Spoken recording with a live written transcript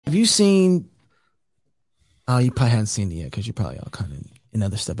Have you seen? Oh, you probably haven't seen it yet because you're probably all kind of in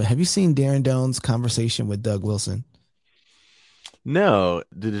other stuff. But have you seen Darren Doan's conversation with Doug Wilson? No,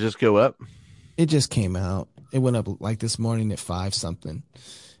 did it just go up? It just came out. It went up like this morning at five something,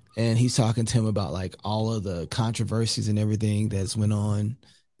 and he's talking to him about like all of the controversies and everything that's went on in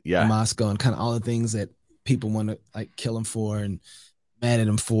Yeah. Moscow and kind of all the things that people want to like kill him for and mad at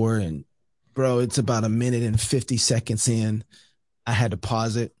him for. And bro, it's about a minute and 50 seconds in. I had to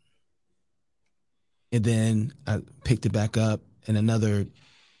pause it and then I picked it back up and another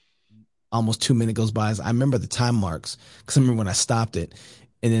almost 2 minutes goes by. I remember the time marks because I remember when I stopped it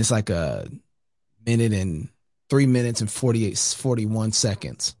and it's like a minute and 3 minutes and 41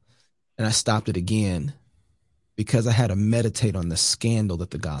 seconds. And I stopped it again because I had to meditate on the scandal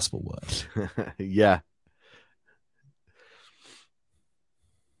that the gospel was. Yeah.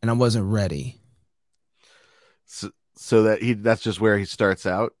 And I wasn't ready. So that's just where he starts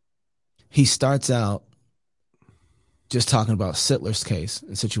out. He starts out just talking about Sittler's case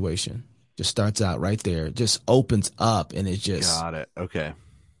and situation. Just starts out right there, just opens up, and it's just, Got it. Okay.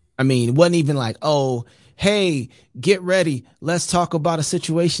 I mean, it wasn't even like, oh, hey, get ready. Let's talk about a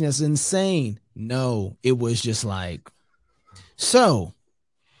situation that's insane. No, it was just like, so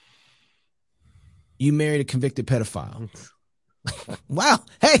you married a convicted pedophile. Wow.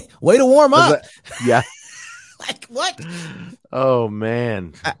 Hey, way to warm Was up. that? Yeah. Like, what? Oh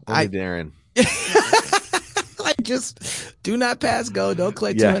man. I Only Darren. like, just do not pass go. Don't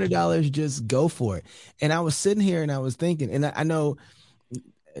collect Yeah. $200. Just go for it. And I was sitting here and I was thinking, and I know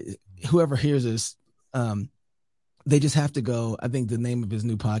whoever hears this, they just have to go. I think the name of his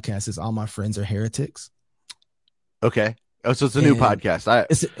new podcast is All My Friends Are Heretics. Okay. Oh, so it's a new podcast.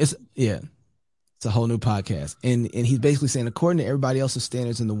 It's yeah, it's a whole new podcast. And he's basically saying, according to everybody else's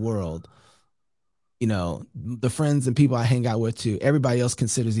standards in the world, you know, the friends and people I hang out with too, everybody else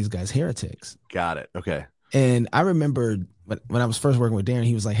considers these guys heretics. Got it. Okay. And I remember when I was first working with Darren,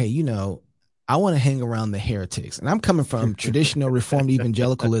 he was like, hey, you know, I want to hang around the heretics. And I'm coming from traditional Reformed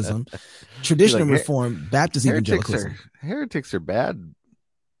evangelicalism, traditional Like, Reformed Baptist evangelicalism. Heretics are bad,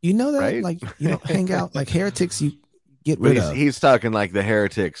 You know that? right? Like, you don't hang out like heretics, you get rid But of. he's talking like the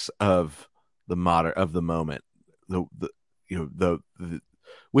heretics of the moment. The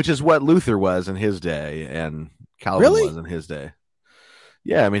which is what Luther was in his day and Calvin Really? was in his day.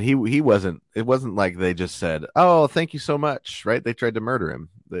 Yeah, I mean he wasn't. It wasn't like they just said, "Oh, thank you so much," right? They tried to murder him.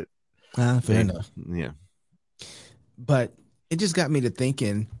 Fair enough. Yeah. But it just got me to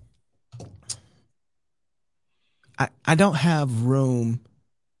thinking, I don't have room.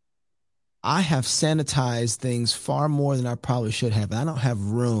 I have sanitized things far more than I probably should have. I don't have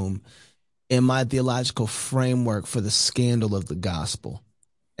room in my theological framework for the scandal of the gospel.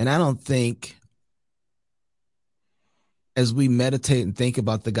 And I don't think as we meditate and think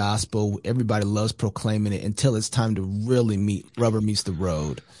about the gospel, everybody loves proclaiming it until it's time to really rubber meets the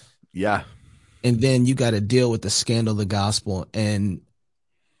road. Yeah. And then you got to deal with the scandal of the gospel. And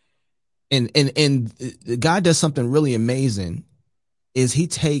God does something really amazing is he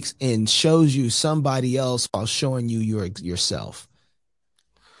takes and shows you somebody else while showing you yourself.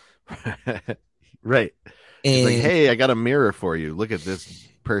 Right. It's like, And hey, I got a mirror for you. Look at this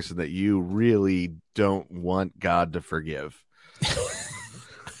person that you really don't want God to forgive.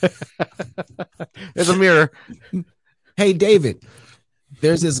 There's a mirror. hey, David,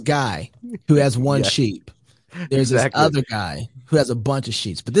 there's this guy who has one Yeah, sheep. There's exactly. this other guy who has a bunch of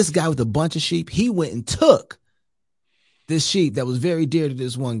sheep. But this guy with a bunch of sheep, he went and took this sheep that was very dear to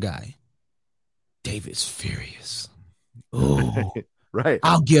this one guy. David's furious. Oh, Right.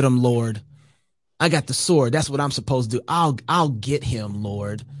 I'll get him, Lord. I got the sword. That's what I'm supposed to do. I'll get him,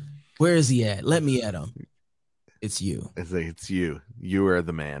 Lord. Where is he at? Let me at him. It's you. It's like, it's you. You are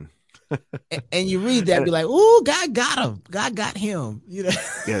the man. And you read that, and be like, "Ooh, God got him. God got him." You know.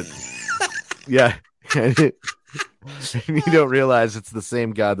 Yeah. Yeah. And you don't realize it's the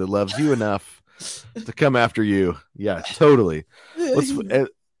same God that loves you enough to come after you. Yeah, totally.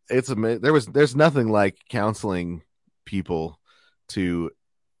 There's nothing like counseling people to,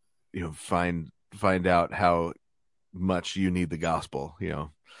 find out how much you need the gospel,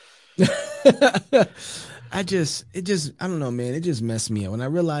 I don't know, man. It just messed me up when I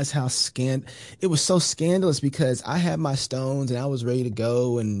realized how it was so scandalous because I had my stones and I was ready to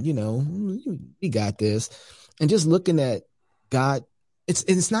go, and we got this. And just looking at God,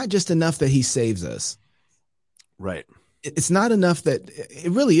 it's not just enough that He saves us. Right. It's not enough that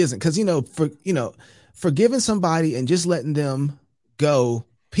it really isn't, because forgiving somebody and just letting them go,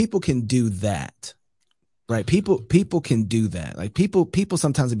 people can do that. Right. People can do that. Like people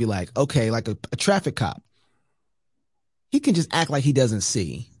sometimes would be like, okay, like a traffic cop. He can just act like he doesn't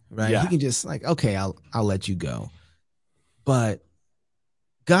see. right? He Yeah. can just like, okay, I'll let you go. But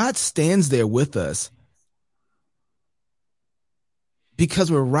God stands there with us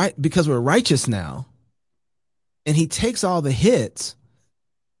because we're righteous now. And he takes all the hits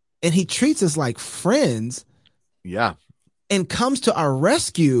and he treats us like friends Yeah. and comes to our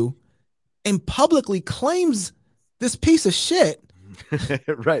rescue and publicly claims this piece of shit,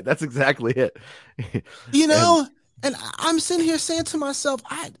 Right. That's exactly it. you And know? And I'm sitting here saying to myself,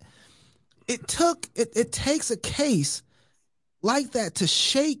 it takes a case like that to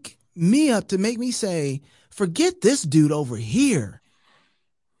shake me up to make me say, forget this dude over here.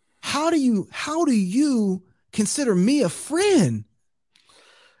 How do you consider me a friend?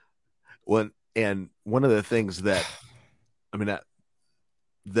 one of the things that I mean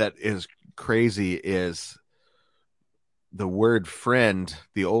that is crazy is the word friend,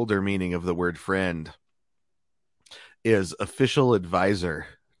 the older meaning of the word friend is official advisor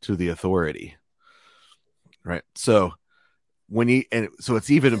to the authority. Right. So so it's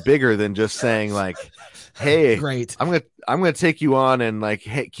even bigger than just saying like, hey, Great. I'm gonna take you on and like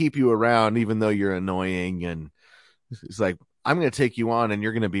keep you around even though you're annoying. And it's like, I'm gonna take you on and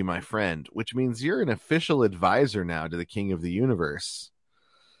you're gonna be my friend, which means you're an official advisor now to the king of the universe.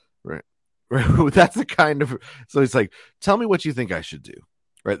 Right. That's the kind of, so it's like, tell me what you think I should do.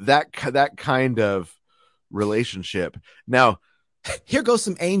 Right. That kind of relationship. Now, Here goes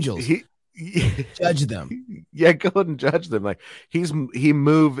some angels. he Judge them. yeah, go ahead and judge them. Like he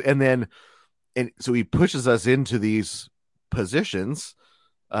moved, and so he pushes us into these positions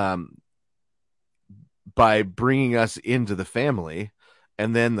um by bringing us into the family,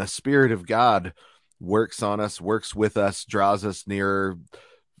 and then the spirit of God works on us, works with us, draws us nearer,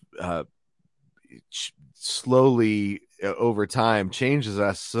 uh slowly over time changes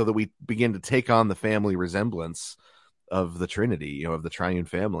us so that we begin to take on the family resemblance of the Trinity, of the triune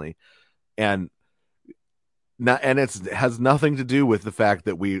family. And it has nothing to do with the fact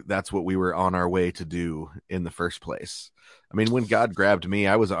that that's what we were on our way to do in the first place. I mean, when God grabbed me,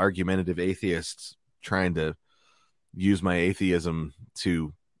 I was an argumentative atheist trying to use my atheism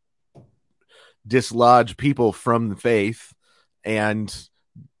to dislodge people from the faith and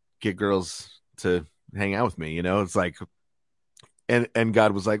get girls to hang out with me. It's like, and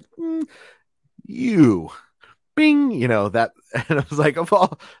God was like, you bing, that. And I was like, of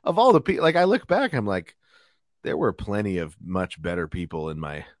all the people, like, I look back, I'm like, there were plenty of much better people in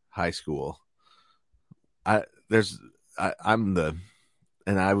my high school. I there's I'm the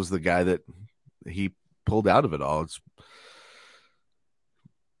and I was the guy that he pulled out of it all.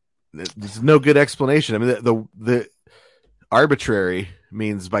 It's no good explanation. I mean, the arbitrary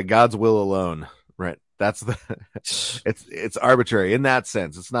means by God's will alone, right? That's the it's arbitrary in that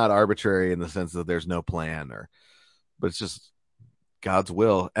sense. It's not arbitrary in the sense that there's no plan, but it's just God's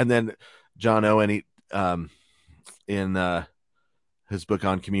will. And then John Owen, in his book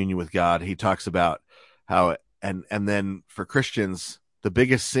on communion with God, he talks about how and then for Christians, the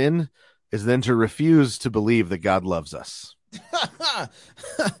biggest sin is then to refuse to believe that God loves us.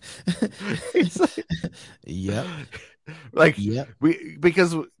 Yep. Like Yep.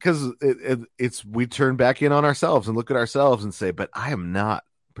 because it's we turn back in on ourselves and look at ourselves and say, but I am not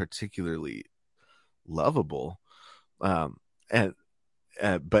particularly lovable. And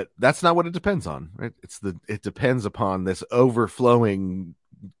but that's not what it depends on, right? It depends upon this overflowing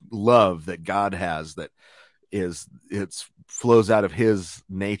love that God has, that it flows out of his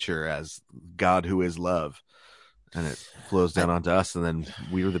nature as God who is love, and it flows I, down onto us, and then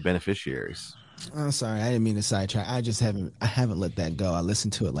we are the beneficiaries. I'm sorry, I didn't mean to sidetrack. I haven't let that go. I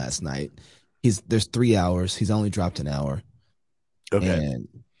listened to it last night. There's 3 hours. He's only dropped an hour, Okay.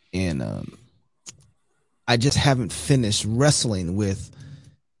 and I just haven't finished wrestling with.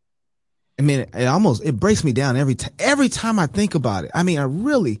 I mean, it breaks me down every time I think about it. I mean,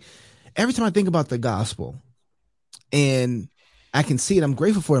 every time I think about the gospel, and I can see it, I'm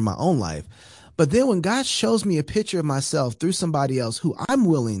grateful for it in my own life. But then when God shows me a picture of myself through somebody else who I'm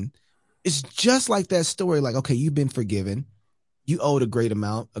willing, it's just like that story. Like, okay, you've been forgiven, you owed a great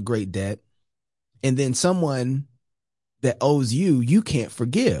amount, a great debt, and then someone that owes you can't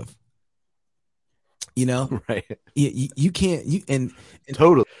forgive. You know, Right. you can't. And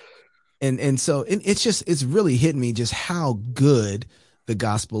Totally. so it's really hit me just how good the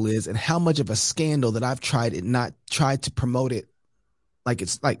gospel is and how much of a scandal that I've tried to promote it like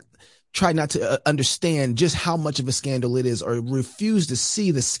it's like try not to understand just how much of a scandal it is, or refuse to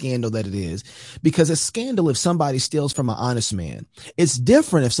see the scandal that it is. Because a scandal, if somebody steals from an honest man, it's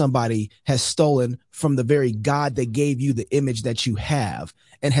different if somebody has stolen from the very God that gave you the image that you have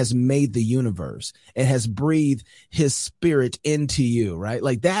and has made the universe and has breathed his spirit into you, right?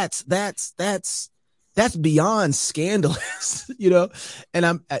 Like that's beyond scandalous, you know?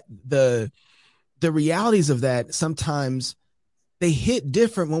 And the realities of that sometimes they hit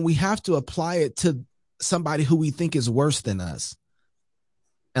different when we have to apply it to somebody who we think is worse than us.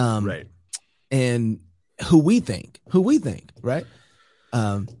 Right. And who we think, right?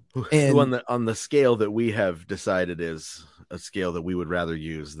 Who on the scale that we have decided is a scale that we would rather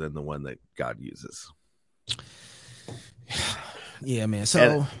use than the one that God uses. Yeah, man.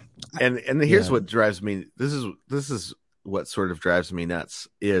 So, and here's what drives me. This is what sort of drives me nuts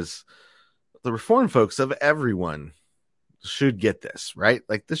is the Reformed folks of everyone should get this, right?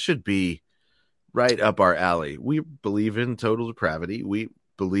 Like this should be right up our alley. We believe in total depravity. We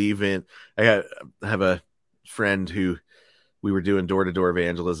believe in, I have a friend who we were doing door-to-door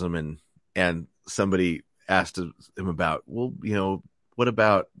evangelism and somebody asked him about, well, you know, what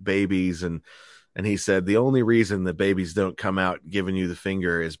about babies? And he said, the only reason that babies don't come out giving you the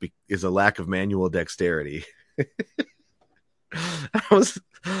finger is a lack of manual dexterity. I was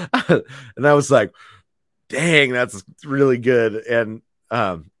like, dang, that's really good. And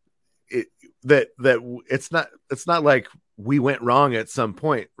it's not like we went wrong at some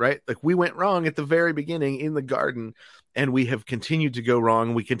point, right? Like we went wrong at the very beginning in the garden, and we have continued to go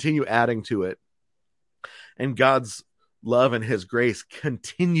wrong. We continue adding to it, and God's love and his grace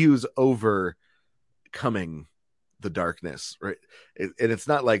continues overcoming the darkness, right? And it's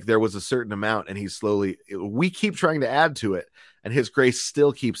not like there was a certain amount and we keep trying to add to it, and his grace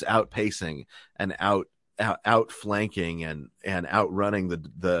still keeps outpacing and outflanking and outrunning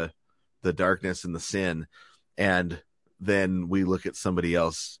the darkness and the sin. And then we look at somebody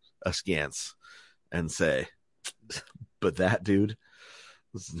else askance and say, but that dude,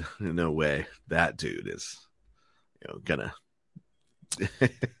 no way, that dude is, gonna.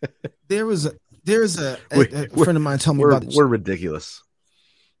 There's a friend of mine told me about we're ridiculous.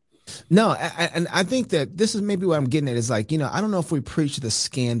 No, and I think that this is maybe what I'm getting at is like, I don't know if we preach the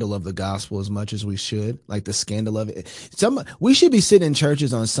scandal of the gospel as much as we should, like the scandal of it. We should be sitting in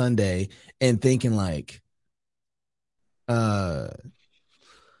churches on Sunday and thinking like, God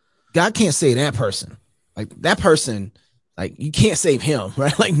can't save that person. Like that person, like you can't save him,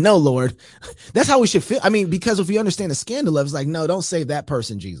 right? Like, no, Lord. That's how we should feel. I mean, because if we understand the scandal of it, it's like, no, don't save that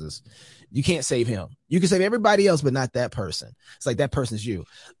person, Jesus. You can't save him. You can save everybody else, but not that person. It's like that person's you.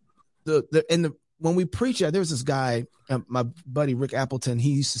 When we preach, there was this guy, my buddy Rick Appleton.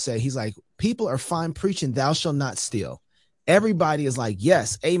 He used to say, he's like, people are fine preaching, thou shalt not steal. Everybody is like,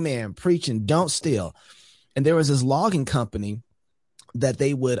 yes, amen, preaching, don't steal. And there was this logging company that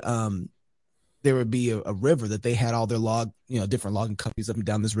they would, there would be a river that they had all their different logging companies up and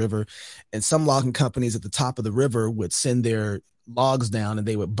down this river. And some logging companies at the top of the river would send their logs down, and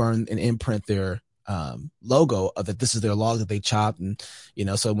they would burn and imprint their logo of that this is their log that they chopped. And,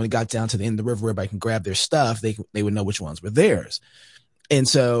 so when it got down to the end of the river, everybody can grab their stuff. They would know which ones were theirs. And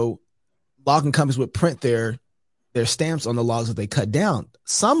so logging companies would print their stamps on the logs that they cut down.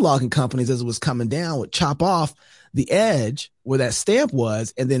 Some logging companies, as it was coming down, would chop off the edge where that stamp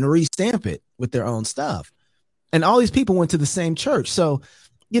was and then re-stamp it with their own stuff. And all these people went to the same church. So,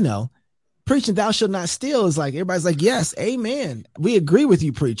 preaching thou shalt not steal is like, everybody's like, yes, amen. We agree with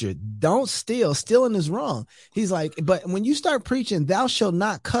you, preacher. Don't steal. Stealing is wrong. He's like, but when you start preaching, thou shalt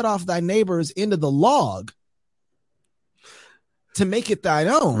not cut off thy neighbor's end of the log to make it thine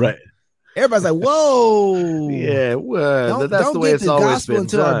own. Right. Everybody's like, whoa. Yeah, well, that's don't the way get it's the always gospel been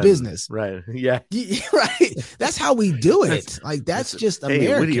into done. our business. Right. Yeah. Right. That's how we do it. Like that's just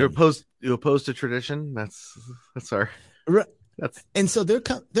American. Hey, you opposed to tradition? That's our right. And so there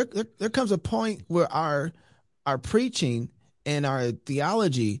comes a point where our preaching and our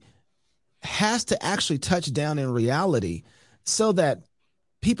theology has to actually touch down in reality so that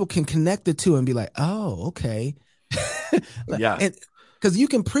people can connect the two and be like, oh, okay. Yeah. And because you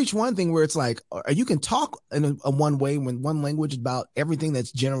can preach one thing where it's like, or you can talk in a one way, when one language about everything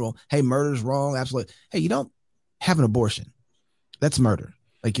that's general. Hey, murder's wrong. Absolutely. Hey, you don't have an abortion. That's murder.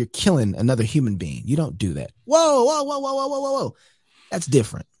 Like you're killing another human being. You don't do that. Whoa, whoa, whoa, whoa, whoa, whoa, whoa, whoa. That's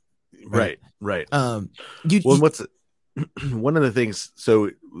different. Right. Right. What's one of the things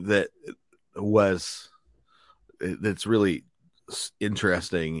that's really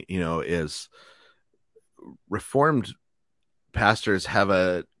interesting, is Reformed pastors have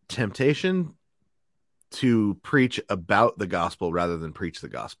a temptation to preach about the gospel rather than preach the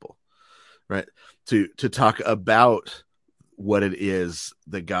gospel. right? To talk about what it is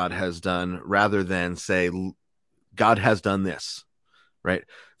that God has done rather than say God has done this, right?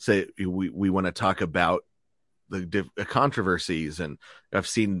 Say we want to talk about the controversies, and I've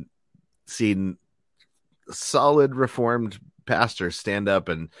seen solid reformed pastors stand up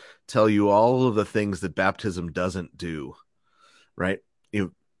and tell you all of the things that baptism doesn't do, right?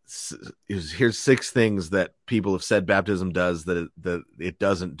 You here's 6 things that people have said baptism does that it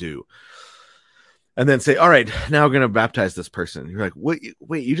doesn't do, and then say, all right, now we're going to baptize this person. You're like, wait,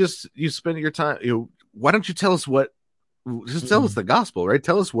 you spent your time, why don't you tell us what, just tell us Mm-mm. the gospel, right?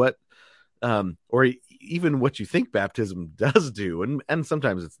 Tell us what, or even what you think baptism does do. And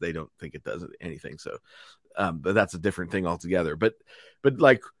sometimes they don't think it does anything. So, but that's a different thing altogether. But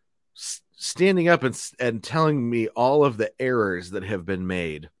like standing up and telling me all of the errors that have been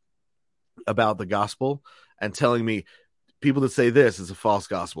made about the gospel, and telling me people that say this is a false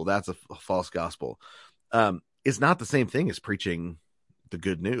gospel, that's a false gospel, is not the same thing as preaching the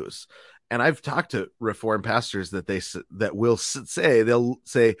good news. And I've talked to Reformed pastors that they'll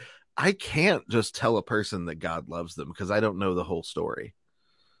say, I can't just tell a person that God loves them because I don't know the whole story.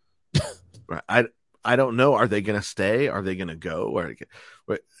 Right? I don't know. Are they going to stay? Are they going to go?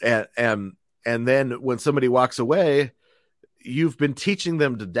 And then when somebody walks away, you've been teaching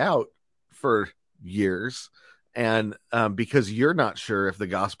them to doubt for years, and because you're not sure if the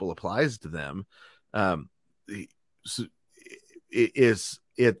gospel applies to them, um, it is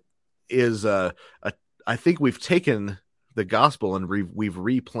I think we've taken the gospel and we've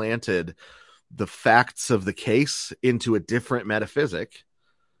replanted the facts of the case into a different metaphysic,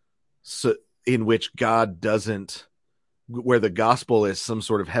 so in which God doesn't, where the gospel is some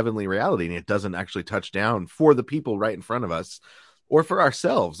sort of heavenly reality and it doesn't actually touch down for the people right in front of us or for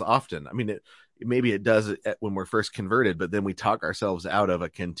ourselves often. I mean, maybe it does when we're first converted, but then we talk ourselves out of a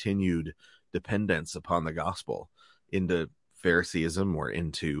continued dependence upon the gospel into Phariseeism or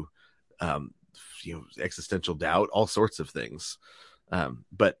into, existential doubt, all sorts of things.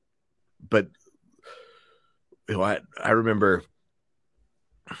 But I remember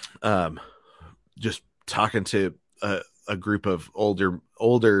just talking to a group of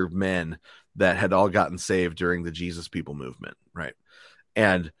older men that had all gotten saved during the Jesus People movement, right?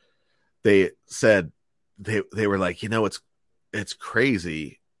 And they said they were like, it's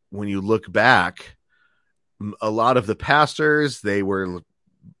crazy when you look back. A lot of the pastors, they were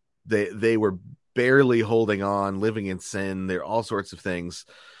barely holding on, living in sin. There are all sorts of things,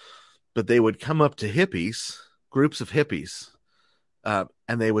 but they would come up to hippies, groups of hippies, and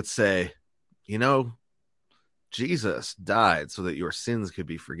they would say, Jesus died so that your sins could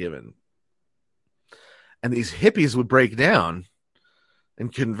be forgiven. And these hippies would break down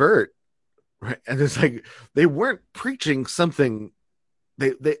and convert, right? And it's like they weren't preaching something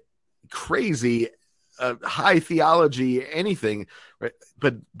they crazy, high theology, anything, right?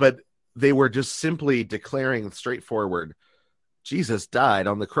 But they were just simply declaring straightforward, Jesus died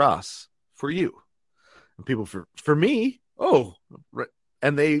on the cross for you. And people, for me, oh, right.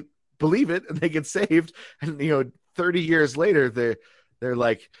 And they believe it and they get saved. And 30 years later, they're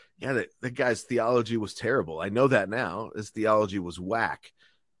like, yeah, that guy's theology was terrible. I know that now. His theology was whack,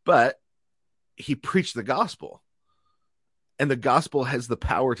 but he preached the gospel, and the gospel has the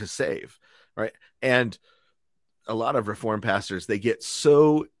power to save, right? And a lot of Reformed pastors, they get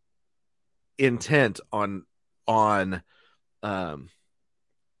so intent on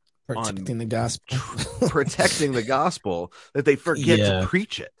Protecting the gospel. protecting the gospel that they forget to Yeah.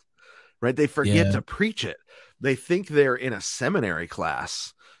 preach it, right? They forget Yeah. to preach it. They think they're in a seminary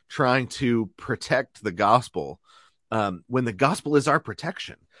class trying to protect the gospel, when the gospel is our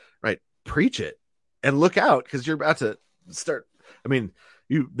protection, right? Preach it and look out, because you're about to start. I mean,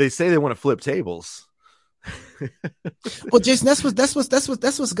 they say they want to flip tables. Well, Jason, that's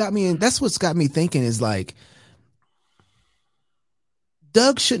what's got me, and that's what's got me thinking is like,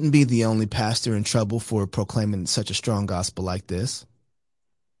 Doug shouldn't be the only pastor in trouble for proclaiming such a strong gospel like this.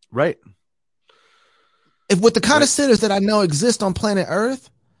 Right. If with the kind of Right. sinners that I know exist on planet Earth,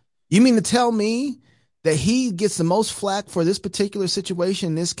 you mean to tell me that he gets the most flack for this particular situation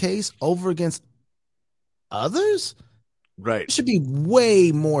in this case over against others? Right. There should be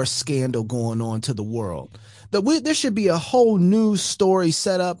way more scandal going on to the world. There should be a whole news story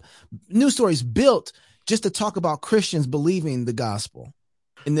set up, news stories built just to talk about Christians believing the gospel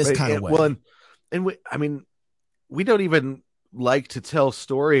in this Right. kind of And well, way. and I mean, we don't even like to tell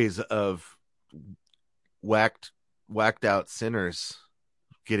stories of whacked out sinners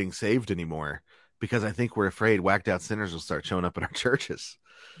getting saved anymore, because I think we're afraid whacked out sinners will start showing up in our churches.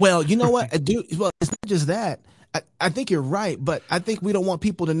 Well, you know what? Well, it's not just that. I think you're right, but I think we don't want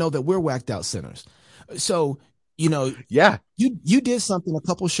people to know that we're whacked out sinners. So, you know, Yeah. you did something a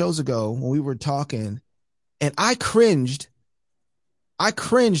couple shows ago when we were talking, and I cringed. I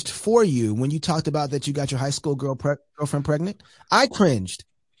cringed for you when you talked about that you got your high school girlfriend pregnant. I cringed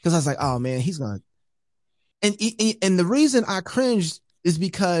because I was like, oh man, he's gonna. And the reason I cringed is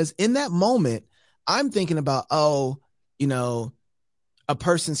because in that moment, I'm thinking about, oh, you know, a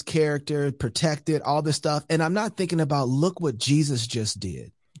person's character, protected, all this stuff. And I'm not thinking about, look what Jesus just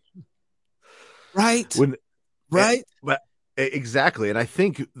did. Right? When Right? but exactly, and I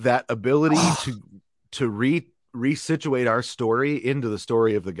think that ability Oh, to resituate our story into the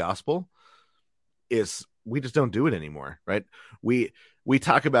story of the gospel is, we just don't do it anymore, right? We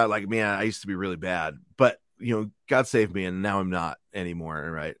talk about like, man, I used to be really bad, but God saved me and now I'm not anymore,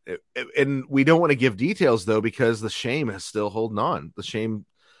 right? And we don't want to give details though, because the shame is still holding on. The shame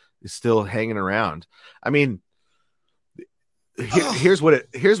is still hanging around. I mean, oh. here's what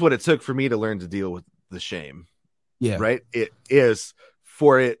it took for me to learn to deal with the shame, Yeah. right? It is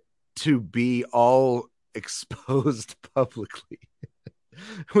for it to be all exposed publicly,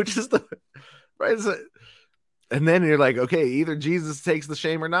 which is the right. And then you're like, okay, either Jesus takes the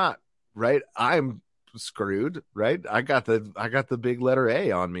shame or not, right? I'm screwed, right? I got the big letter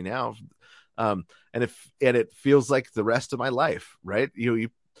A on me now. And it feels like the rest of my life, right?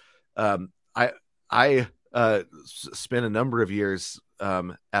 I spent a number of years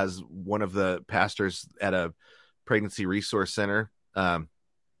as one of the pastors at a pregnancy resource center, and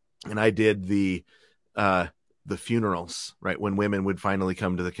I did the funerals, right, when women would finally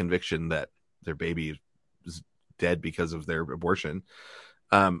come to the conviction that their baby is dead because of their abortion.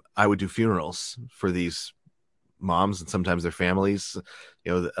 I would do funerals for these moms and sometimes their families,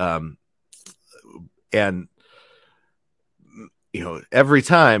 and every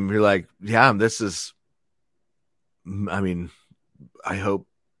time you're like, yeah, this is, I mean, I hope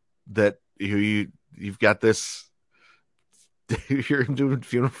that you've got this. You're doing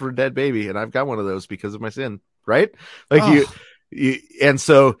funeral for a dead baby, and I've got one of those because of my sin, right? Like Oh, and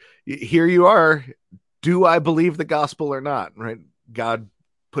so here you are. Do I believe the gospel or not? Right? God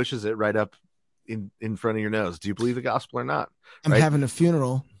pushes it right up in front of your nose. Do you believe the gospel or not? I'm Right? having a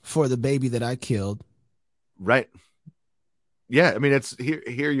funeral for the baby that I killed. Right. Yeah. I mean, it's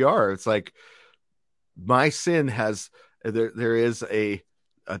here you are. It's like, my sin has, there is a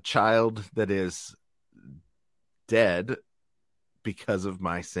child that is dead because of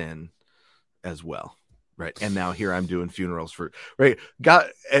my sin as well, right? And now here I'm doing funerals for, right, God.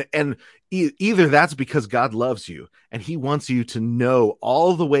 And either that's because God loves you and he wants you to know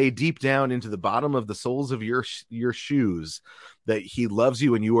all the way deep down into the bottom of the soles of your shoes that he loves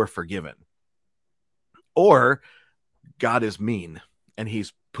you and you are forgiven, or God is mean and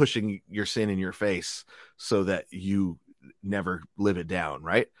he's pushing your sin in your face so that you never live it down,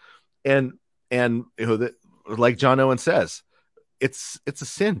 right? And that, like John Owen says, it's a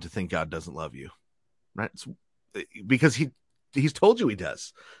sin to think God doesn't love you, right? It's because he's told you he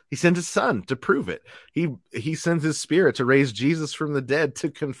does. He sent his son to prove it. He sends his spirit to raise Jesus from the dead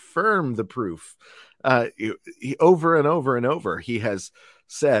to confirm the proof. He over and over and over he has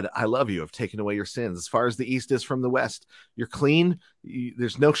said, I love you. I've taken away your sins as far as the east is from the west. You're clean.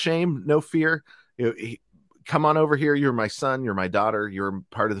 There's no shame, no fear. Come on over here. You're my son. You're my daughter. You're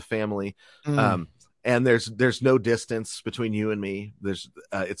part of the family. Mm. And there's no distance between you and me.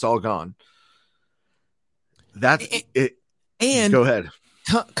 It's all gone. That's it. And Go ahead.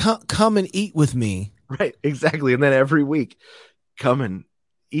 come and eat with me. Right, exactly. And then every week, come and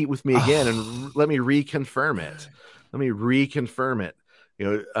eat with me again, Oh, and let me reconfirm it. Let me reconfirm it.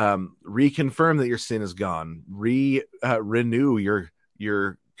 Reconfirm that your sin is gone. Renew your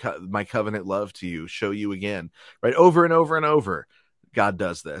my covenant love to you. Show you again, right? Over and over and over, God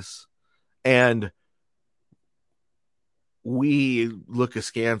does this, and we look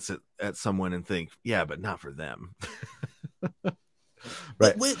askance at someone and think, yeah, but not for them.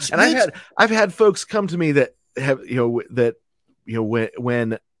 Right. which And I've had folks come to me that have,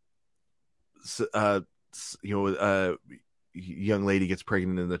 when uh young lady gets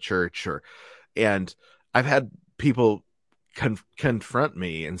pregnant in the church, and I've had people confront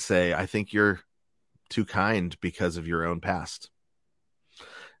me and say, I think you're too kind because of your own past.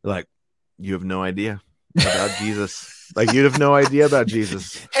 Like, you have no idea about Jesus. Like, you'd have no idea about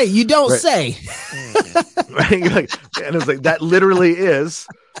Jesus. hey, you don't Right. say. Right? And it's like, that literally is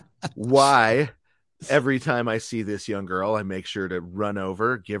why every time I see this young girl, I make sure to run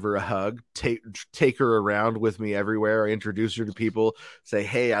over, give her a hug, take her around with me everywhere. I introduce her to people, say,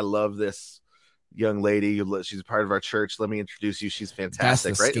 hey, I love this young lady. She's a part of our church. Let me introduce you. She's That's the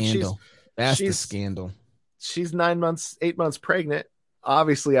fantastic, right? And she's scandal. That's the she's scandal. she's 9 months, 8 months pregnant,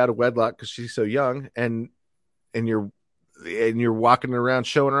 obviously out of wedlock because she's so young, and you're walking around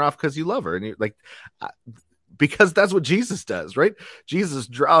showing her off because you love her, and you're like, because that's what Jesus does, right? Jesus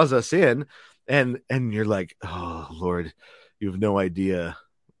draws us in, and you're like, oh Lord, you have no idea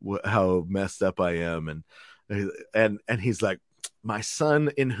how messed up I am, and he's like, my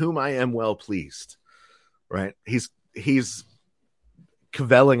son in whom I am well pleased, right? He's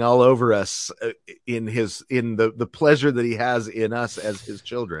cavelling all over us in the pleasure that he has in us as his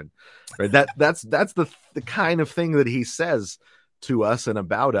children, right? That's the kind of thing that he says to us and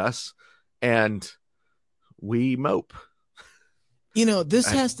about us, and we mope.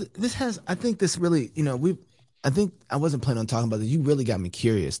 I think this really, I think I wasn't planning on talking about this. You really got me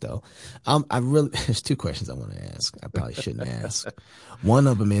curious though. There's two questions I want to ask. I probably shouldn't ask. One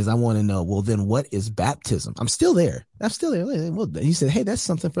of them is I want to know, well, then what is baptism? I'm still there. Well, he said, hey, that's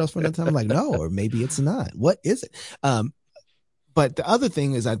something for us for another time. I'm like, no, or maybe it's not. What is it? But the other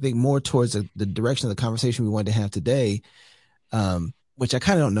thing is, I think more towards the direction of the conversation we wanted to have today, which I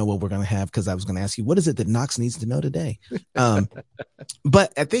kind of don't know what we're going to have because I was going to ask you, what is it that Knox needs to know today?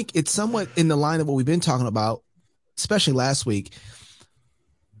 But I think it's somewhat in the line of what we've been talking about, especially last week.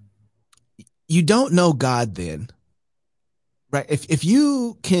 You don't know God then, right? If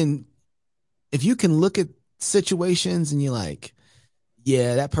you can look at situations and you're like,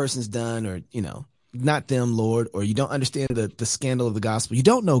 yeah, that person's done, or not them, Lord, or you don't understand the scandal of the gospel, you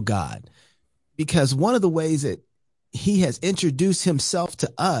don't know God, because one of the ways that he has introduced himself to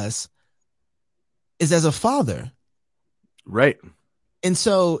us is as a father. Right. And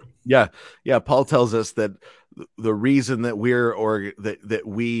so, yeah, Paul tells us that the reason that that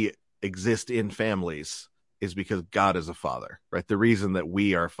we exist in families is because God is a father, right? The reason that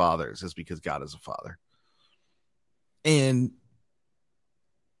we are fathers is because God is a father. And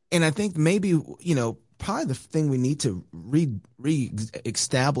I think maybe, probably the thing we need to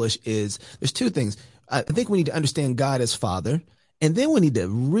re-establish is there's two things. I think we need to understand God as father, and then we need to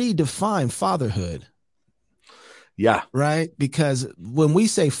redefine fatherhood. Yeah. Right? Because when we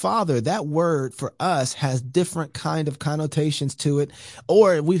say father, that word for us has different kind of connotations to it,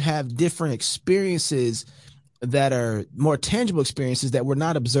 or we have different experiences that are more tangible experiences that we're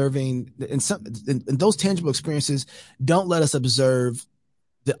not observing. And those tangible experiences don't let us observe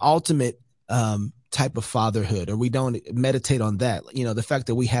the ultimate type of fatherhood, or we don't meditate on that. The fact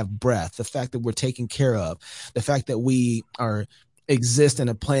that we have breath, the fact that we're taken care of, the fact that we exist in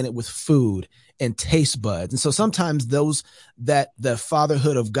a planet with food and taste buds. And so sometimes the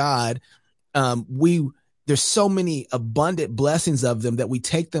fatherhood of God, there's so many abundant blessings of them that we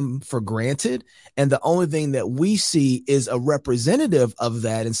take them for granted. And the only thing that we see is a representative of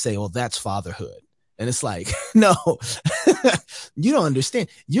that and say, well, that's fatherhood. And it's like, no, you don't understand.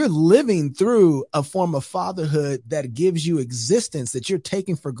 You're living through a form of fatherhood that gives you existence that you're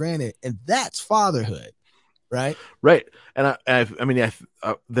taking for granted. And that's fatherhood. Right. Right. And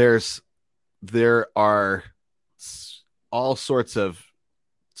there are all sorts of,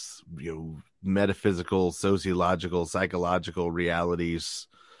 metaphysical, sociological, psychological realities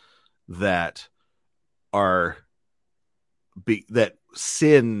that that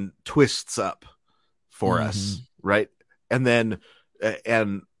sin twists up for us, right? And then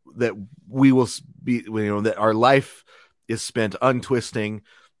and that we will be, that our life is spent untwisting,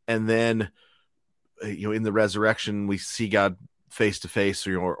 and then in the resurrection we see God face to face,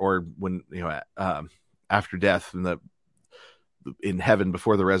 or when after death, in heaven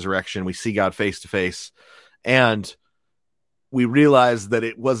before the resurrection, we see God face to face, and we realize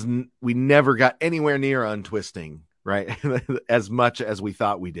that we never got anywhere near untwisting, right? As much as we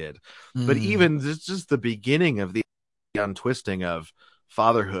thought we did. But even just the beginning of the untwisting of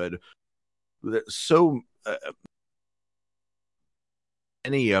fatherhood, so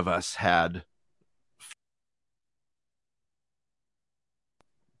many of us had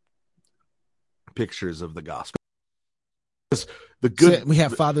pictures of the gospel. The good, we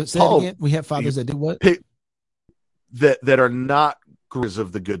have fathers. Paul, again. We have fathers that do what? That are not gurus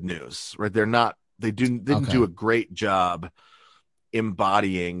of the good news, right? They're not. They didn't do a great job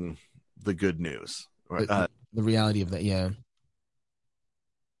embodying the good news, the reality of that. Yeah,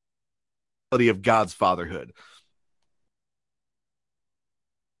 reality of God's fatherhood.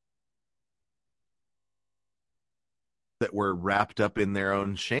 That were wrapped up in their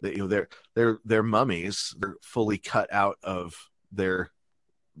own shame. That, their mummies are fully cut out of their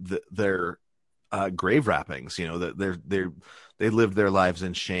grave wrappings. That they lived their lives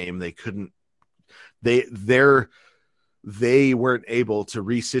in shame. They couldn't. Their they weren't able to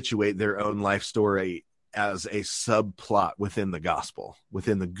resituate their own life story as a subplot within the gospel,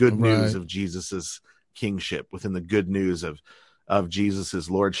 within the good news Right. of Jesus's kingship, within the good news of Jesus's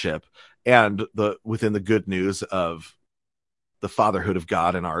lordship, and within the good news of the fatherhood of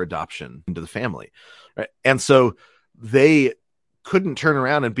God and our adoption into the family. Right? And so they couldn't turn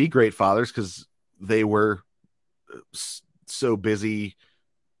around and be great fathers because they were so busy,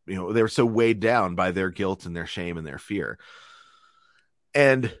 they were so weighed down by their guilt and their shame and their fear.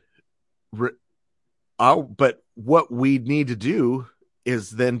 And but what we need to do is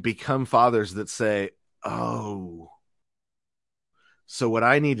then become fathers that say, oh, so what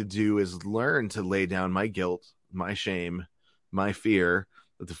I need to do is learn to lay down my guilt, my shame, my fear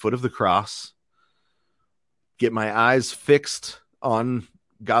at the foot of the cross, get my eyes fixed on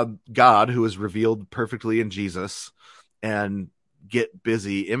God who is revealed perfectly in Jesus, and get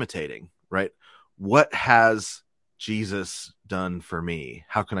busy imitating, right? What has Jesus done for me?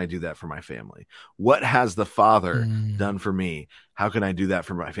 How can I do that for my family? What has the Father done for me? How can I do that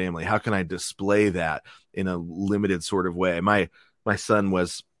for my family? How can I display that in a limited sort of way? My son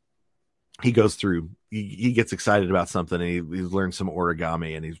he goes through, he gets excited about something, and he's learned some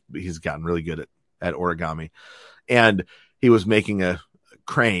origami, and he's gotten really good at origami. And he was making a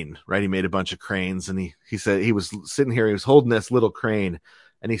crane, right? He made a bunch of cranes, and he said, he was sitting here, he was holding this little crane,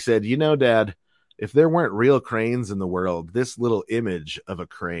 and he said, Dad, if there weren't real cranes in the world, this little image of a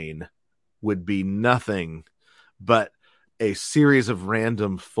crane would be nothing but a series of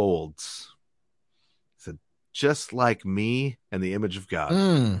random folds. He said, just like me and the image of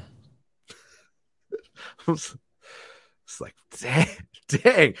God. It's like,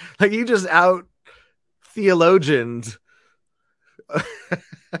 dang, like you just out theologianed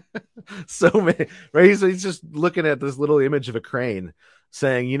so many, right? So he's just looking at this little image of a crane,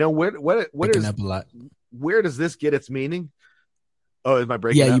 saying, what Breaking is, up a lot. where does this get its meaning? Oh, am I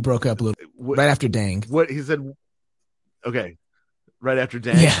breaking Yeah, up? you broke up a little right after dang. What he said? Okay, right after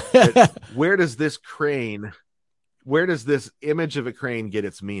dang. Yeah. Where does this image of a crane get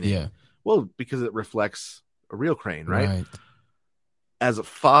its meaning? Yeah. Well, because it reflects a real crane, right? Right. As a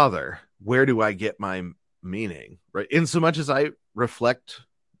father, where do I get my meaning? Right. In so much as I reflect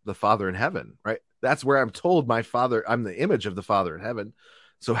the Father in heaven, right? That's where I'm told I'm the image of the Father in heaven.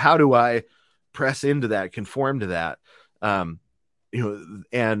 So how do I press into that, conform to that? And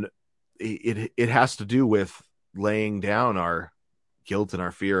it has to do with laying down our guilt and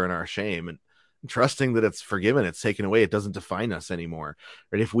our fear and our shame, and trusting that it's forgiven, it's taken away, it doesn't define us anymore.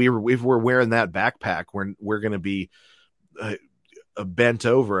 Right? If we're wearing that backpack, we're going to be bent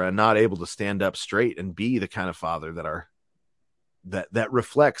over and not able to stand up straight and be the kind of father that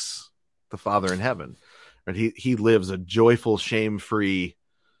reflects the Father in heaven. Right? He lives a joyful, shame-free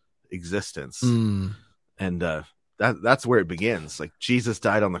existence. And that's where it begins. Like Jesus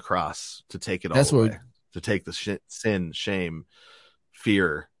died on the cross to take it all away, to take the sin, shame,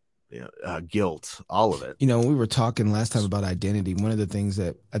 fear, guilt, all of it. When we were talking last time about identity, one of the things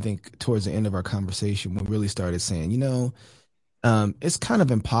that I think towards the end of our conversation, we really started saying, it's kind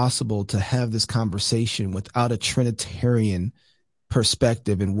of impossible to have this conversation without a Trinitarian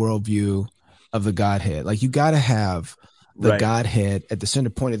perspective and worldview of the Godhead. Like you got to have the Godhead at the center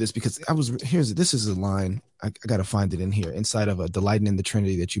point of this, because this is a line. I got to find it in here inside of a Delighting in the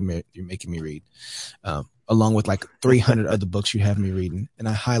Trinity that you're making me read, along with like 300 other books you have me reading. And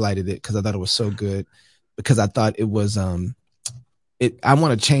I highlighted it because I thought it was so good, because I thought it was, I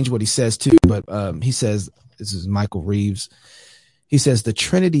want to change what he says too, but he says, this is Michael Reeves. He says, the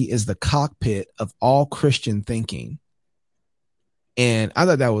Trinity is the cockpit of all Christian thinking. And I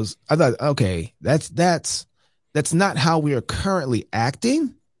thought, okay, that's not how we are currently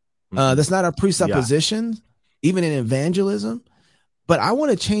acting. That's not our presupposition, even in evangelism. But I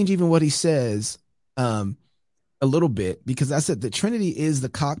want to change even what he says a little bit, because I said the Trinity is the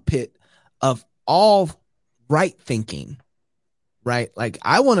cockpit of all right thinking, right? Like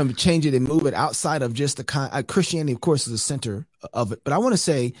I want to change it and move it outside of just the Christianity, of course, is the center of it. But I want to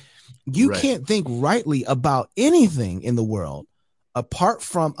say you can't think rightly about anything in the world apart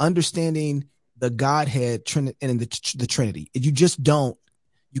from understanding the Godhead and the Trinity. You just don't.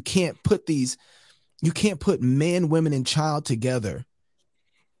 You can't put man, women, and child together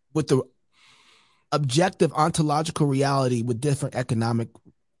with the objective ontological reality with different economic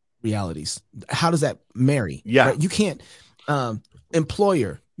realities. How does that marry? Yeah. Right? You can't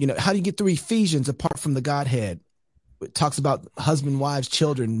employer, how do you get through Ephesians apart from the Godhead? It talks about husband, wives,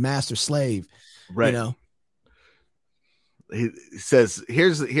 children, master, slave, right. He says,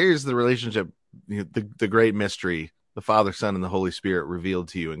 here's the relationship, the great mystery, the Father, Son, and the Holy Spirit revealed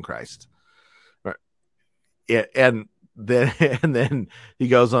to you in Christ. Right. And then and then he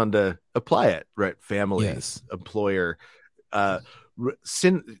goes on to apply it, right? Family, Yes. employer, uh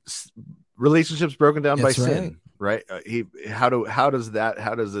sin, relationships broken down by That's right. sin, right? He how does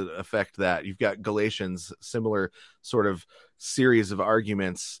it affect that? You've got Galatians, similar sort of series of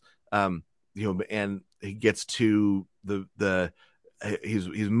arguments, and he gets to the he's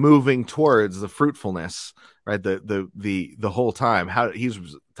moving towards the fruitfulness, right? The whole time, how he's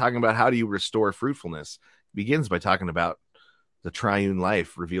talking about how do you restore fruitfulness, begins by talking about the triune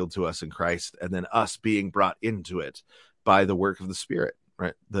life revealed to us in Christ, and then us being brought into it by the work of the Spirit,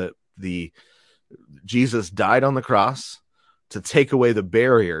 right? The Jesus died on the cross to take away the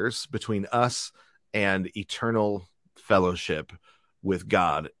barriers between us and eternal fellowship with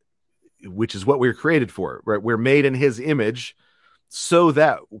God, which is what we we're created for, right? We're made in his image, so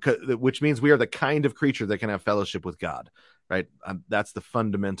that, which means we are the kind of creature that can have fellowship with God, right? That's the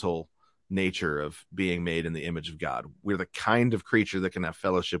fundamental nature of being made in the image of God. We're the kind of creature that can have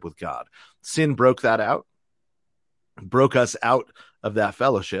fellowship with God. Sin broke that out, broke us out of that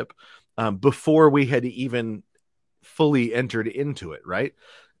fellowship, before we had even fully entered into it, right?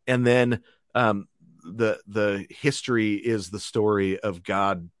 And then the history is the story of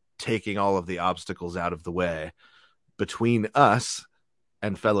God taking all of the obstacles out of the way between us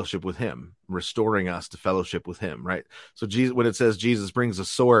and fellowship with him, restoring us to fellowship with him, right? So Jesus, when it says Jesus brings a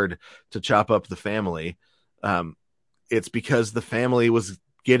sword to chop up the family, it's because the family was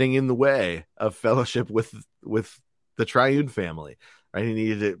getting in the way of fellowship with the triune family, right? He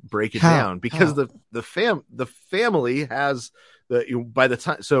needed to break it How? down because How? the family has by the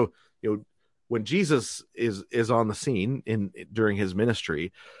time, so when Jesus is on the scene during his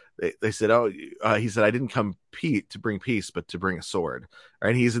ministry, they said, "Oh, he said, I didn't come to bring peace, but to bring a sword."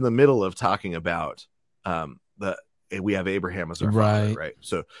 Right? He's in the middle of talking about the we have Abraham as our father, Right. right?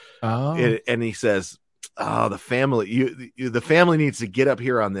 So, Oh. and he says, "Oh, the family, the family needs to get up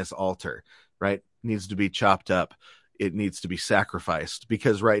here on this altar, right? It needs to be chopped up. It needs to be sacrificed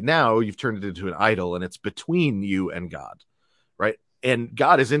because right now you've turned it into an idol, and it's between you and God, right?" And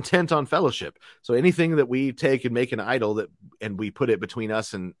God is intent on fellowship. So anything that we take and make an idol and we put it between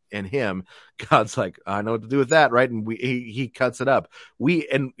us and him, God's like, I know what to do with that, right? And he cuts it up. We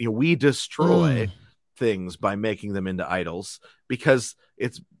destroy Mm. things by making them into idols because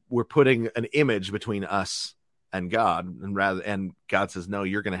we're putting an image between us and God, and God says, no,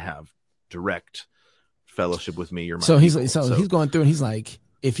 you're going to have direct fellowship with me. You're my So people. he's So going through and he's like,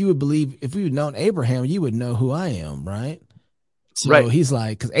 if you had known Abraham, you would know who I am, right? So right, he's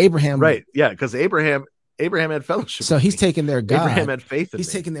like, because Abraham, right, yeah, because Abraham had fellowship so with he's me. taking their Abraham God, had faith in he's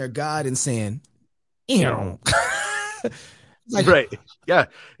me. taking their God and saying, ew. Like, Right. Yeah.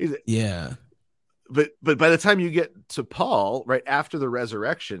 yeah, But by the time you get to Paul, right after the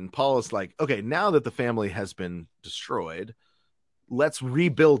resurrection, Paul is like, okay, now that the family has been destroyed, let's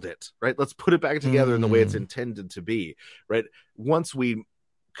rebuild it, right? Let's put it back together in the way it's mm, intended to be, right? Once we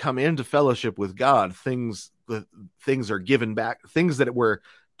come into fellowship with God, things are given back. Things that were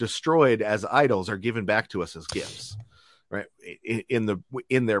destroyed as idols are given back to us as gifts, right? In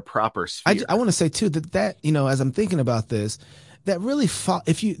their proper I sphere. want to say too that as I'm thinking about this, that really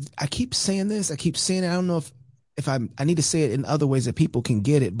if you I keep saying this, I keep saying it, I don't know if I need to say it in other ways that people can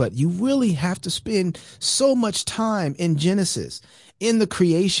get it, but you really have to spend so much time in Genesis, in the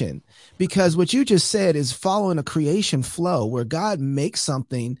creation, because what you just said is following a creation flow where God makes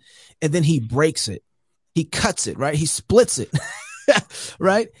something and then he breaks it. He cuts it, right? He splits it.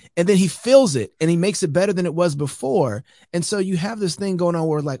 Right? And then he fills it and he makes it better than it was before. And so you have this thing going on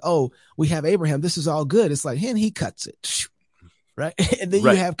where like, oh, we have Abraham. This is all good. It's like, and he cuts it. Right. And then you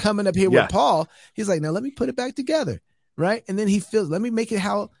Right. have coming up here with Yeah. Paul. He's like, now let me put it back together. Right. And then he feels, let me make it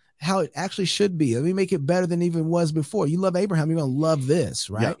how it actually should be. Let me make it better than even was before. You love Abraham, you're going to love this.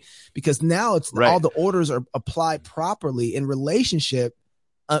 Yeah. Right. Because now it's all Right. the orders are applied properly in relationship.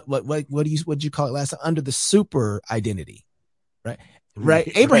 What do you call it last time? Under the super identity. Right. Right.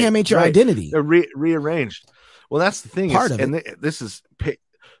 Right. Abraham ain't your Right. identity. They're rearranged. Well, that's the thing Part is, of it. and this is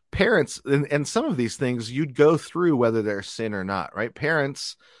parents, and some of these things you'd go through whether they're sin or not, right?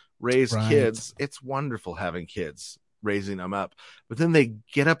 Parents raise Right. kids. It's wonderful having kids, raising them up, but then they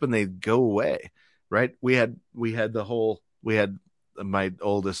get up and they go away, right? We had my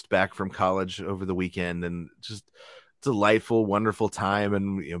oldest back from college over the weekend, and just delightful, wonderful time,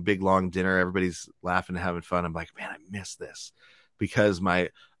 and big long dinner. Everybody's laughing and having fun. I'm like, man, I miss this because my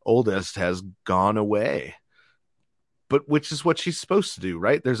oldest has gone away, but which is what she's supposed to do,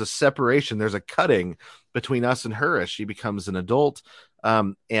 right? There's a separation, there's a cutting between us and her as she becomes an adult,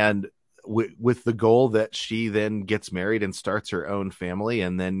 and with the goal that she then gets married and starts her own family,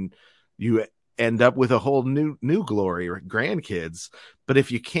 and then you end up with a whole new glory or grandkids. But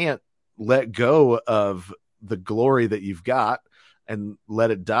if you can't let go of the glory that you've got and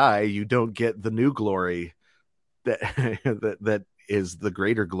let it die, you don't get the new glory that that is the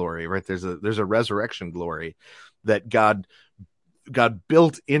greater glory, right? There's a resurrection glory that God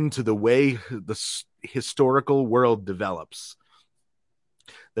built into the way the historical world develops.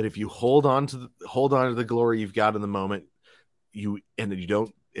 That if you hold on to the glory you've got in the moment,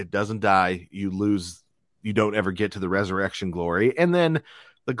 it doesn't die, you lose, you don't ever get to the resurrection glory, and then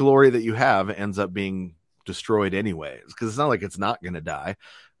the glory that you have ends up being destroyed anyways, because it's not like it's not going to die.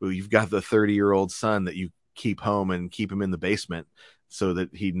 You've got the 30-year-old son that you keep home and keep him in the basement so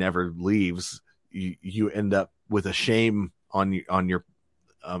that he never leaves. You end up with a shame on your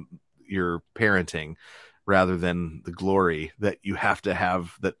parenting, rather than the glory that you have to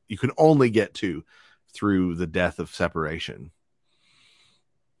have, that you can only get to through the death of separation.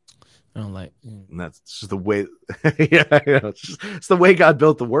 I don't like. And that's just the way. Yeah, it's the way God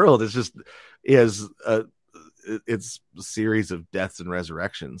built the world. It's just it's a series of deaths and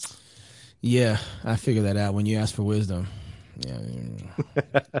resurrections. Yeah, I figured that out when you asked for wisdom. Yeah,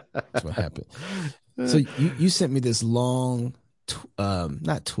 that's what happened. So you sent me this long,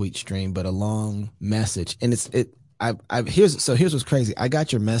 not tweet stream, but a long message, and here's what's crazy. I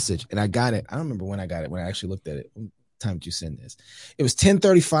got your message, and I got it. I don't remember when I got it. When I actually looked at it, what time did you send this? It was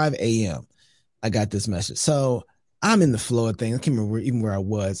 10:35 a.m. I got this message, so I'm in the flow of things. I can't remember even where I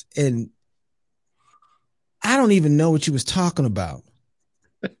was, and I don't even know what you was talking about.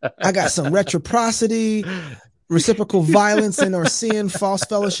 I got some reciprocity, reciprocal violence in or sin, false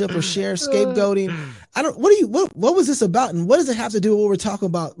fellowship or share, scapegoating. What was this about? And what does it have to do with what we're talking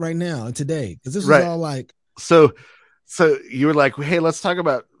about right now and today? Because this was all like, so you were like, hey, let's talk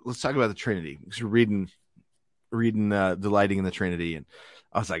about the Trinity. Because you're reading Delighting in the Trinity. And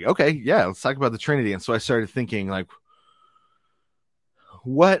I was like, okay, yeah, let's talk about the Trinity. And so I started thinking, like,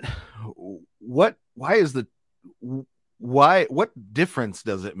 what difference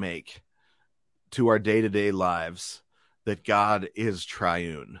does it make to our day-to-day lives that God is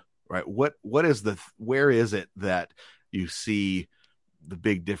triune, right? Where is it that you see the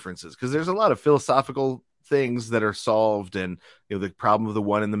big differences? Because there's a lot of philosophical things that are solved, and the problem of the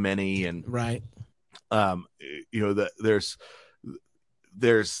one and the many, and right.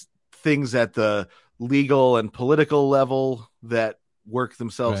 There's things at the legal and political level that work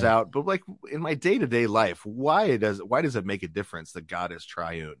themselves out. But like in my day-to-day life, why does it make a difference that God is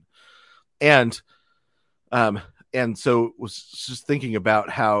triune? And so was just thinking about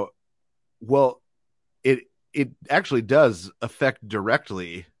how, well, it actually does affect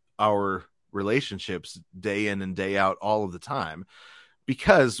directly our relationships day in and day out all of the time,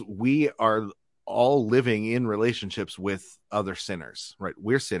 because we are all living in relationships with other sinners, right?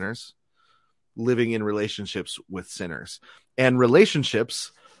 We're sinners living in relationships with sinners, and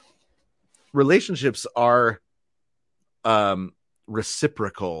relationships are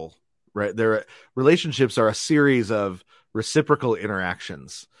reciprocal, right? Relationships are a series of reciprocal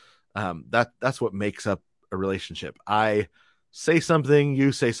interactions. That's what makes up a relationship. I say something,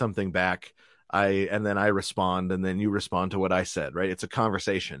 you say something back, and then I respond, and then you respond to what I said, right? It's a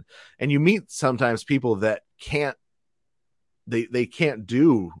conversation. And you meet sometimes people that can't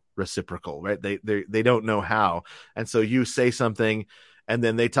do reciprocal, right? They don't know how. And so you say something, and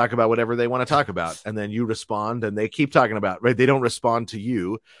then they talk about whatever they want to talk about, and then you respond, and they keep talking about, right? They don't respond to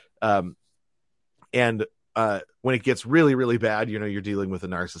you. And when it gets really, really bad, you're dealing with a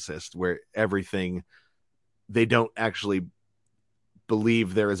narcissist where they don't actually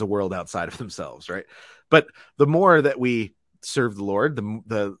believe there is a world outside of themselves, right? But the more that we serve the Lord,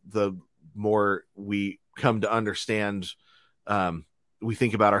 the more we come to understand, we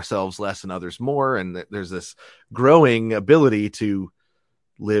think about ourselves less and others more, and there's this growing ability to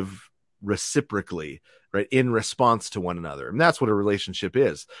live reciprocally, right, in response to one another. And that's what a relationship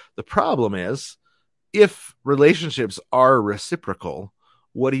is. The problem is, if relationships are reciprocal,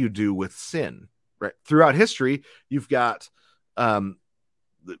 what do you do with sin, right? Throughout history, you've got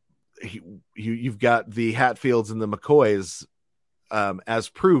you've got the Hatfields and the McCoys as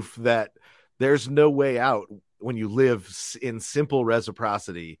proof that there's no way out when you live in simple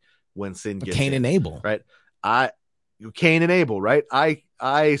reciprocity when sin gets Cain and Abel, right? Cain and Abel, right?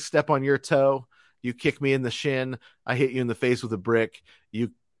 I step on your toe, you kick me in the shin, I hit you in the face with a brick,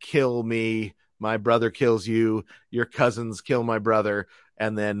 you kill me, my brother kills you, your cousins kill my brother,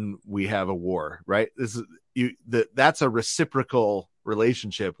 and then we have a war, right? That's a reciprocal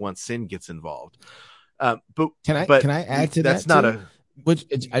relationship once sin gets involved. But can I add to that's that? Not too? Which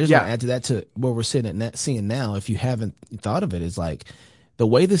I just want to add to that, to what we're seeing now. If you haven't thought of it, is like the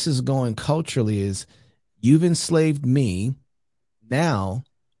way this is going culturally is you've enslaved me. Now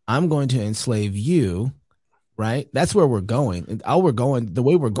I'm going to enslave you, right? That's where we're going. And all we're going, the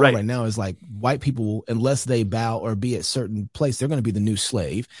way we're going Right. right now is like white people, unless they bow or be at certain place, they're going to be the new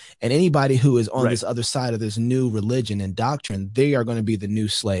slave. And anybody who is on Right. this other side of this new religion and doctrine, they are going to be the new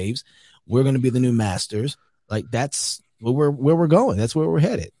slaves. We're going to be the new masters. Like that's where we're going. That's where we're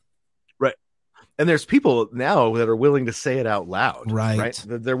headed. Right. And there's people now that are willing to say it out loud, right? Right.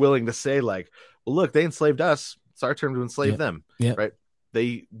 They're willing to say like, well, look, they enslaved us. It's our turn to enslave Yep. them, Yep. right?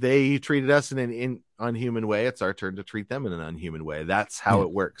 They treated us in an unhuman way. It's our turn to treat them in an unhuman way. That's how Yeah.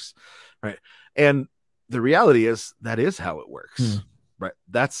 it works, right? And the reality is that is how it Hmm. works, right?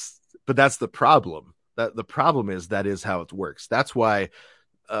 That's the problem. That the problem is that is how it works. That's why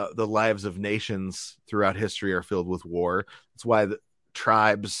the lives of nations throughout history are filled with war. That's why the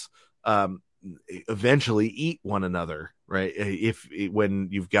tribes eventually eat one another, right? If when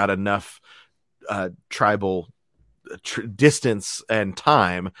you've got enough tribal distance and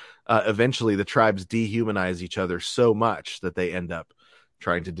time, eventually the tribes dehumanize each other so much that they end up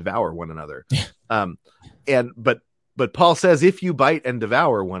trying to devour one another. um, and but Paul says, if you bite and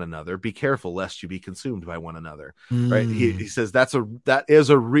devour one another, be careful lest you be consumed by one another. Right? He says that is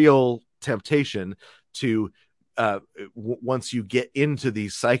a real temptation to once you get into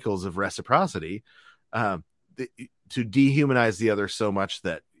these cycles of reciprocity, to dehumanize the other so much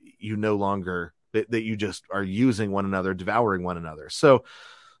that you no longer that you just are using one another, devouring one another. So,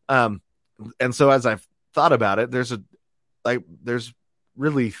 and so as I've thought about it, there's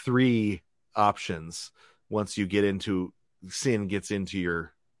really three options once you get into sin gets into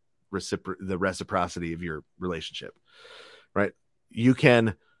your the reciprocity of your relationship, right? You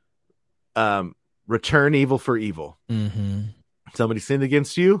can return evil for evil. Mm-hmm. Somebody sinned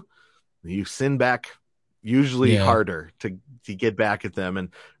against you, you sin back, usually harder to get back at them, and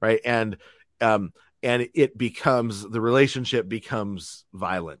right and it becomes the relationship becomes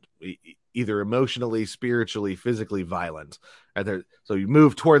violent, either emotionally, spiritually, physically violent. Right? So you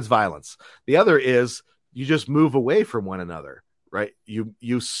move towards violence. The other is you just move away from one another, right?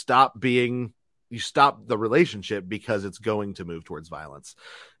 You stop the relationship because it's going to move towards violence.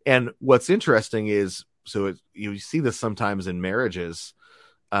 And what's interesting is, you see this sometimes in marriages.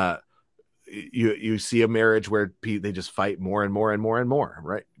 You see a marriage where they just fight more and more and more and more,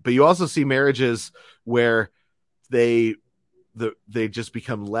 right? But you also see marriages where they just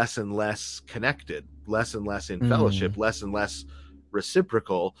become less and less connected, less and less in fellowship, less and less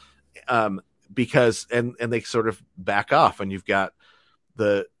reciprocal, because and they sort of back off, and you've got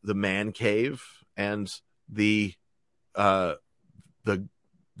the man cave and the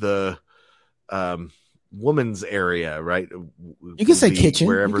woman's area, right? You can say kitchen.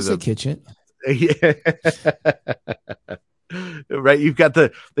 Wherever you can say kitchen. Yeah. Right. You've got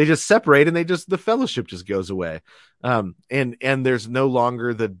they just separate, and the fellowship just goes away. And there's no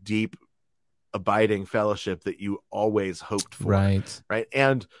longer the deep abiding fellowship that you always hoped for. Right. Right.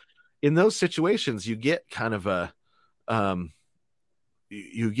 And in those situations, you get kind of a,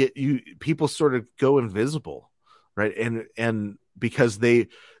 people sort of go invisible, right? And because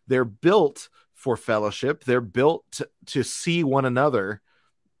they're built for fellowship, they're built to see one another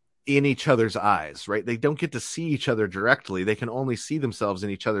in each other's eyes, right? They don't get to see each other directly. They can only see themselves in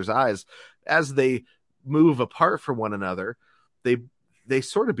each other's eyes. As they move apart from one another, they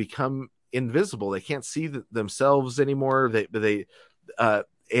sort of become invisible. They can't see themselves anymore.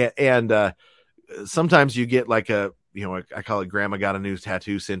 Sometimes you get like I call it grandma got a new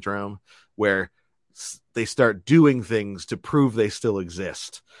tattoo syndrome, where they start doing things to prove they still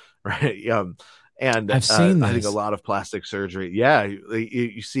exist, right? And I've seen I think a this. lot of plastic surgery. Yeah,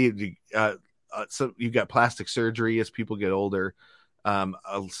 you see it. So you've got plastic surgery as people get older.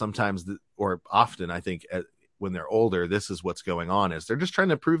 Sometimes, or often, I think, when they're older, this is what's going on. Is they're just trying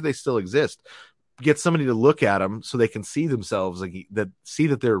to prove they still exist. Get somebody to look at them so they can see themselves, see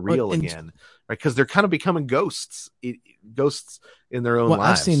that they're real again, right? Because they're kind of becoming ghosts in their own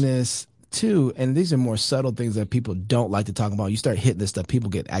lives. I've seen this too, and these are more subtle things that people don't like to talk about. You start hitting this stuff, people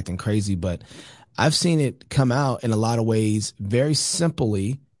get acting crazy, but I've seen it come out in a lot of ways very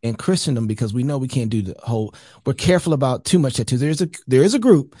simply in Christendom, because we know we can't do the whole, we're careful about too much tattoos. There is a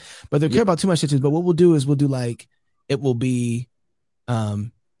group, but they're careful about too much tattoos. But what we'll do is it will be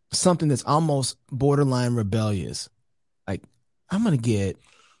something that's almost borderline rebellious. Like, I'm going to get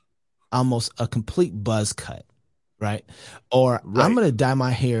almost a complete buzz cut, right? Or I'm going to dye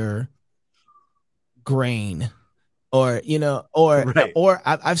my hair grain, or Right. or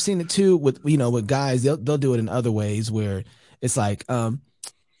I've seen it too with guys. They'll do it in other ways where it's like,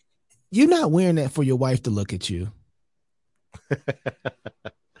 you're not wearing that for your wife to look at you.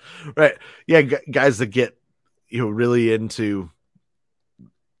 Right. Yeah, guys that get really into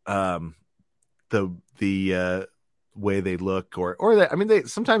um the way they look, or that, I mean, they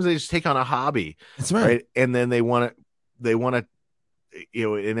sometimes they just take on a hobby, That's right. right? And then they want to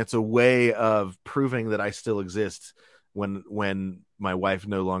and it's a way of proving that I still exist when my wife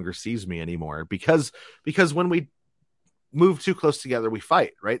no longer sees me anymore, because when we move too close together, we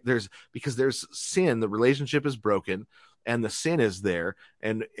fight, right? There's sin, the relationship is broken, and the sin is there,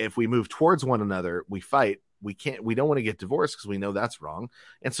 and if we move towards one another, we fight. We don't want to get divorced because we know that's wrong,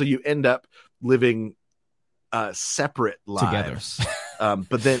 and so you end up living separate Together. lives.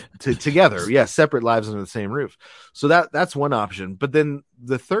 But then together, yeah, separate lives under the same roof. So that's one option. But then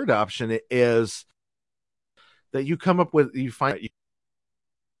the third option is that you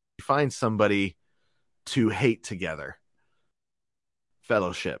find somebody to hate together,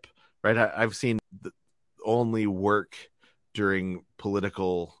 fellowship, right? I've seen only work during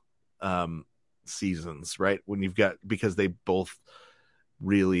political seasons, right? When you've got, because they both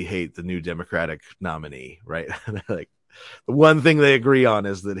really hate the new Democratic nominee, right? Like, the one thing they agree on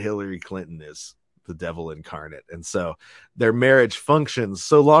is that Hillary Clinton is the devil incarnate, and so their marriage functions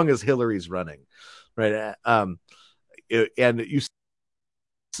so long as Hillary's running, right? And you,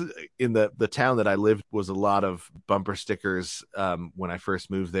 in the town that I lived, was a lot of bumper stickers. When I first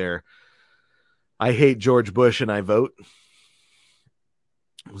moved there, I hate George Bush and I vote.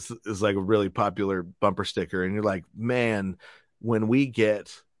 It was like a really popular bumper sticker, and you're like, man, when we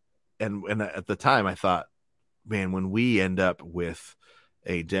get, and at the time I thought, man, when we end up with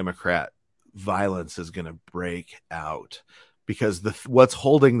a Democrat, violence is going to break out, because what's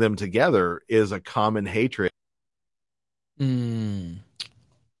holding them together is a common hatred. Mm.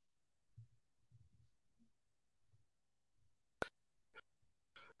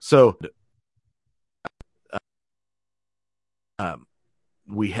 So um,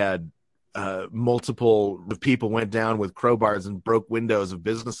 we had multiple people went down with crowbars and broke windows of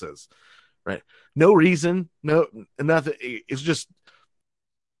businesses. Right? No reason, no nothing. It's just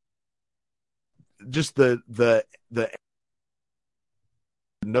the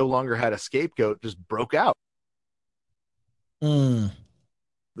no longer had a scapegoat, just broke out. Mm.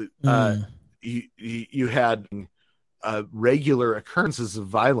 Uh, Mm. you had regular occurrences of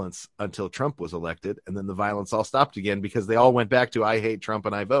violence until Trump was elected, and then the violence all stopped again because they all went back to I hate Trump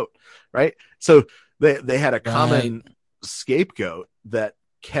and I vote. Right? So they had a Right. common scapegoat that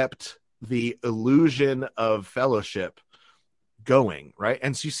kept the illusion of fellowship going, right?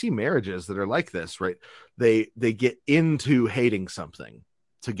 And so you see marriages that are like this, right? They get into hating something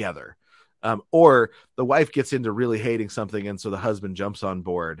together, or the wife gets into really hating something, and so the husband jumps on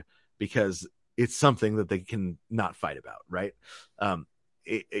board because it's something that they can not fight about, right?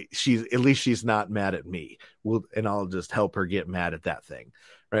 She's, at least she's not mad at me. And I'll just help her get mad at that thing,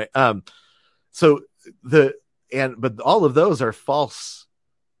 right? So the but all of those are false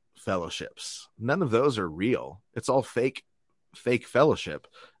fellowships. None of those are real. It's all fake fellowship.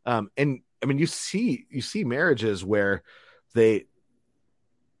 And I mean, you see marriages where they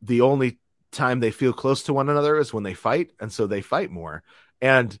the only time they feel close to one another is when they fight, and so they fight more.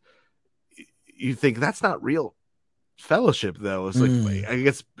 And you think that's not real fellowship, though. It's like, Mm. I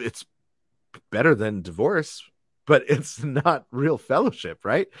guess it's better than divorce, but it's not real fellowship,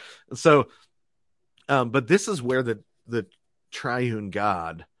 right? So, but this is where the triune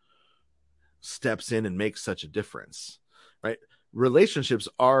God steps in and makes such a difference, right? Relationships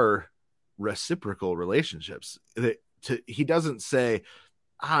are reciprocal relationships. He doesn't say,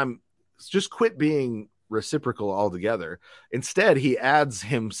 I'm just quit being reciprocal altogether. Instead, he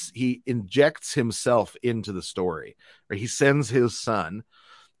injects himself into the story, or he sends his son,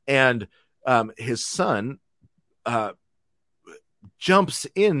 and his son uh, jumps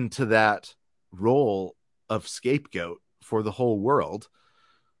into that role of scapegoat for the whole world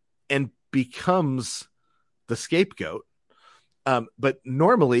and becomes the scapegoat. But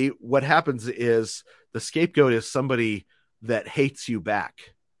normally, what happens is the scapegoat is somebody that hates you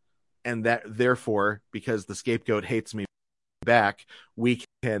back, and that therefore, because the scapegoat hates me back, we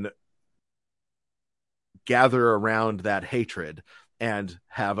can gather around that hatred and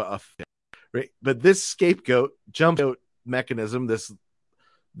have a fit, right? But this scapegoat jump out mechanism, this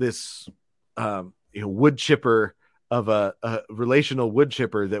wood chipper of a relational wood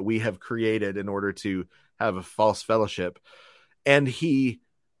chipper that we have created in order to have a false fellowship, and he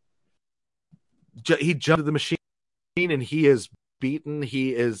jumped to the machine, and he is beaten.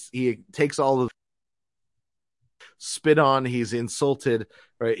 He takes all of spit on. He's insulted.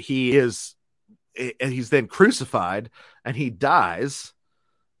 Right? And he's then crucified, and he dies.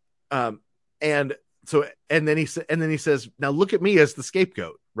 And So and then he says, now look at me as the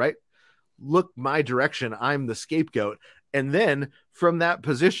scapegoat, right? Look my direction, I'm the scapegoat. And then from that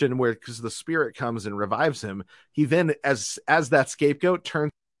position where, because the Spirit comes and revives him, he then as that scapegoat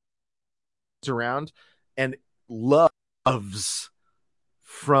turns around and loves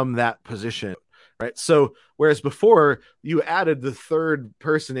from that position, right? So whereas before you added the third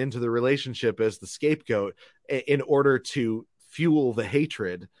person into the relationship as the scapegoat in order to fuel the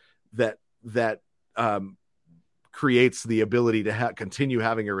hatred that creates the ability to continue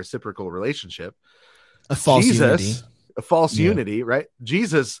having a reciprocal relationship. A false unity. Jesus, a false Yeah. unity, right?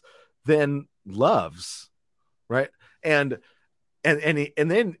 Jesus then loves, right? And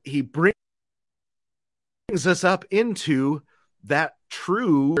then he brings us up into that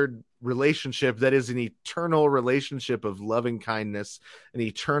true relationship that is an eternal relationship of loving kindness, an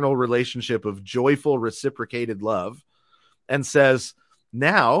eternal relationship of joyful reciprocated love, and says,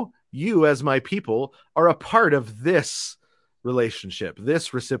 now you as my people are a part of this relationship,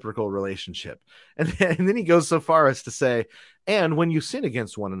 this reciprocal relationship. And then he goes so far as to say, and when you sin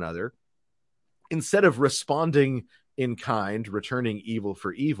against one another, instead of responding in kind, returning evil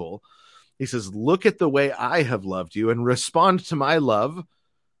for evil, he says, look at the way I have loved you and respond to my love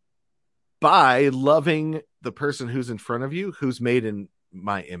by loving the person who's in front of you, who's made in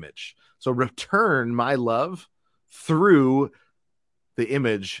my image. So return my love through the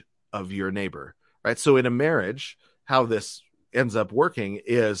image of your neighbor, right? So in a marriage, how this ends up working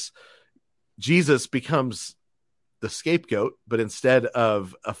is Jesus becomes the scapegoat, but instead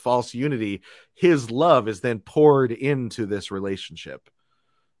of a false unity, his love is then poured into this relationship,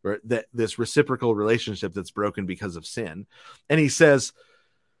 or that this reciprocal relationship that's broken because of sin. And he says,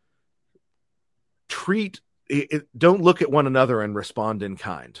 don't look at one another and respond in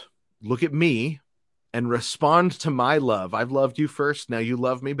kind. Look at me and respond to my love. I've loved you first. Now you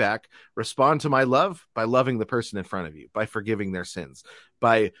love me back. Respond to my love by loving the person in front of you, by forgiving their sins,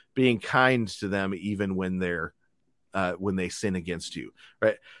 by being kind to them, even when when they sin against you.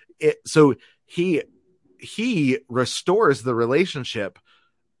 Right. So he restores the relationship,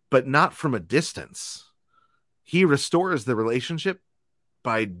 but not from a distance. He restores the relationship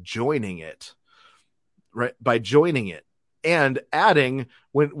by joining it, right? By joining it and adding,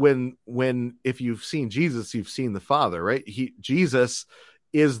 when if you've seen Jesus, you've seen the Father, right? Jesus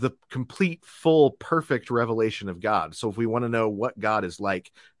is the complete, full, perfect revelation of God. So if we want to know what God is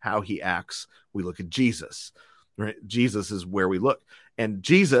like, how he acts, we look at Jesus, right? Jesus is where we look. And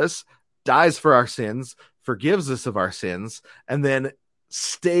Jesus dies for our sins, forgives us of our sins, and then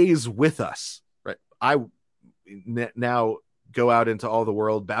stays with us, right? I now go out into all the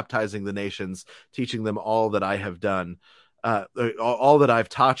world, baptizing the nations, teaching them all that I have done, all that I've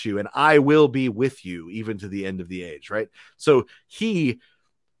taught you, and I will be with you even to the end of the age, right? So he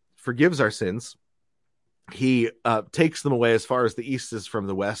forgives our sins. He takes them away as far as the east is from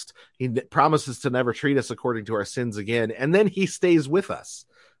the west. He promises to never treat us according to our sins again. And then he stays with us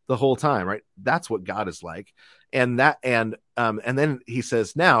the whole time, right? That's what God is like. And then he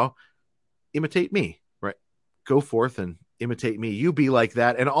says, now imitate me, right? Go forth and imitate me. You be like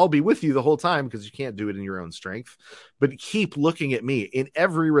that, and I'll be with you the whole time, because you can't do it in your own strength. But keep looking at me in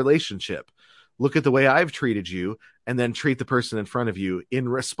every relationship. Look at the way I've treated you, and then treat the person in front of you in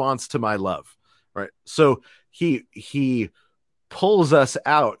response to my love, right? So he pulls us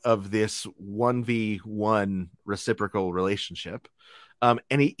out of this 1v1 reciprocal relationship, and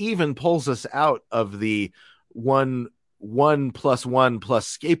he even pulls us out of the 1+1+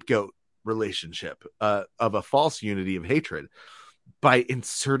 scapegoat relationship of a false unity of hatred, by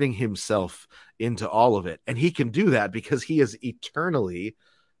inserting himself into all of it. And he can do that because he is eternally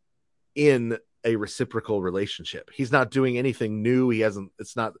in a reciprocal relationship. He's not doing anything new. He's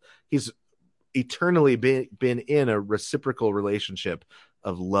eternally been in a reciprocal relationship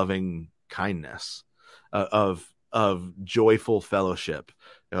of loving kindness, of joyful fellowship,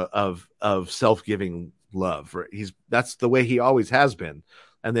 of self-giving love. That's the way he always has been.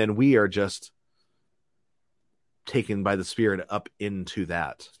 And then we are just taken by the Spirit up into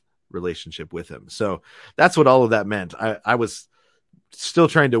that relationship with him. So that's what all of that meant. I was still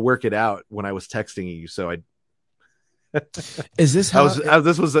trying to work it out when I was texting you. So Is this how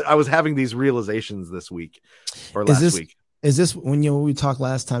I was having these realizations this week or last week. Is this when we talked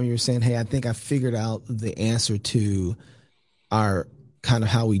last time, you were saying, hey, I think I figured out the answer to our kind of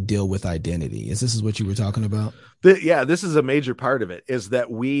how we deal with identity. Is this what you were talking about? This is a major part of it, is that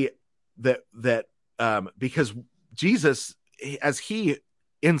because Jesus, as he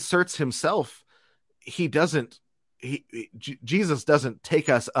inserts himself, Jesus doesn't take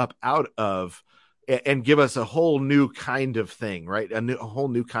us up out of and give us a whole new kind of thing, right? A whole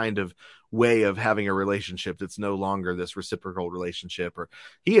new kind of way of having a relationship that's no longer this reciprocal relationship, or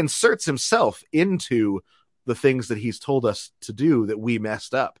he inserts himself into the things that he's told us to do that we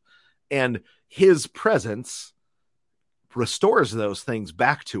messed up, and his presence restores those things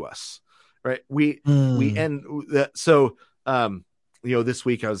back to us, right? We end that. So this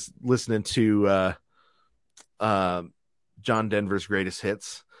week I was listening to John Denver's greatest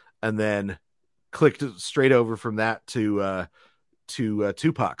hits, and then clicked straight over from that to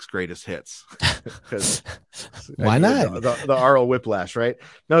Tupac's greatest hits. Because why not? The Arl Whiplash, right?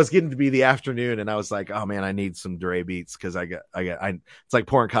 No, it's getting to be the afternoon, and I was like, oh man, I need some Dre beats, because it's like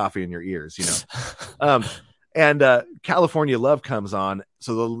pouring coffee in your ears, and California Love comes on.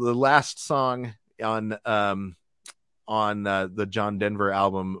 So the last song on the John Denver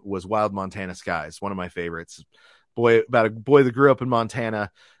album was Wild Montana Skies, one of my favorites. About a boy that grew up in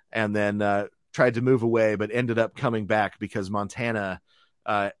Montana and then tried to move away, but ended up coming back because Montana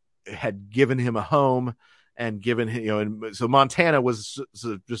had given him a home and given him, and so Montana was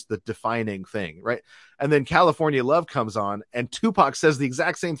just the defining thing, right? And then California Love comes on, and Tupac says the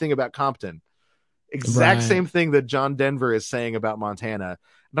exact same thing about Compton, same thing that John Denver is saying about Montana.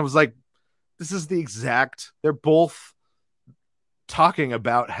 And I was like, this is they're both talking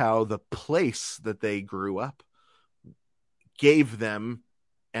about how the place that they grew up gave them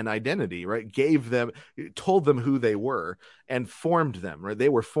an identity, right? Told them who they were and formed them, right? They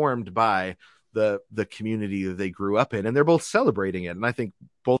were formed by the community that they grew up in, and they're both celebrating it. And I think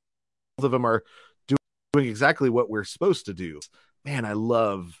both of them are doing exactly what we're supposed to do. Man, I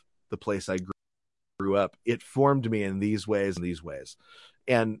love the place I grew up. It formed me in these ways and these ways.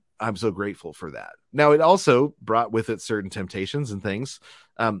 And I'm so grateful for that. Now, it also brought with it certain temptations and things.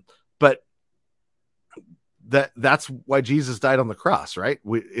 But that's why Jesus died on the cross, right?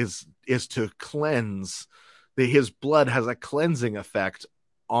 Is to cleanse. His blood has a cleansing effect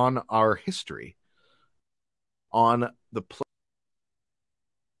on our history, on the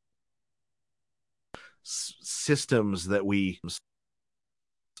systems that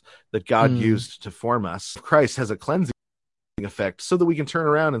God used to form us. Christ has a cleansing effect so that we can turn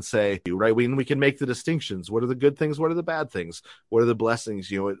around and say, right, we can make the distinctions. What are the good things? What are the bad things? What are the blessings?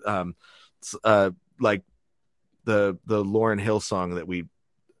 Like the Lauryn Hill song that we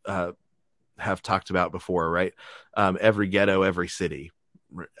have talked about before, right? Every ghetto, every city.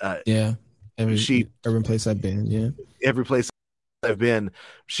 Every urban place I've been. Yeah, every place I've been.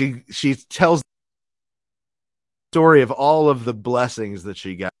 She tells the story of all of the blessings that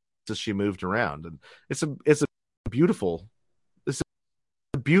she got as she moved around, and it's a beautiful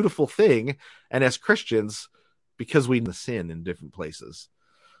thing. And as Christians, because we the sin in different places,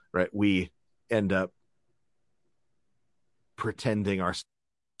 right, we end up pretending our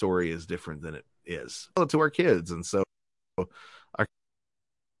story is different than it is to our kids. And so our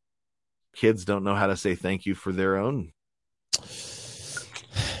kids don't know how to say thank you for their own.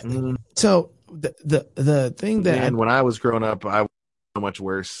 So the thing that when I was growing up, I was so much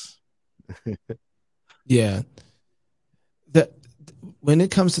worse. Yeah. When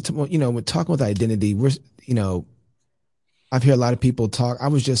it comes to, we're talking with identity, I've heard a lot of people talk. I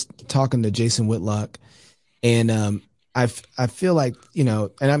was just talking to Jason Whitlock, and I feel like, and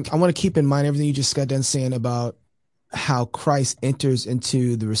I want to keep in mind everything you just got done saying about how Christ enters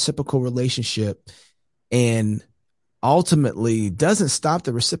into the reciprocal relationship and ultimately doesn't stop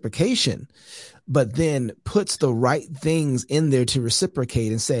the reciprocation, but then puts the right things in there to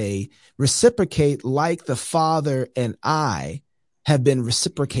reciprocate and say, reciprocate like the Father and I have been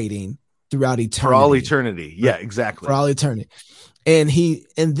reciprocating throughout eternity. For all eternity. Yeah, exactly. For all eternity. And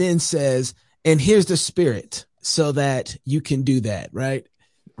then says, and here's the Spirit so that you can do that, right?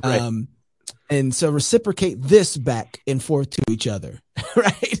 Right. And so reciprocate this back and forth to each other,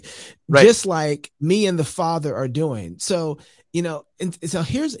 right? Just like me and the Father are doing. So, and so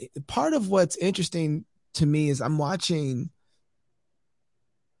here's part of what's interesting to me is I'm watching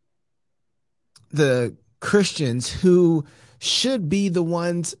the Christians who should be the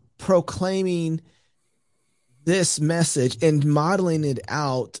ones proclaiming this message and modeling it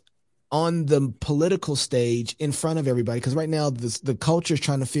out on the political stage in front of everybody. Because right now the culture is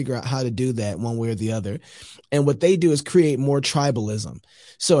trying to figure out how to do that one way or the other. And what they do is create more tribalism.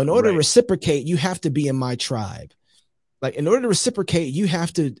 So in order to reciprocate, you have to be in my tribe. Like in order to reciprocate, you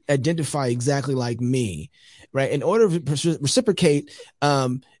have to identify exactly like me, right? In order to reciprocate,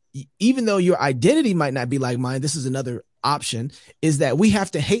 even though your identity might not be like mine, this is another option, is that we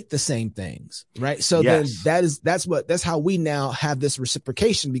have to hate the same things, right? So then that's how we now have this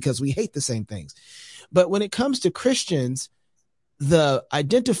reciprocation, because we hate the same things. But when it comes to Christians, the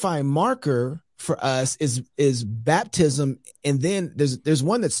identifying marker for us is baptism, and then there's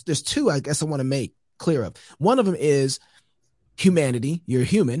one there's two I guess I want to make clear of. One of them is humanity, you're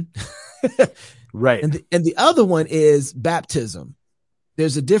human, Right. and the other one is baptism.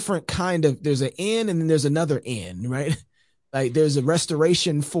 There's a different kind of, there's an N and then there's another N, right? Like there's a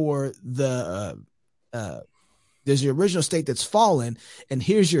restoration for there's your original state that's fallen, and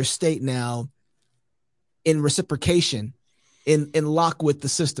here's your state now in reciprocation, in lock with the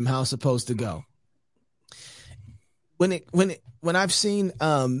system, how it's supposed to go. When I've seen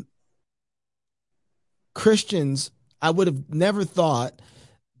Christians, I would have never thought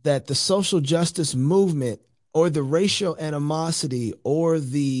that the social justice movement or the racial animosity or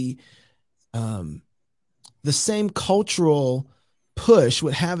the same cultural push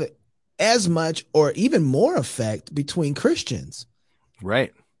would have it as much or even more effect between Christians.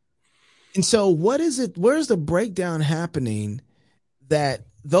 Right. And so what is it? Where's the breakdown happening that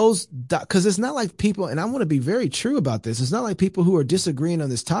those, because it's not like people, and I want to be very true about this. It's not like people who are disagreeing on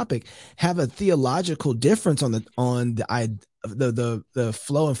this topic have a theological difference on the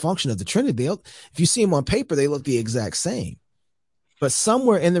flow and function of the Trinity. If you see them on paper, they look the exact same. But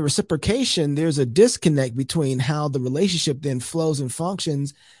somewhere in the reciprocation, there's a disconnect between how the relationship then flows and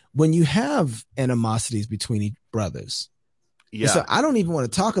functions when you have animosities between brothers. Yeah. And so I don't even want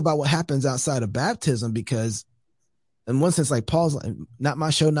to talk about what happens outside of baptism, because in one sense, like Paul's like, not my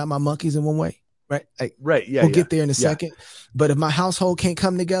show, not my monkeys, in one way. Right. Like, right. Yeah. We'll get there in a second. But if my household can't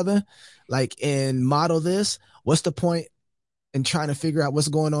come together, like, and model this, what's the point in trying to figure out what's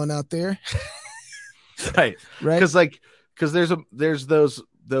going on out there? Right. Right. Because there's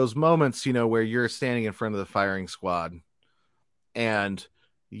those moments, where you're standing in front of the firing squad and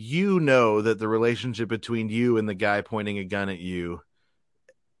that the relationship between you and the guy pointing a gun at you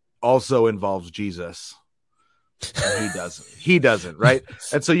also involves Jesus. And he doesn't. Right.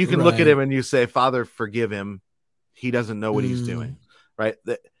 And so you can look at him and you say, Father, forgive him. He doesn't know what he's doing. Right.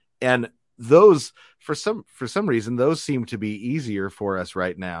 And those, for some reason, those seem to be easier for us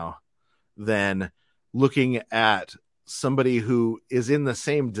right now than looking at somebody who is in the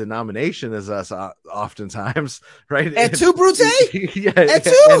same denomination as us, oftentimes, right? Et tu, Brute? Yeah. Et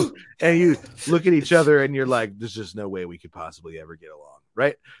tu? And you look at each other and you're like, there's just no way we could possibly ever get along,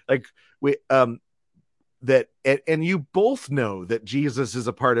 right? Like and you both know that Jesus is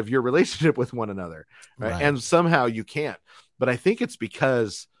a part of your relationship with one another, right? And somehow you can't. But I think it's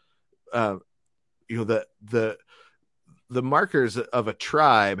because the markers of a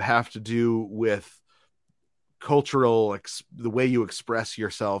tribe have to do with cultural, the way you express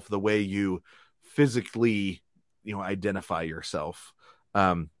yourself, the way you physically, identify yourself.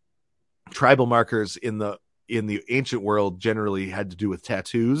 Tribal markers in the ancient world generally had to do with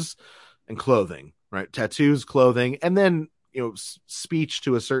tattoos and clothing, right? Tattoos, clothing, and then, speech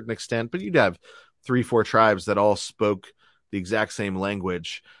to a certain extent, but you'd have 3-4 tribes that all spoke the exact same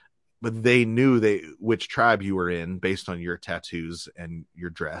language, but they knew which tribe you were in based on your tattoos and your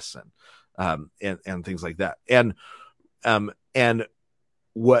dress and things like that. And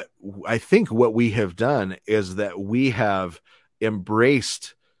what I think what we have done is that we have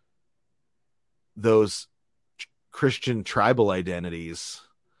embraced those Christian tribal identities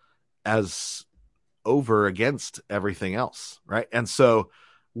as over against everything else, right? And so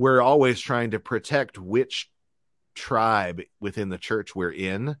we're always trying to protect which tribe within the church we're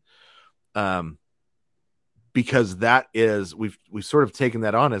in, because that is, we've sort of taken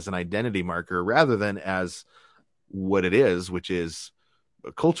that on as an identity marker rather than as what it is, which is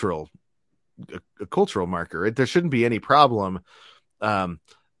a cultural marker. There shouldn't be any problem.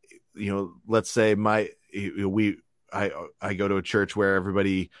 Let's say I go to a church where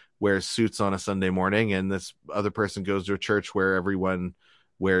everybody wears suits on a Sunday morning, and this other person goes to a church where everyone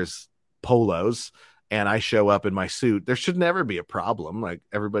wears polos, and I show up in my suit. There should never be a problem. Like,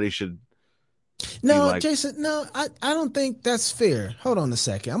 everybody should. No, Jason, no, I don't think that's fair. Hold on a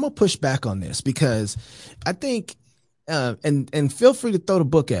second. I'm going to push back on this, because I think, and feel free to throw the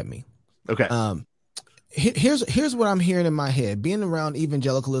book at me. Okay. Here's what I'm hearing in my head, being around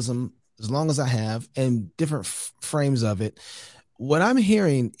evangelicalism as long as I have, and different frames of it. What I'm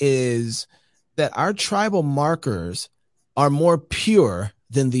hearing is that our tribal markers are more pure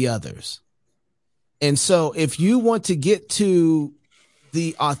than the others. And so if you want to get to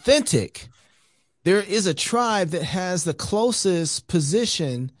the authentic, there is a tribe that has the closest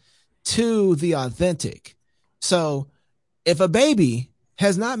position to the authentic. So if a baby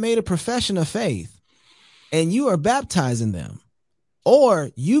has not made a profession of faith and you are baptizing them, or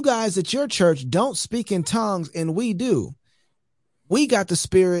you guys at your church don't speak in tongues and we do, we got the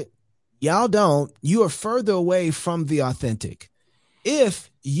Spirit, y'all don't, you are further away from the authentic.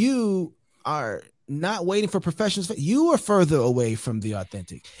 If you are not waiting for professionals, you are further away from the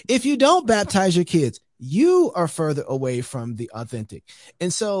authentic. If you don't baptize your kids, you are further away from the authentic.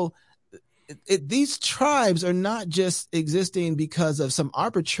 And so these tribes are not just existing because of some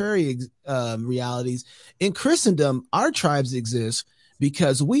arbitrary realities. In Christendom, our tribes exist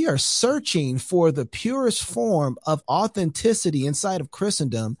because we are searching for the purest form of authenticity inside of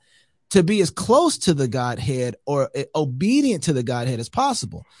Christendom to be as close to the Godhead or obedient to the Godhead as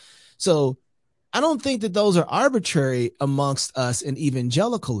possible. So I don't think that those are arbitrary amongst us in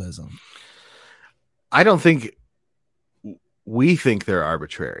evangelicalism. I don't think we think they're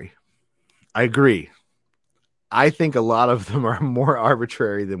arbitrary. I agree. I think a lot of them are more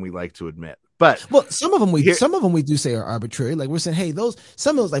arbitrary than we like to admit. But well, some of them we do say are arbitrary. Like we're saying, hey,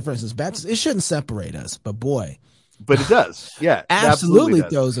 some of those, like for instance, Baptists, it shouldn't separate us. But boy, but it does. Yeah, absolutely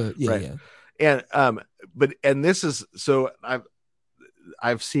does. throws a yeah, right. yeah. And this is so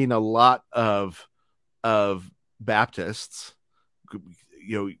I've seen a lot of Baptists,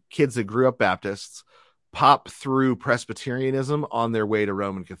 kids that grew up Baptists, pop through Presbyterianism on their way to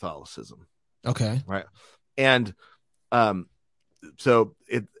Roman Catholicism. Okay. Right. And so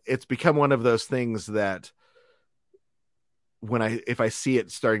it's become one of those things that if I see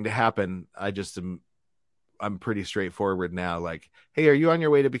it starting to happen, I'm pretty straightforward now. Like, hey, are you on your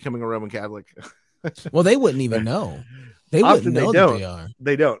way to becoming a Roman Catholic? Well, they wouldn't even know. They wouldn't know that they are.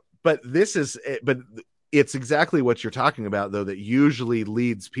 They don't. But it's exactly what you're talking about, though, that usually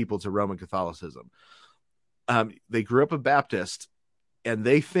leads people to Roman Catholicism. They grew up a Baptist, and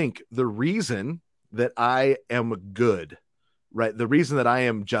they think the reason that I am good, right, the reason that I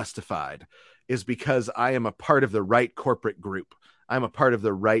am justified is because I am a part of the right corporate group. I'm a part of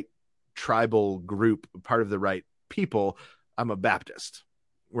the right tribal group, part of the right people. I'm a Baptist,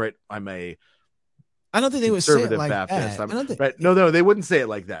 right? I don't think they would say it like Baptist. that. Right? No, they wouldn't say it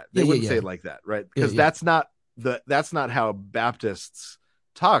like that. They wouldn't say it like that, right? Because that's not how Baptists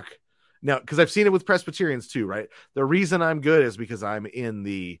talk. Now, because I've seen it with Presbyterians too, right? The reason I'm good is because I'm in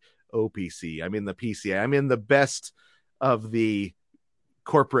the OPC, I'm in the PCA, I'm in the best of the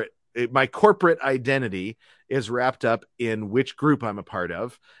corporate. My corporate identity is wrapped up in which group I'm a part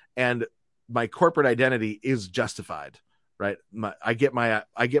of, and my corporate identity is justified, right? I get my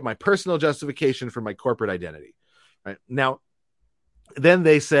personal justification for my corporate identity, right? Now, then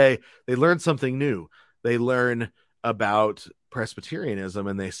they say they learn something new. They learn about Presbyterianism,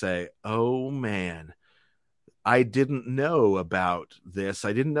 and they say, "Oh man, I didn't know about this.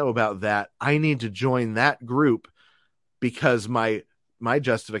 I didn't know about that. I need to join that group because my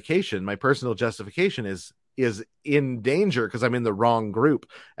justification, my personal justification is in danger because I'm in the wrong group."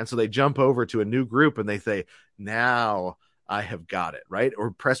 And so they jump over to a new group and they say, now I have got it, right?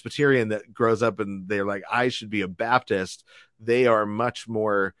 Or Presbyterian that grows up and they're like, I should be a Baptist. They are much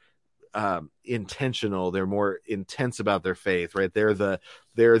more intentional. They're more intense about their faith, right? They're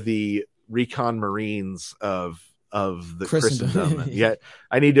the recon Marines of the Christendom. Yet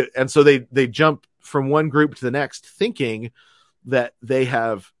I need to, and so they jump from one group to the next thinking that they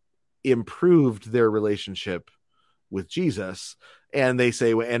have improved their relationship with Jesus. And they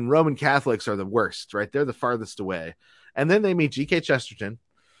say, and Roman Catholics are the worst, right? They're the farthest away. And then they meet G.K. Chesterton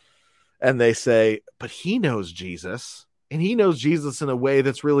and they say, but he knows Jesus, and he knows Jesus in a way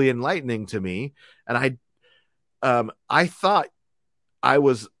that's really enlightening to me. And I thought I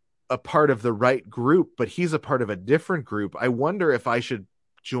was a part of the right group, but he's a part of a different group. I wonder if I should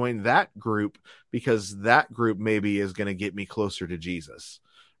join that group because that group maybe is going to get me closer to Jesus,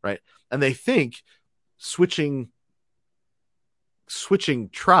 right? And they think switching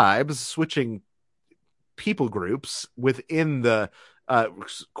tribes, switching people groups within the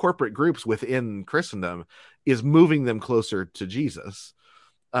corporate groups within Christendom is moving them closer to Jesus.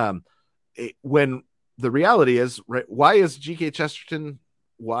 When the reality is, right, why is G.K. Chesterton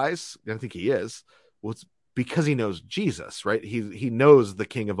wise? I think he is. Well, it's because he knows Jesus, right? He knows the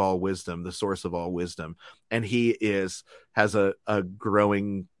King of all wisdom, the source of all wisdom, and he has a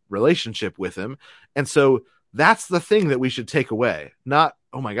growing relationship with him. And so that's the thing that we should take away. Not,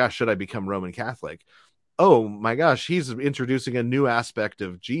 oh my gosh, should I become Roman Catholic? Oh my gosh, he's introducing a new aspect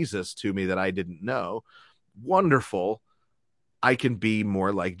of Jesus to me that I didn't know. Wonderful. I can be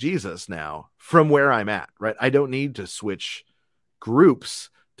more like Jesus now from where I'm at, right? I don't need to switch groups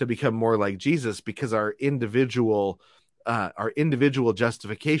to become more like Jesus because our individual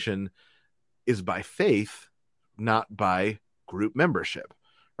justification is by faith, not by group membership,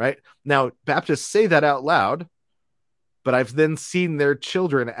 right? Now, Baptists say that out loud, but I've then seen their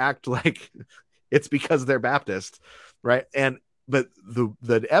children act like it's because they're Baptist, right? But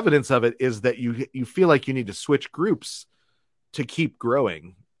the evidence of it is that you feel like you need to switch groups to keep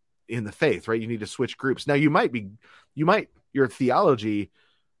growing in the faith, right? You need to switch groups. Now your theology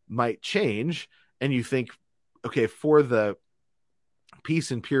might change, and you think, okay, for the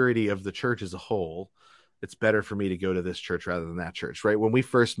peace and purity of the church as a whole, it's better for me to go to this church rather than that church, right? When we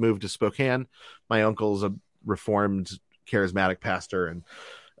first moved to Spokane, my uncle's a Reformed charismatic pastor, and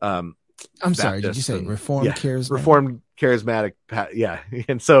I'm sorry, did you say Reformed charismatic? Reformed charismatic, yeah.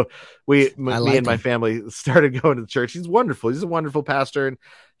 And so me and my him. family started going to the church. He's wonderful. He's a wonderful pastor, and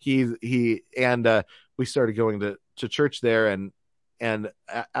we started going to church there, and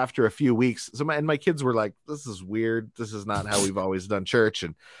after a few weeks, my kids were like, "This is weird. This is not how we've always done church."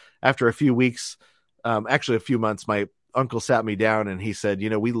 And after a few weeks, actually a few months, my uncle sat me down and he said,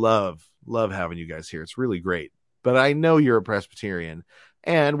 we love having you guys here. It's really great. But I know you're a Presbyterian,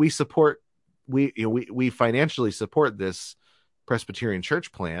 and we financially support this Presbyterian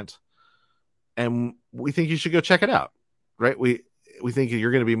church plant, and we think you should go check it out. Right? We think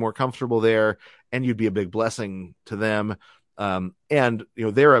you're going to be more comfortable there, and you'd be a big blessing to them. And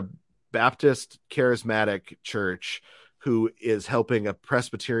they're a Baptist charismatic church who is helping a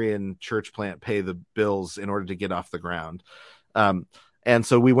Presbyterian church plant pay the bills in order to get off the ground. And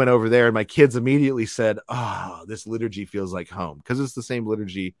so we went over there, and my kids immediately said, "Oh, this liturgy feels like home," because it's the same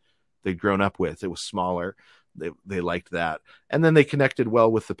liturgy they'd grown up with. It was smaller. They liked that. And then they connected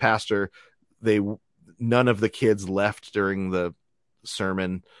well with the pastor. None of the kids left during the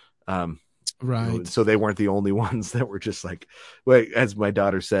sermon. Right. So they weren't the only ones that were just like, wait, as my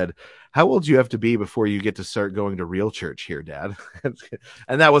daughter said, "How old do you have to be before you get to start going to real church here, Dad?"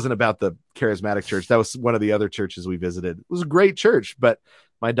 And that wasn't about the charismatic church. That was one of the other churches we visited. It was a great church, but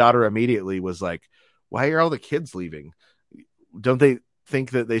my daughter immediately was like, "Why are all the kids leaving? Don't they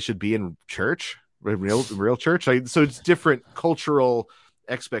think that they should be in church, real church?" So it's different cultural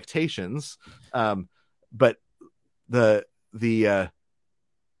expectations. But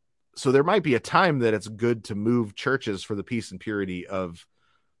so there might be a time that it's good to move churches for the peace and purity of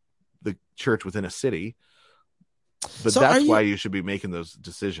the church within a city. But that's why you should be making those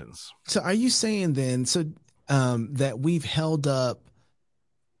decisions. So are you saying then, that we've held up,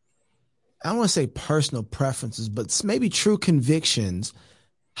 I don't want to say personal preferences, but maybe true convictions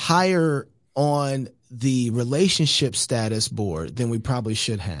higher on the relationship status board than we probably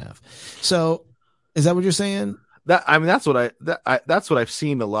should have? So is that what you're saying? That's what I've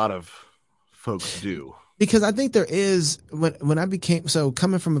seen a lot of folks do. Because I think there is, when I became, so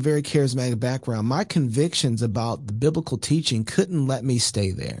coming from a very charismatic background, my convictions about the biblical teaching couldn't let me stay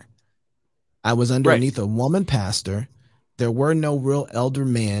there. I was underneath a woman pastor. There were no real elder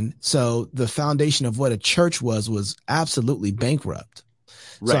men. So the foundation of what a church was absolutely bankrupt.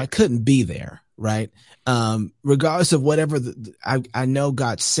 So I couldn't be there. Right. Regardless of whatever, I know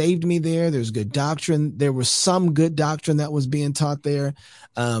God saved me there. There's good doctrine. There was some good doctrine that was being taught there.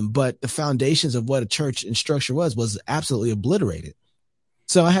 But the foundations of what a church and structure was absolutely obliterated.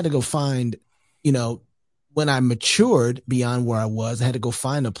 So I had to go find, when I matured beyond where I was, I had to go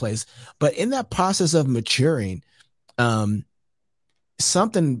find a place. But in that process of maturing,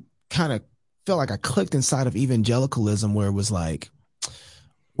 something kind of felt like I clicked inside of evangelicalism, where it was like,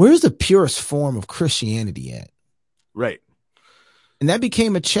 where's the purest form of Christianity at? Right. And that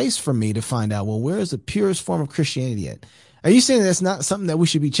became a chase for me to find out, well, where is the purest form of Christianity at? Are you saying that's not something that we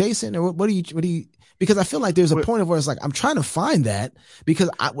should be chasing? Or what do you, because I feel like there's a point of where it's like, I'm trying to find that,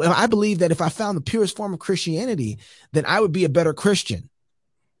 because I believe that if I found the purest form of Christianity, then I would be a better Christian.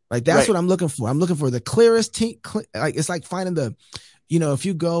 Like, that's what I'm looking for. I'm looking for the clearest, like, it's like finding the, if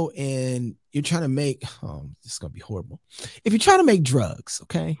you go and you're trying to make, this is going to be horrible. If you're trying to make drugs,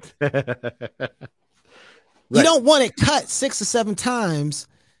 okay, you don't want it cut 6 or 7 times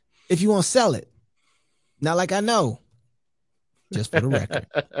if you want to sell it. Not like I know, just for the record.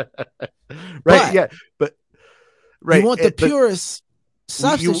 But you want the purest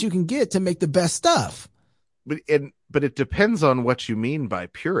substance you can get to make the best stuff. But it depends on what you mean by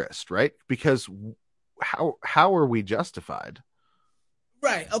purist, right? Because how are we justified?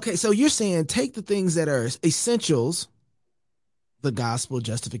 Right. Okay. So you're saying take the things that are essentials, the gospel,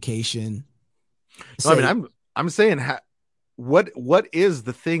 justification. I'm saying what is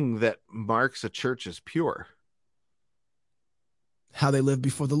the thing that marks a church as pure? How they live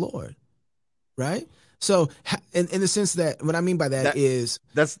before the Lord. Right. So in the sense that what I mean by that is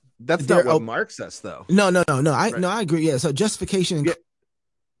that's not what marks us, though. No. I agree. Yeah. So justification in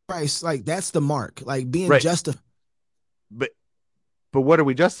Christ, like, that's the mark, like being justified. But what are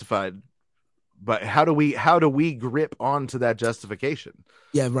we justified? But how do we grip onto that justification?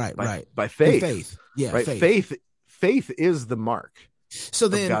 Yeah, right. By faith. Faith. Yeah, right. Faith is the mark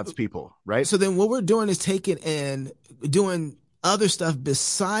of God's people, right? So then what we're doing is taking and doing other stuff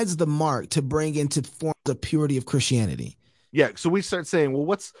besides the mark to bring into forms of purity of Christianity. Yeah. So we start saying, well,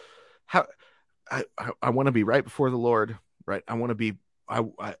 what's how I want to be right before the Lord, right? I want to be I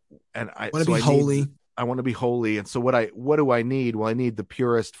and I Want to so be I need holy. I want to be holy. And so what do I need? Well, I need the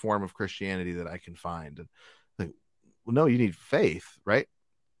purest form of Christianity that I can find. And like, well, no, you need faith, right?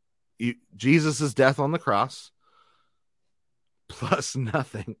 Jesus' death on the cross plus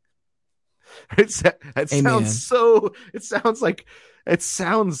nothing. Amen. It sounds like it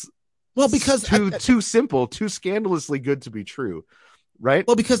sounds Well, because too simple, too scandalously good to be true, right?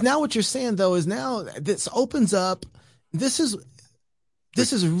 because now what you're saying though is now this opens up. This is Like,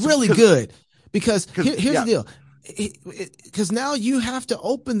 this is so really good because here's yeah, the deal. Because now you have to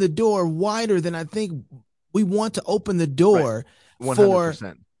open the door wider than I think we want to open the right, door for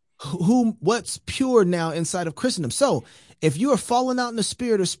 100%. what's pure now inside of Christendom. So if you are falling out in the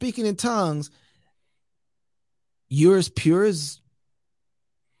spirit or speaking in tongues, you're as pure as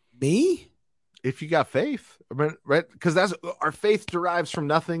me. If you got faith, right? Because that's our faith derives from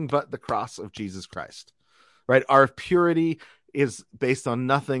nothing but the cross of Jesus Christ, right? Our purity is based on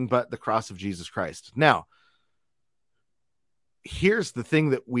nothing but the cross of Jesus Christ. Now, here's the thing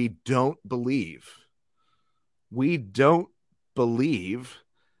that we don't believe. We don't believe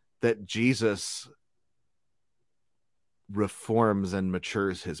that Jesus reforms and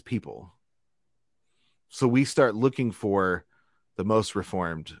matures his people. So we start looking for the most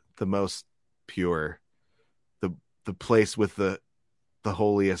reformed, the most pure, the place with the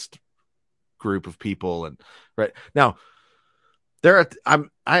holiest group of people. And right now, I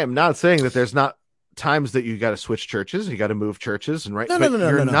am not saying that there's not times that you got to switch churches, you got to move churches, and right, No, no, but no, no,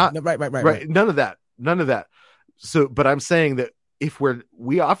 you're no, no, not no. Right. none of that. So, but I'm saying that if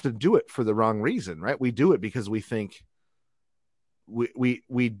we often do it for the wrong reason, right? We do it because we think we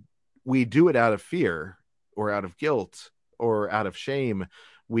do it out of fear or out of guilt or out of shame.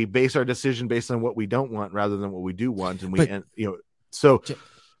 We base our decision based on what we don't want rather than what we do want, and But so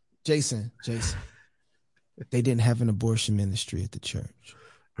Jason, they didn't have an abortion ministry at the church,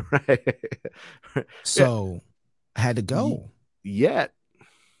 right, yeah, so I had to go. yet,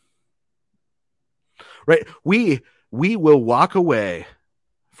 right, we will walk away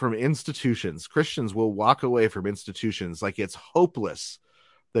from institutions. Christians will walk away from institutions like it's hopeless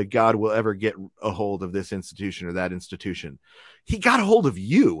that God will ever get a hold of this institution or that institution. He got a hold of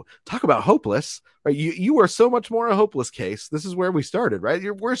you. Talk about hopeless, right? You are so much more a hopeless case. This is where we started, right?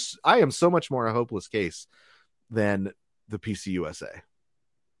 You're worse. I am so much more a hopeless case than the PCUSA.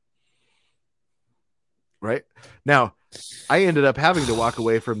 Right now, I ended up having to walk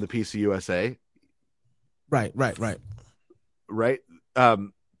away from the PCUSA. Right. Right.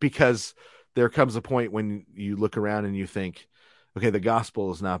 Because there comes a point when you look around and you think, okay, the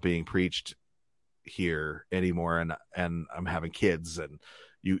gospel is not being preached here anymore, and I'm having kids, and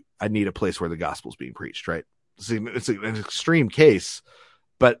I need a place where the gospel's being preached, right? See, it's an extreme case,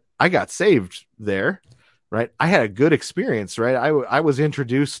 but I got saved there, right? I had a good experience, right? I was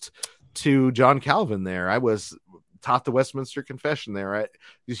introduced to John Calvin there. I was taught the Westminster Confession there, right? It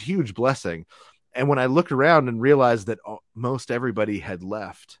was a huge blessing. And when I looked around and realized that most everybody had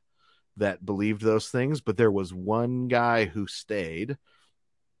left that believed those things, but there was one guy who stayed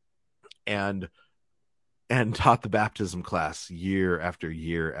and taught the baptism class year after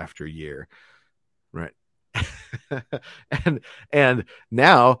year after year, right? and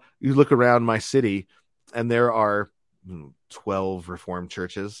now you look around my city and there are 12 Reformed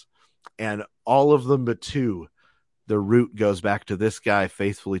churches, and all of them but two, the root goes back to this guy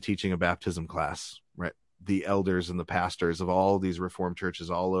faithfully teaching a baptism class, right? The elders and the pastors of all these Reformed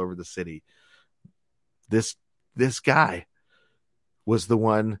churches all over the city. This guy was the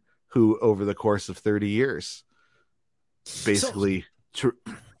one who, over the course of 30 years, basically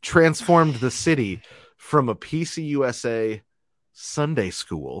transformed the city from a PCUSA Sunday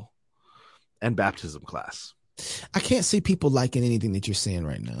school and baptism class. I can't see people liking anything that you're saying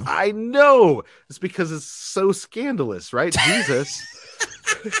right now. I know. It's because it's so scandalous, right? Jesus.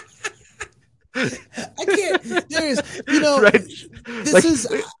 I can't. There is, right? This like, is.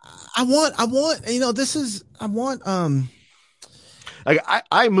 I want. This is. I want.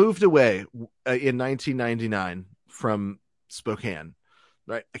 I moved away in 1999 from Spokane.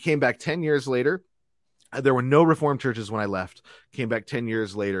 Right. I came back 10 years later. There were no Reformed churches when I left. Came back 10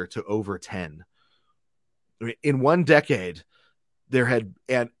 years later to over 10. In one decade, there had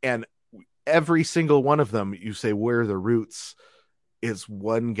and every single one of them, you say, where are the roots? Is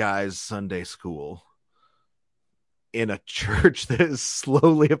one guy's Sunday school. in a church that is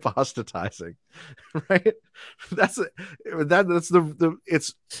slowly apostatizing, right? That's that's the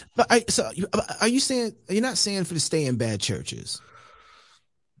it's But are you saying you're not saying for to stay in bad churches?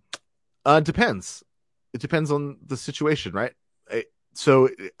 depends. It depends on the situation, right? So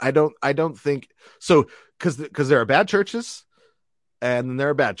I don't think so, because there are bad churches and then there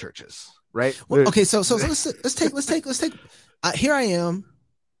are bad churches, right? Well, okay, so let's take. Here I am,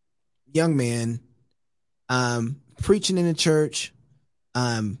 young man, preaching in the church.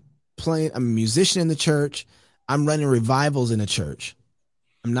 I'm playing. I'm a musician in the church. I'm running revivals in the church.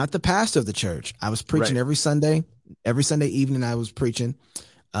 I'm not the pastor of the church. I was preaching Right. every Sunday. Every Sunday evening, I was preaching.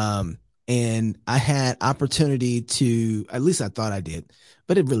 Um, and I had opportunity to, at least I thought I did,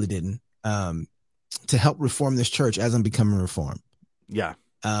 but it really didn't, to help reform this church as I'm becoming reformed. Yeah.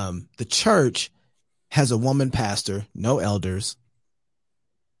 The church has a woman pastor, no elders.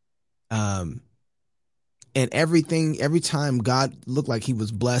 Um, and every time God looked like he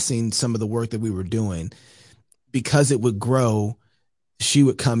was blessing some of the work that we were doing, because it would grow, she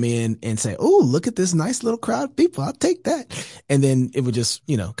would come in and say, "Oh, look at this nice little crowd of people. I'll take that." And then it would just,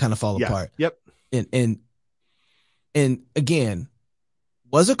 kind of fall Yeah. apart. Yep. And again,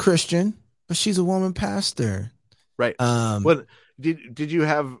 was a Christian, but she's a woman pastor. Right. Um, Well, did you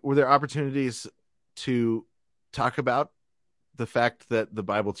have were there opportunities to talk about the fact that the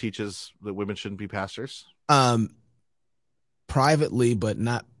Bible teaches that women shouldn't be pastors? um, privately, but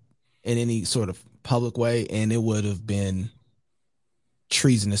not in any sort of public way, and it would have been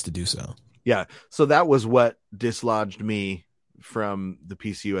treasonous to do so. Yeah. So that was what dislodged me from the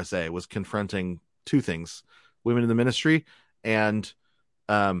PCUSA, was confronting two things: women in the ministry, and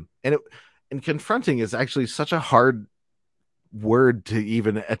and it and confronting is actually such a hard word to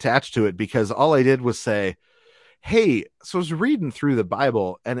even attach to it, because all I did was say, "Hey, so I was reading through the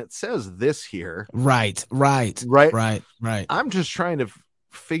Bible and it says this here." Right, right, Right. right, right. I'm just trying to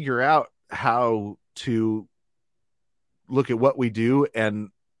figure out how to look at what we do and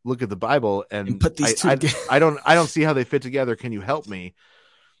look at the Bible, And and put these two together. I don't see how they fit together. Can you help me?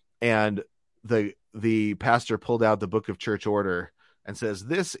 And the pastor pulled out the Book of Church Order and says,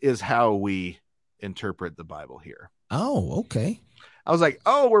 "This is how we interpret the Bible here." Oh, okay. I was like,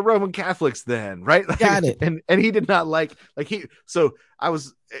 "Oh, we're Roman Catholics then, right?" Got it. And he did not like he so I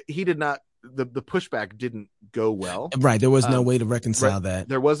was he did not the pushback didn't go well. Right. There was no Um, way to right, reconcile that.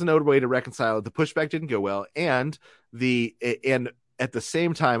 there was no way to reconcile it. The pushback didn't go well, and at the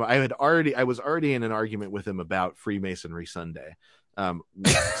same time, I was already in an argument with him about Freemasonry Sunday.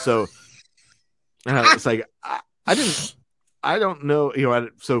 So it's like I don't know,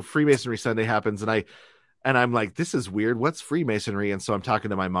 so Freemasonry Sunday happens, and I'm like, this is weird. What's Freemasonry? And so I'm talking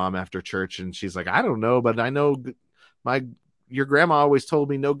to my mom after church, and she's like, I don't know, but I know your grandma always told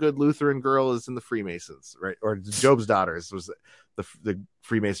me no good Lutheran girl is in the Freemasons, right? Or Job's Daughters was the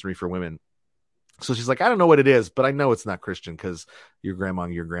Freemasonry for women. So she's like, I don't know what it is, but I know it's not Christian, because your grandma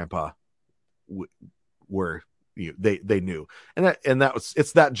and your grandpa were they knew, and that was,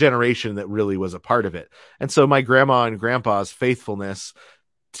 it's that generation that really was a part of it. And so my grandma and grandpa's faithfulness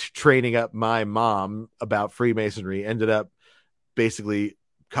training up my mom about Freemasonry ended up basically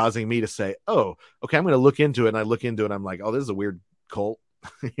causing me to say, "Oh, okay, I'm going to look into it." And I look into it, I'm like, "Oh, this is a weird cult,"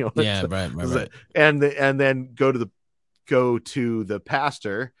 Yeah, right. and then go to the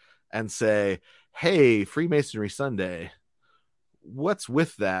pastor and say, "Hey, Freemasonry Sunday, what's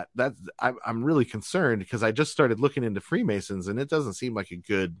with that? I'm really concerned, because I just started looking into Freemasons, and it doesn't seem like a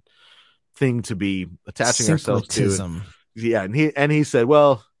good thing to be attaching ourselves to." Syncretism. Yeah, and he said,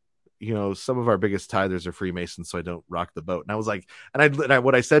 "Well, some of our biggest tithers are Freemasons, so I don't rock the boat." And I was like,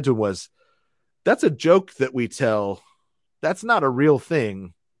 what I said to him was, "That's a joke that we tell. That's not a real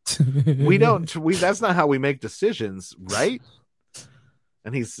thing. We don't. That's not how we make decisions, right?"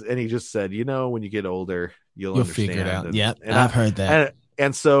 And he just said, "When you get older, you'll You'll figure it understand." out. Yep, I've heard that.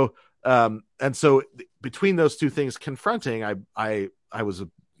 And so between those two things, confronting, I was a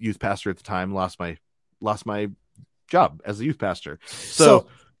youth pastor at the time, lost my job as a youth pastor. So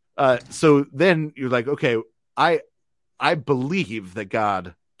then you're like, okay, I believe that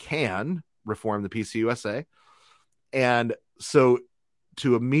God can reform the PCUSA, and so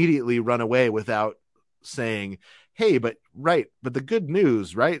to immediately run away without saying, "Hey, but the good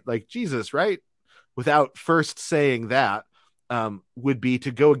news, right? Like Jesus, right?" Without first saying that, would be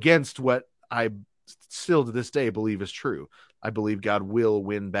to go against what I still to this day believe is true. I believe God will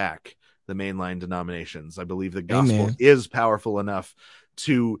win back the mainline denominations. I believe the gospel Amen. is powerful enough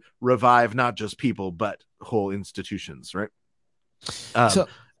to revive not just people, but whole institutions, right? So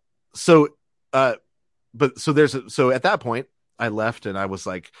So, so at that point, I left, and I was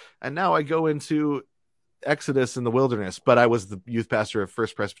like, and now I go into Exodus in the wilderness, but I was the youth pastor of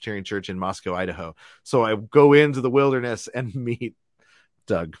First Presbyterian Church in Moscow, Idaho. So I go into the wilderness and meet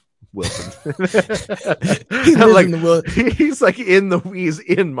Doug Wilson. He lives Like in the world. he's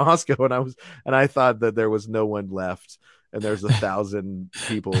in Moscow, and I thought that there was no one left, and there's 1,000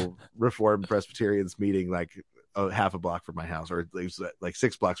 people, Reformed Presbyterians meeting like half a block from my house, or it was like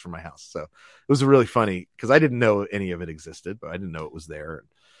 6 blocks from my house. So it was really funny because I didn't know any of it existed, but I didn't know it was there.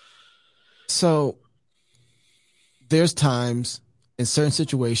 So there's times in certain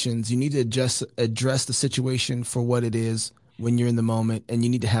situations you need to just address the situation for what it is when you're in the moment, and you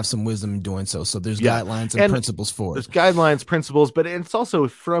need to have some wisdom in doing so. So there's guidelines and principles for there's it. guidelines, principles, but it's also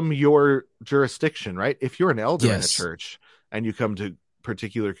from your jurisdiction, right? If you're an elder in a church and you come to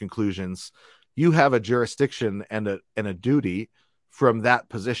particular conclusions, you have a jurisdiction and a duty from that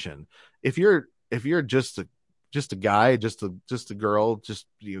position. If you're just a guy, just a girl, just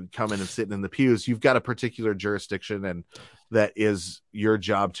coming and sitting in the pews, you've got a particular jurisdiction, and that is your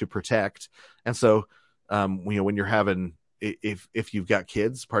job to protect. And so, when you're having, if you've got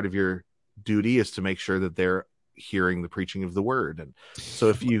kids, part of your duty is to make sure that they're hearing the preaching of the word. And so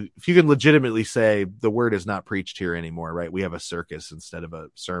if you can legitimately say the word is not preached here anymore, right? We have a circus instead of a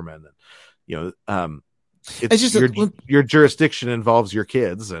sermon. And, it's just your jurisdiction involves your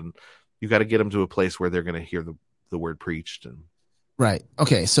kids, and you got to get them to a place where they're going to hear the word preached. And right.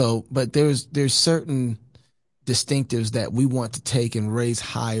 Okay. So, but there's certain distinctives that we want to take and raise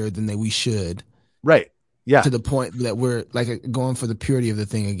higher than we should. Right. Yeah. To the point that we're like going for the purity of the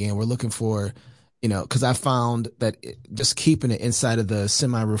thing again. We're looking for, because I found that just keeping it inside of the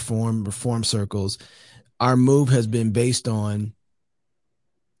reform circles, our move has been based on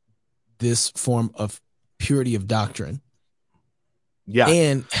this form of purity of doctrine. Yeah.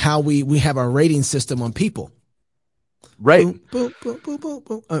 And how we have our rating system on people. Right. Boom, boom, boom, boom,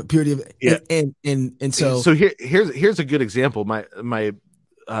 boom, boom. Purity of, yeah. And so here's a good example.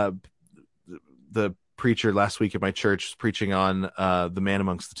 The preacher last week at my church was preaching on the man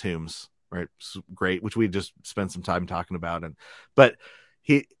amongst the tombs, right? Great, which we just spent some time talking about. But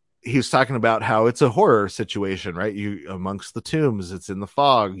he was talking about how it's a horror situation, right? You amongst the tombs, it's in the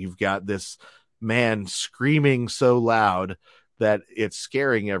fog. You've got this man screaming so loud that it's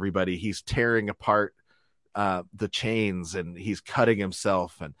scaring everybody. He's tearing apart the chains, and he's cutting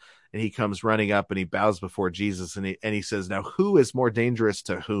himself, and he comes running up and he bows before Jesus, and he says, "Now who is more dangerous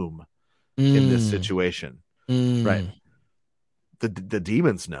to whom in this situation?" Right? The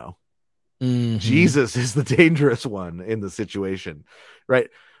demons know. Mm-hmm. Jesus is the dangerous one in the situation, right?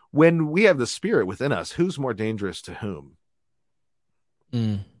 When we have the Spirit within us, who's more dangerous to whom?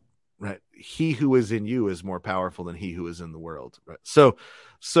 Right? He who is in you is more powerful than he who is in the world. Right? So,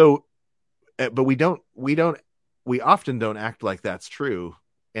 but we often don't act like that's true.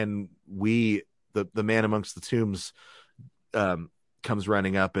 And the man amongst the tombs comes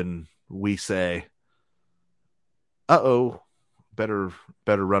running up, and we say, "Uh-oh, better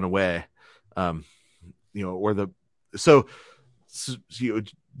run away."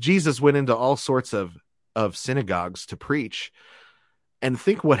 Jesus went into all sorts of synagogues to preach, and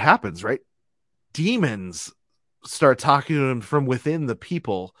think what happens, right? Demons start talking to him from within the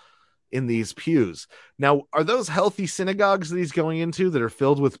people in these pews. Now, are those healthy synagogues that he's going into that are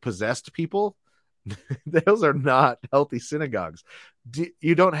filled with possessed people? Those are not healthy synagogues.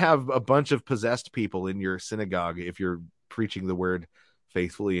 You don't have a bunch of possessed people in your synagogue if you're preaching the word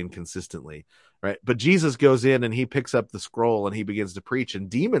faithfully and consistently, right? But Jesus goes in and he picks up the scroll and he begins to preach, and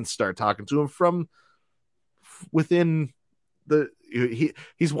demons start talking to him from within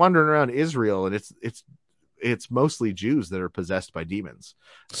he's wandering around Israel, and it's mostly Jews that are possessed by demons.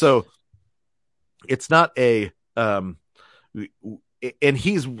 So it's not and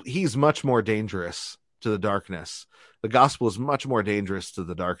he's much more dangerous to the darkness. The gospel is much more dangerous to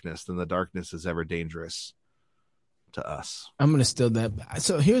the darkness than the darkness is ever dangerous to us. I'm going to steal that.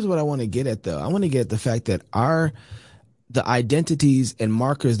 So here's what I want to get at, though. I want to get at the fact that the identities and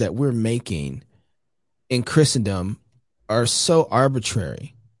markers that we're making in Christendom are so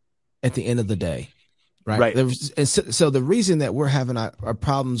arbitrary at the end of the day. Right. And so the reason that we're having our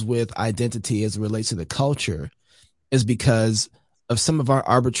problems with identity as it relates to the culture is because of some of our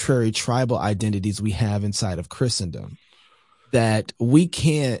arbitrary tribal identities we have inside of Christendom that we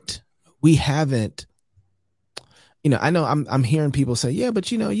haven't, I know I'm hearing people say, yeah, but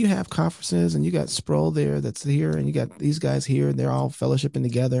you have conferences and you got Sproul there that's here, and you got these guys here, and they're all fellowshipping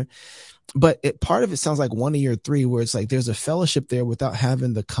together. But part of it sounds like one of your three, where it's like there's a fellowship there without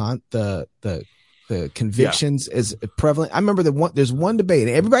having the convictions is prevalent. I remember there's one debate,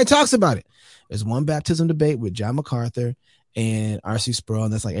 and everybody talks about it. There's one baptism debate with John MacArthur, and RC Sproul,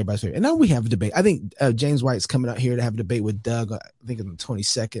 and that's like everybody's favorite. And now we have a debate. I think James White's coming out here to have a debate with Doug. I think on the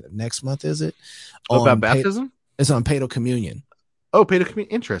 22nd of next month, is it? About On baptism? it's on Paedo Communion. Oh, Paedo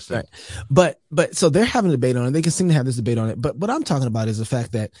Communion. Interesting. Right. But so they're having a debate on it. They can seem to have this debate on it. But what I'm talking about is the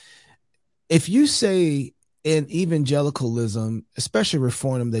fact that if you say in evangelicalism, especially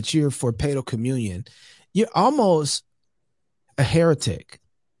Reformdom, that you're for Paedo Communion, you're almost a heretic,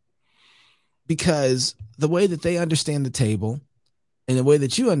 because the way that they understand the table and the way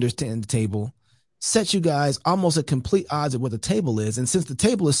that you understand the table sets you guys almost at complete odds of what the table is. And since the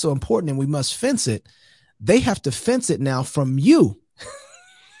table is so important and we must fence it, they have to fence it now from you.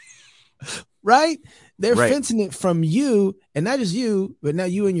 Right? They're Right. fencing it from you, and not just you, but now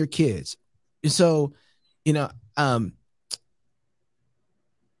you and your kids. And so, you know,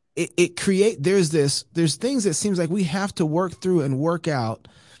 it create there's things that seems like we have to work through and work out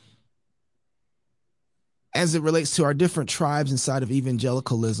as it relates to our different tribes inside of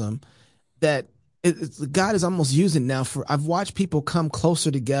evangelicalism, that God is almost using now for. I've watched people come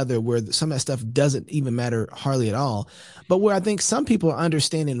closer together where some of that stuff doesn't even matter hardly at all, but where I think some people are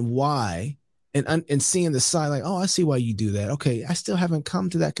understanding why and seeing the side, like, oh, I see why you do that. Okay, I still haven't come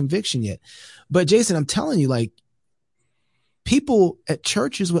to that conviction yet, but Jason, I'm telling you, like, people at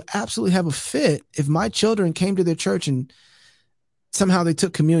churches would absolutely have a fit if my children came to their church and somehow they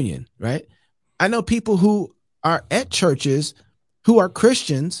took communion, right? I know people who are at churches who are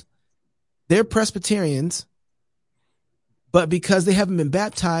Christians, they're Presbyterians, but because they haven't been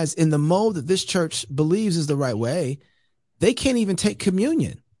baptized in the mold that this church believes is the right way, they can't even take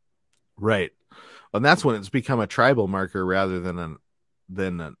communion. Right. And that's when it's become a tribal marker rather than a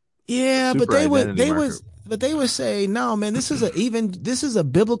yeah, super identity marker. But they would say, no, man, this is a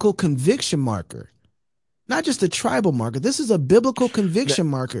biblical conviction marker. Not just a tribal marker. This is a biblical conviction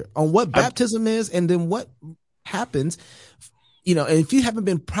marker on what baptism is, and then what happens. And if you haven't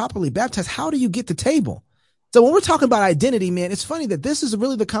been properly baptized, how do you get to table? So when we're talking about identity, man, it's funny that this is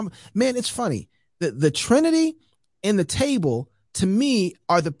really it's funny. The Trinity and the table, to me,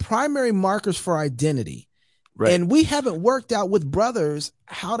 are the primary markers for identity. Right. And we haven't worked out with brothers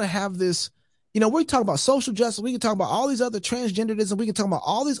how to have this. We talk about social justice. We can talk about all these other transgenderism. We can talk about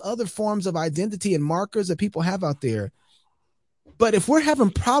all these other forms of identity and markers that people have out there. But if we're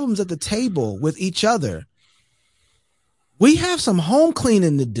having problems at the table with each other, we have some home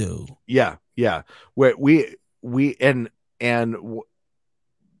cleaning to do. Yeah. Yeah. Where we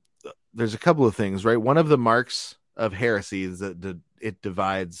there's a couple of things, right? One of the marks of heresy is that it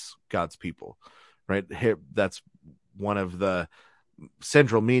divides God's people, right? That's one of the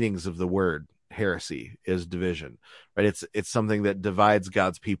central meanings of the word heresy, is division, right? It's something that divides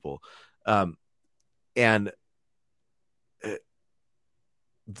God's people. And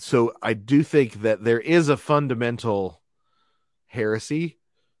so I do think that there is a fundamental heresy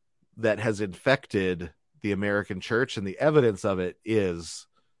that has infected the American church, and the evidence of it is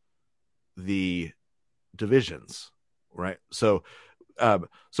the divisions, right? So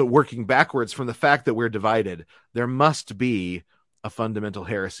working backwards from the fact that we're divided, there must be a fundamental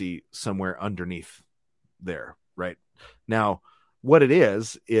heresy somewhere underneath there, right? Now, what it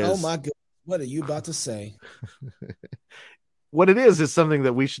is oh my God, what are you about to say? What it is something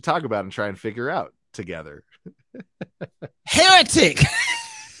that we should talk about and try and figure out together. Heretic.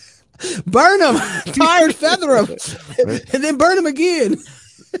 Burn them, tar and feather them, right? And then burn them again.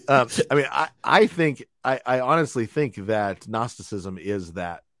 I honestly think that Gnosticism is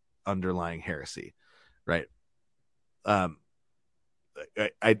that underlying heresy, right?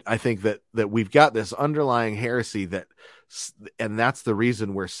 I think that we've got this underlying heresy and that's the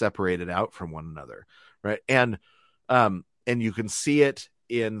reason we're separated out from one another, right? And you can see it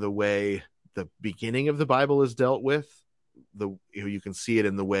in the way the beginning of the Bible is dealt with. You can see it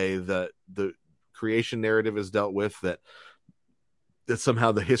in the way that the creation narrative is dealt with, that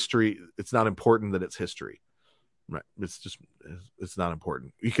somehow the history, it's not important that it's history, right? It's not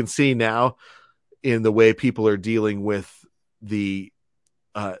important. You can see now in the way people are dealing with that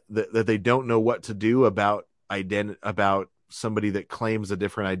they don't know what to do about about somebody that claims a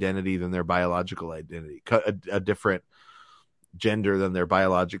different identity than their biological identity, a different gender than their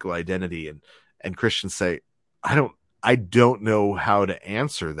biological identity. And Christians say, I don't know how to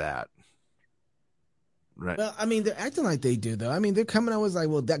answer that. Right. Well, they're acting like they do, though. They're coming out with like,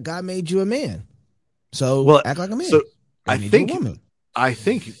 well, that God made you a man, so act like a man. So I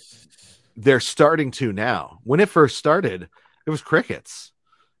think they're starting to now. When it first started, it was crickets,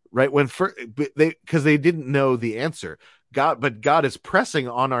 right? Because they didn't know the answer. But God is pressing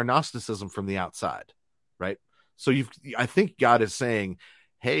on our Gnosticism from the outside, right? So I think God is saying,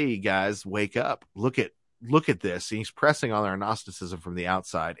 hey guys, wake up, look at look at this, he's pressing on our Gnosticism from the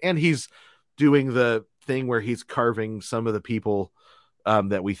outside, and he's doing the thing where he's carving some of the people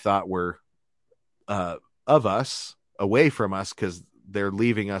that we thought were of us away from us because they're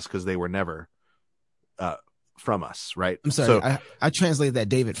leaving us because they were never from us, right? I'm sorry. So I translated that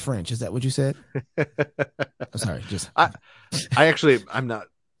David French. Is that what you said? I'm sorry. Just I actually I'm not.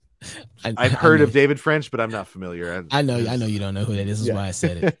 I've heard of David French, but I'm not familiar. I know you don't know who that is. This is why I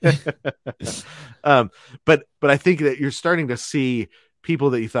said it. But I think that you're starting to see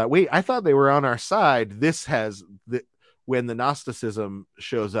people that you thought, wait, I thought they were on our side. This has when the Gnosticism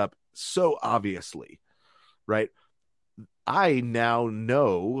shows up so obviously, right? I now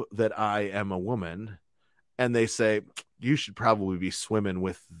know that I am a woman, and they say you should probably be swimming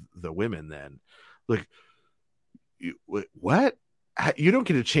with the women. Then, like, what? You don't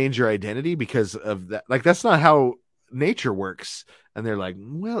get to change your identity because of that. Like, that's not how nature works. And they're like,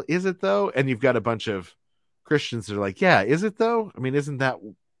 well, is it though? And you've got a bunch of Christians that are like, yeah, is it though? I mean, isn't that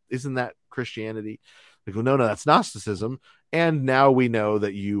Christianity? Like, well, no, that's Gnosticism. And now we know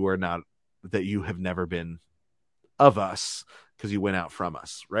that you have never been of us because you went out from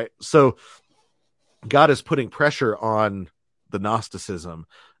us. Right. So God is putting pressure on the Gnosticism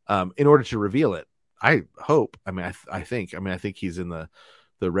in order to reveal it. I hope. I mean, I think he's in the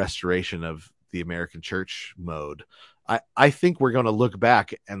restoration of the American church mode. I think we're going to look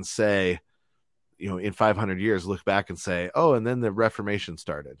back and say, in 500 years, look back and say, oh, and then the Reformation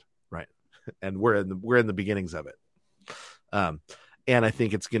started, right? And we're in the beginnings of it. And I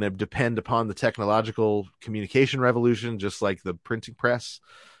think it's going to depend upon the technological communication revolution, just like the printing press.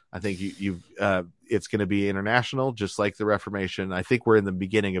 I think it's going to be international, just like the Reformation. I think we're in the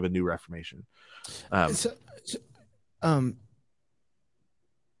beginning of a new Reformation.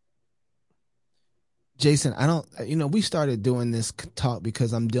 Jason, we started doing this talk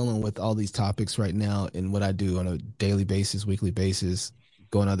because I'm dealing with all these topics right now in what I do on a daily basis, weekly basis,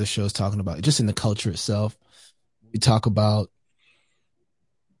 going to other shows talking about it, just in the culture itself. We talk about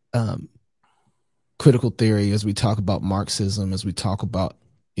critical theory, as we talk about Marxism, as we talk about,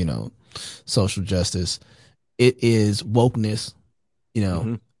 social justice. It is wokeness,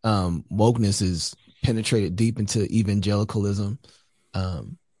 wokeness is penetrated deep into evangelicalism.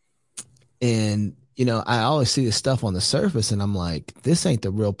 And, I always see this stuff on the surface and I'm like, this ain't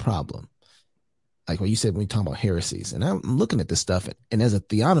the real problem. Like what you said, when we talk about heresies, and I'm looking at this stuff and as a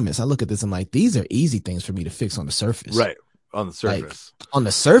theonomist, I look at this, I'm like, these are easy things for me to fix on the surface. Right. On the surface. Like, on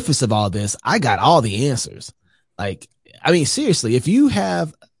the surface of all this, I got all the answers. Like, I mean, seriously, if you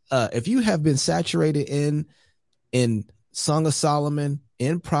have been saturated in Song of Solomon,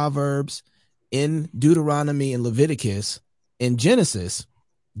 in Proverbs, in Deuteronomy and Leviticus, in Genesis,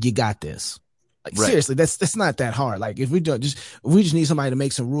 you got this. Like, right. Seriously, that's not that hard. Like, if we just need somebody to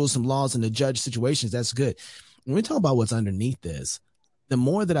make some rules, some laws, and to judge situations, that's good. When we talk about what's underneath this, the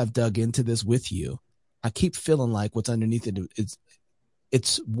more that I've dug into this with you, I keep feeling like what's underneath it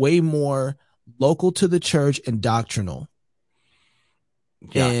it's way more local to the church and doctrinal.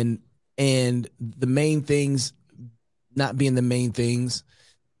 Yeah. And the main things not being the main things.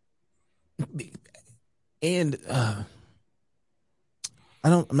 And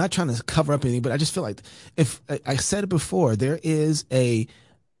I'm not trying to cover up anything, but I just feel like, if I said it before, every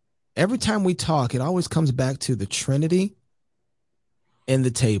time we talk, it always comes back to the Trinity and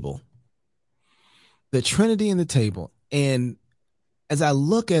the table. The Trinity and the table. And as I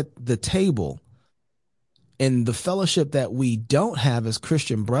look at the table and the fellowship that we don't have as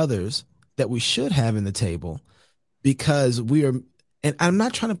Christian brothers that we should have in the table, because we are, and I'm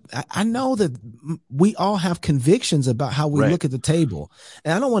not trying to, I know that we all have convictions about how we look at the table.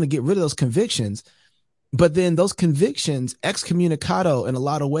 And I don't want to get rid of those convictions, but then those convictions excommunicado in a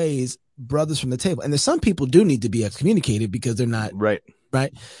lot of ways brothers from the table. And there's some people do need to be excommunicated because they're not right.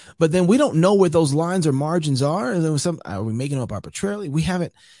 But then we don't know where those lines or margins are. And then are we making them up arbitrarily? Do we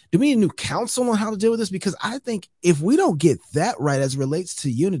need a new counsel on how to deal with this? Because I think if we don't get that right as it relates to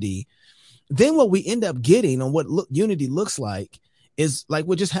unity, then what we end up getting on what unity looks like is like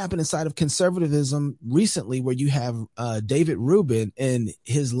what just happened inside of conservatism recently, where you have David Rubin and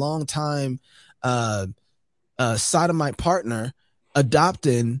his longtime sodomite partner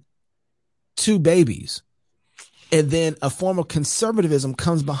adopting 2 babies. And then a form of conservatism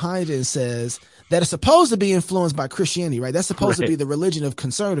comes behind it and says that it's supposed to be influenced by Christianity, right? That's supposed to be the religion of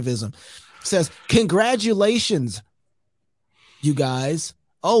conservatism. Says, congratulations, you guys.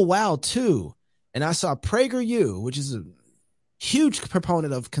 Oh, wow, 2. And I saw PragerU, which is a huge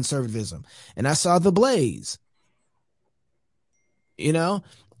proponent of conservatism. And I saw The Blaze, and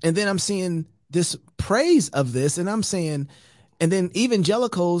then I'm seeing this praise of this. And I'm saying, And then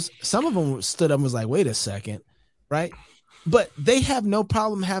evangelicals, some of them stood up and was like, wait a second, right? But they have no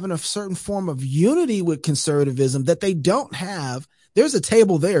problem having a certain form of unity with conservatism that they don't have. There's a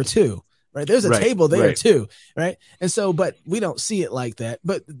table there too, right? There's a Right, table there right, too, right? And so, but we don't see it like that.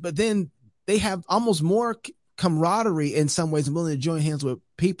 But then they have almost more camaraderie in some ways and willing to join hands with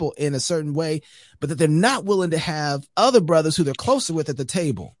people in a certain way, but that they're not willing to have other brothers who they're closer with at the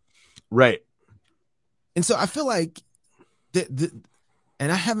table. right. And so I feel like the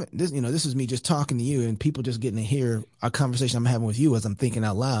and I haven't this this is me just talking to you and people just getting to hear our conversation I'm having with you as I'm thinking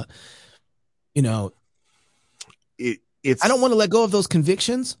out loud. You know, I It's don't want to let go of those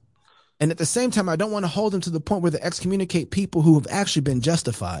convictions, and at the same time I don't want to hold them to the point where they excommunicate people who have actually been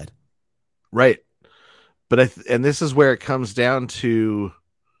justified. right. But and this is where it comes down to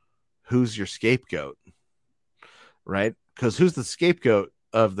who's your scapegoat, right? Because who's the scapegoat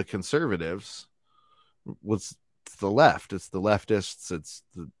of the conservatives? What's the left? It's the leftists. It's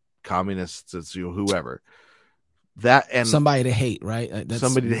the communists. It's whoever that and Somebody to hate, right? That's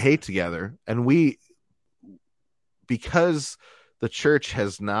somebody to hate together. And because the church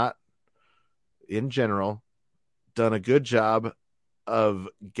has not, in general, done a good job of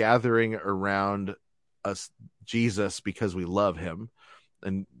gathering around us Jesus because we love him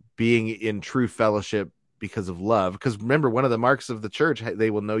and being in true fellowship because of love. Because remember, one of the marks of the church,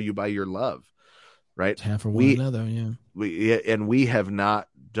 they will know you by your love, right? have for one another, yeah. We have not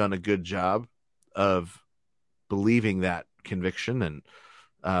done a good job of believing that conviction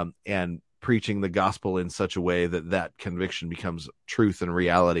and preaching the gospel in such a way that that conviction becomes truth and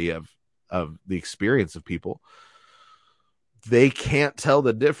reality of the experience of people. They can't tell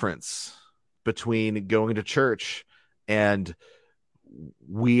the difference between going to church and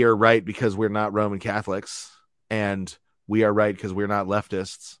we are right because we're not Roman Catholics and we are right because we're not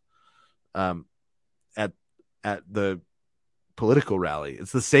leftists at the political rally.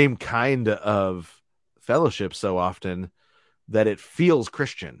 It's the same kind of fellowship so often that it feels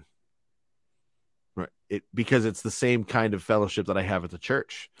Christian. Right. Because it's the same kind of fellowship that I have at the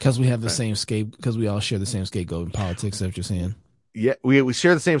church. Because we have the right. same because we all share the same scapegoat in politics. That's what you're saying. Yeah, we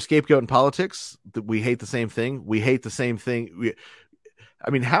share the same scapegoat in politics. We hate the same thing. We hate the same thing. I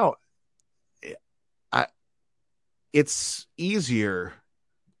mean, it's easier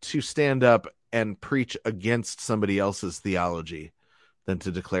to stand up and preach against somebody else's theology than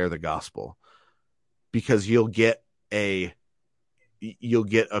to declare the gospel, because you'll get a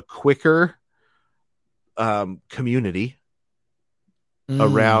quicker community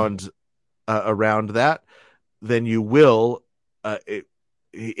around that than you will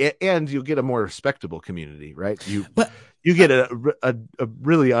and you'll get a more respectable community, right? You get a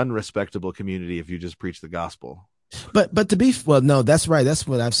really unrespectable community if you just preach the gospel. But no, that's right. That's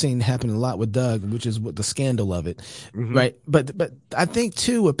what I've seen happen a lot with Doug, which is what the scandal of it, Mm-hmm. right? But I think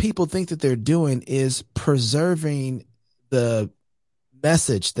too, what people think that they're doing is preserving the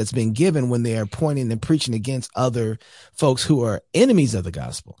message that's been given when they are pointing and preaching against other folks who are enemies of the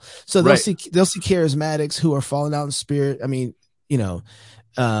gospel. So they'll see charismatics who are falling out in spirit. I mean,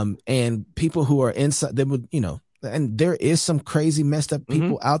 and people who are inside, they would, and there is some crazy messed up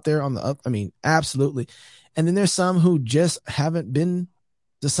people out there on the up. I mean, absolutely. And then there's some who just haven't been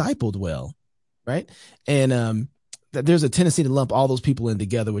discipled well, right? And there's a tendency to lump all those people in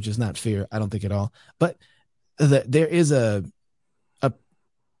together, which is not fair, I don't think at all. But there is a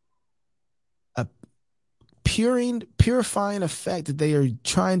purifying effect that they are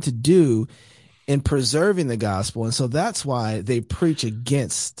trying to do in preserving the gospel, and so that's why they preach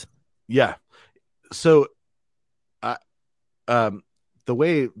against. Yeah. So, the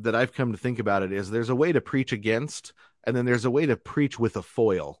way that I've come to think about it is there's a way to preach against, and then there's a way to preach with a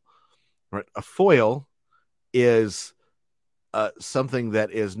foil. Right? A foil is something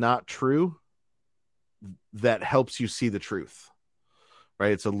that is not true that helps you see the truth.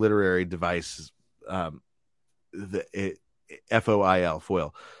 Right? It's a literary device. The FOIL,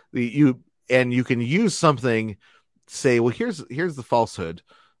 foil. You can use something. Say, well, here's the falsehood.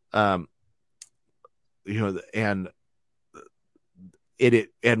 And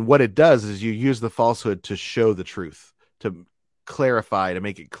and what it does is you use the falsehood to show the truth, to clarify, to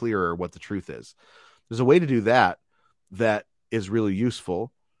make it clearer what the truth is. There's a way to do that is really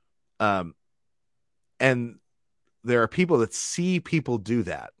useful. And there are people that see people do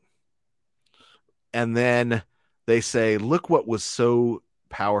that. And then they say, look what was so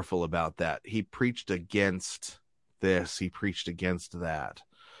powerful about that. He preached against this. He preached against that.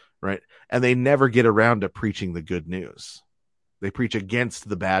 Right. And they never get around to preaching the good news. They preach against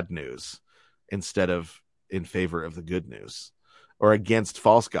the bad news instead of in favor of the good news, or against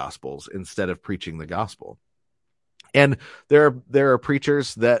false gospels instead of preaching the gospel. And there are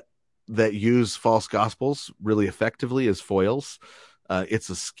preachers that use false gospels really effectively as foils. It's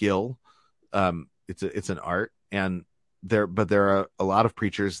a skill. It's an art, and there are a lot of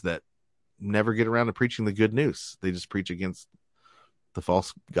preachers that never get around to preaching the good news. They just preach against the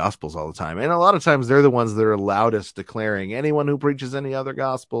false gospels all the time. And a lot of times they're the ones that are loudest declaring, anyone who preaches any other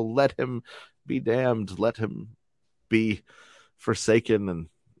gospel, let him be damned, let him be forsaken,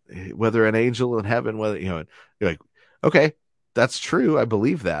 and whether an angel in heaven, whether, you're like, okay, that's true. I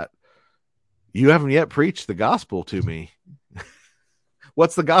believe that. You haven't yet preached the gospel to me.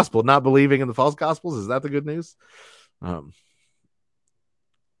 What's the gospel? Not believing in the false gospels? Is that the good news? I,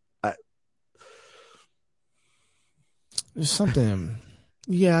 There's something.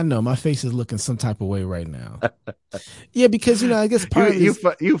 Yeah, I know. My face is looking some type of way right now. Yeah, because I guess part of it is,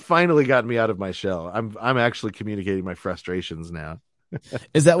 you finally got me out of my shell. I'm actually communicating my frustrations now.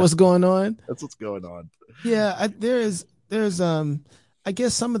 is that what's going on? That's what's going on. Yeah, there's I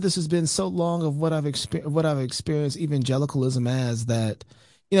guess some of this has been so long of what I've experienced evangelicalism as that,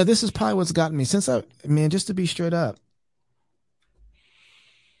 this is probably what's gotten me since just to be straight up,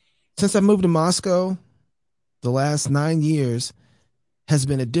 since I moved to Moscow, the last 9 years has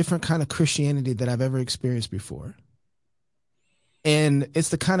been a different kind of Christianity that I've ever experienced before. And it's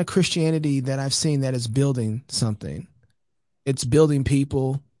the kind of Christianity that I've seen that is building something. It's building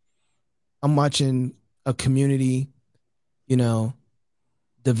people. I'm watching a community,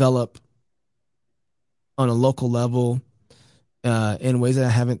 develop on a local level in ways that I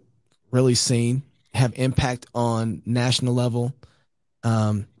haven't really seen, have impact on national level.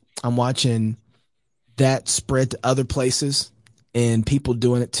 I'm watching that spread to other places and people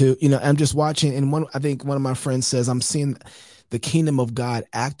doing it too. I'm just watching, and I think one of my friends says, I'm seeing the kingdom of God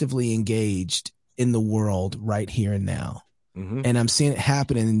actively engaged in the world right here and now. Mm-hmm. And I'm seeing it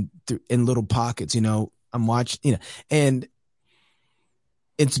happening in little pockets. I'm watching, and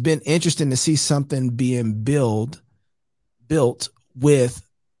it's been interesting to see something being built with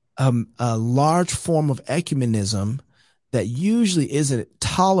a large form of ecumenism that usually isn't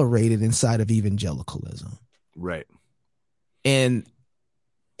tolerated inside of evangelicalism. Right. And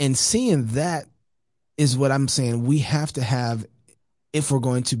seeing that is what I'm saying we have to have if we're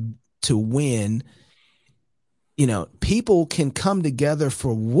going to win. People can come together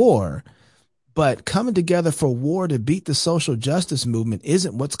for war, but coming together for war to beat the social justice movement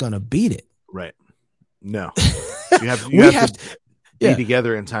isn't what's going to beat it. Right. No. You have to be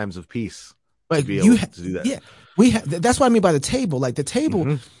together in times of peace to be able to do that. Yeah. That's what I mean by the table. Like the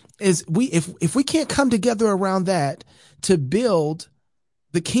table is if we can't come together around that to build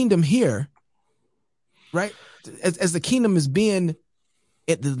the kingdom here, right? As the kingdom is being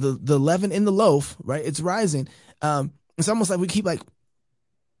the leaven in the loaf, right? It's rising. It's almost like we keep like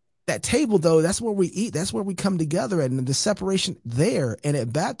that table though. That's where we eat. That's where we come together at, and the separation there. And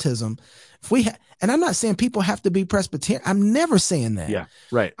at baptism, if we and I'm not saying people have to be Presbyterian. I'm never saying that. Yeah,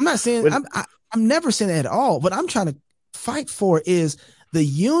 right. I'm not saying I'm never saying that at all. What I'm trying to fight for is the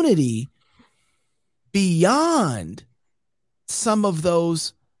unity beyond some of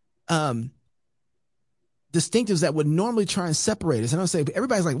those distinctives that would normally try and separate us. And I'll say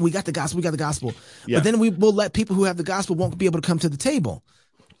everybody's like, we got the gospel, yeah. But then we will let people who have the gospel won't be able to come to the table.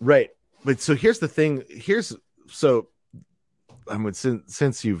 Right. But so here's the thing.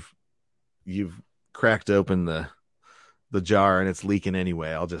 Since you've cracked open the jar and it's leaking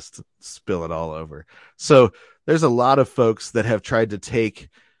anyway, I'll just spill it all over. So there's a lot of folks that have tried to take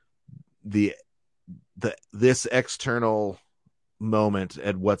this external moment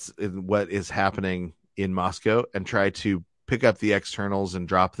at what is happening in Moscow and try to pick up the externals and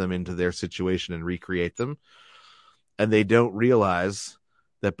drop them into their situation and recreate them. And they don't realize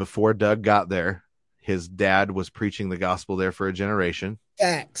that before Doug got there, his dad was preaching the gospel there for a generation.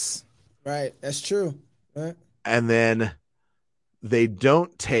 Facts. Right. That's true. Right. And then they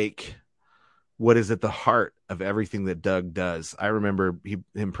don't take what is at the heart of everything that Doug does. I remember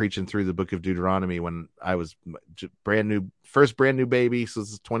him preaching through the book of Deuteronomy when I was first brand new baby. So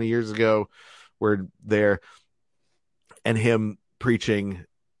this is 20 years ago. We're there, and him preaching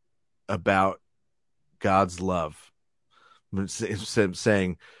about God's love,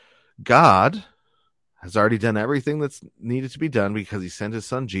 saying God has already done everything that's needed to be done because he sent his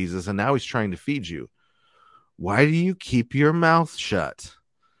son Jesus, and now he's trying to feed you. Why do you keep your mouth shut?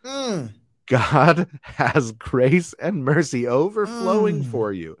 God has grace and mercy overflowing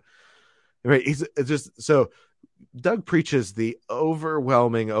for you. Right? It's just so Doug preaches the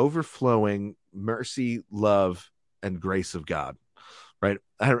overwhelming, overflowing mercy, love, and grace of God. Right?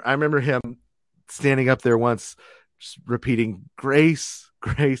 I remember him standing up there once, just repeating grace,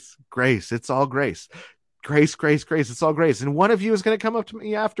 grace, grace. It's all grace. grace, grace, grace. It's all grace. And one of you is going to come up to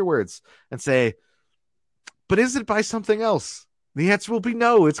me afterwards and say, but is it by something else? The answer will be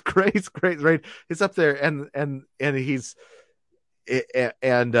no. It's grace, grace, right? It's up there. And he's,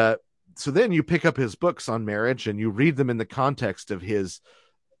 and so then you pick up his books on marriage and you read them in the context of his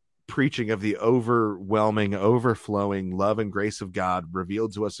preaching of the overwhelming, overflowing love and grace of God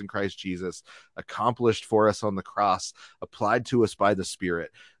revealed to us in Christ Jesus, accomplished for us on the cross, applied to us by the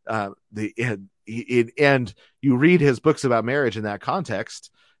Spirit. And you read his books about marriage in that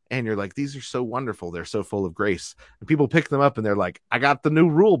context, and you're like, these are so wonderful. They're so full of grace. And people pick them up and they're like, I got the new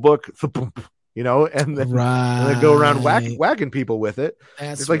rule book, and then go around whacking people with it.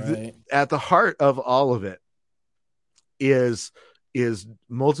 That's it's like right. At the heart of all of it is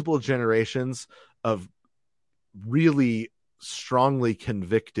multiple generations of really strongly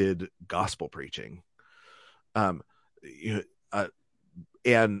convicted gospel preaching. And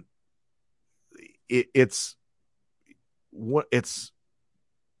it's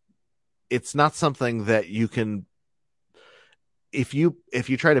not something that you can, if you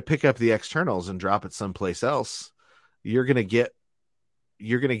try to pick up the externals and drop it someplace else, you're going to get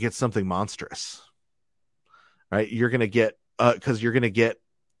something monstrous, right? You're going to get, cause you're going to get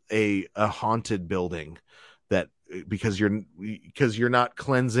a haunted building that because you're not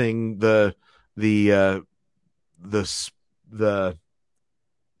cleansing the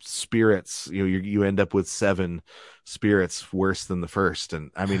spirits, you end up with 7 spirits worse than the first. And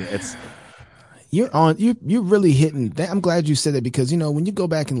I mean, it's, you're really hitting that. I'm glad you said that because, when you go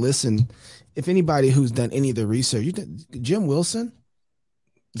back and listen, if anybody who's done any of the research, Jim Wilson,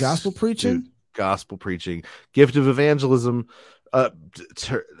 gospel preaching, gift of evangelism,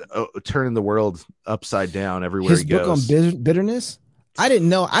 turning the world upside down everywhere his he book goes. on bitterness. I didn't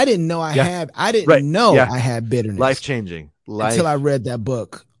know I had bitterness. Life changing. Until I read that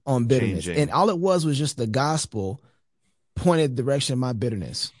book on bitterness. Changing. And all it was just the gospel pointed the direction of my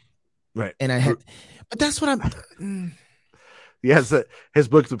bitterness. Right. And I had, but that's what I'm. Yes, his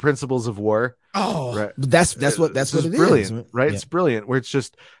book, The Principles of War. Oh, right. That's what it brilliant, is. Right? Yeah. It's brilliant. Where it's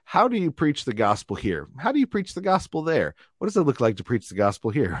just, how do you preach the gospel here? How do you preach the gospel there? What does it look like to preach the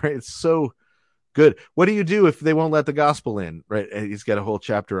gospel here? Right? It's so good. What do you do if they won't let the gospel in? Right? And he's got a whole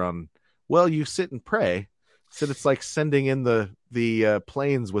chapter on. Well, you sit and pray. Said it's like sending in the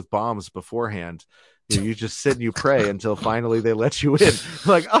planes with bombs beforehand. You just sit and you pray until finally they let you in.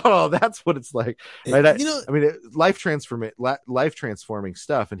 Like, oh, that's what it's like. Right? I mean, life transforming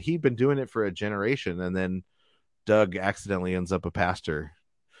stuff. And he'd been doing it for a generation. And then Doug accidentally ends up a pastor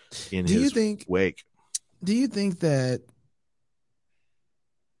in his wake. Do you think that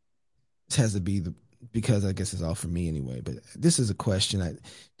this has to be because I guess it's all for me anyway, but this is a question.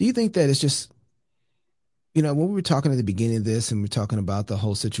 Do you think that it's just, when we were talking at the beginning of this and we're talking about the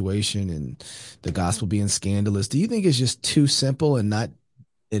whole situation and the gospel being scandalous, do you think it's just too simple and not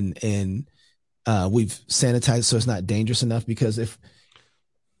we've sanitized so it's not dangerous enough? Because if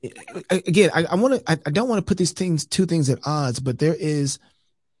again, I don't want to put these two things at odds, but there is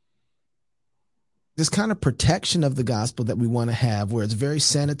this kind of protection of the gospel that we want to have where it's very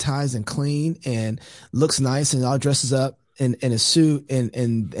sanitized and clean and looks nice and all dresses up in a suit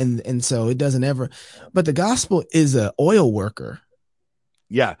and so it doesn't ever, but the gospel is an oil worker.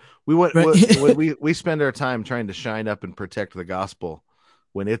 Yeah. When we spend our time trying to shine up and protect the gospel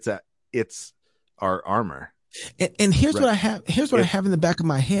when it's our armor. And here's what I have. Here's what I have in the back of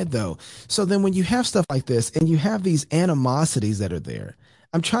my head though. So then when you have stuff like this and you have these animosities that are there,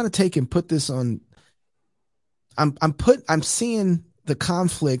 I'm trying to take and put this on. I'm seeing the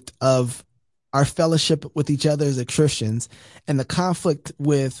conflict of our fellowship with each other as Christians and the conflict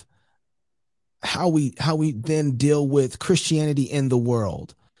with how we then deal with Christianity in the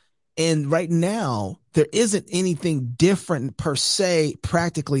world. And right now, there isn't anything different per se,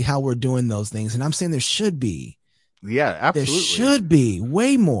 practically how we're doing those things. And I'm saying there should be. Yeah, absolutely. There should be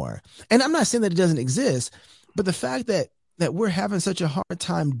way more. And I'm not saying that it doesn't exist, but the fact that we're having such a hard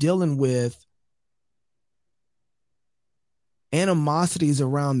time dealing with animosities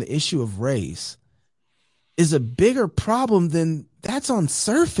around the issue of race is a bigger problem than that's on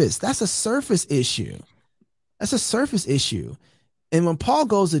surface. That's a surface issue. And when Paul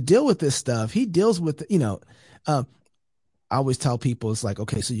goes to deal with this stuff, he deals with, I always tell people, it's like,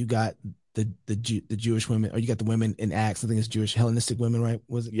 okay, so you got the Jewish women, or you got the women in Acts. I think it's Jewish Hellenistic women, right?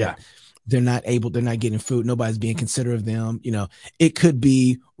 Was it? Yeah. They're not getting food. Nobody's being considerate of them. It could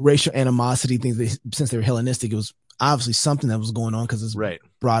be racial animosity, things since they were Hellenistic, it was obviously something that was going on because it's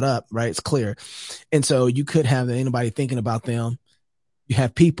brought up, right? It's clear. And so you could have anybody thinking about them. You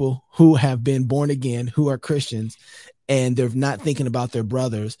have people who have been born again, who are Christians, and they're not thinking about their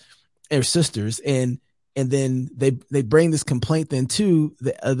brothers or sisters. And and then they bring this complaint then to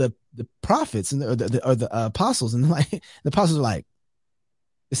the prophets and the apostles, and like the apostles are like,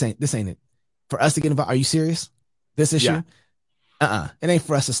 this ain't it for us to get involved. Are you serious? This issue? Yeah. It ain't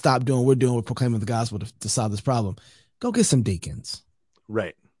for us to stop doing what we're doing. We're proclaiming the gospel to solve this problem. Go get some deacons,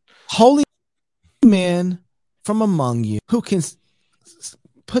 Right. holy men from among you who can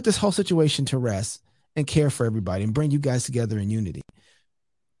put this whole situation to rest and care for everybody and bring you guys together in unity.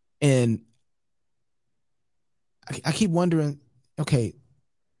 And I keep wondering, okay,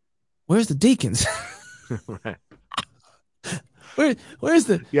 where's the deacons? Right. Where's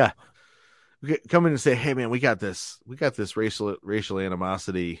the Yeah. Come in and say, hey man, we got this racial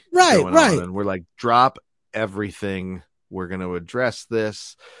animosity going on, and we're like, drop everything. We're going to address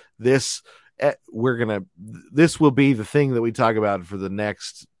this. This will be the thing that we talk about for the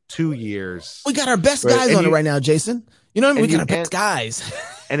next 2 years. We got our best guys on it right now, Jason. You know what I mean? We got our best guys.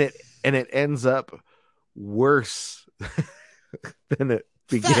 and it ends up worse than it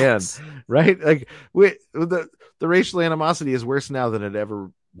began. Facts. Right? Like the racial animosity is worse now than it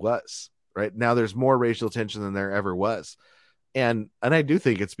ever was. Right now, there's more racial tension than there ever was, and I do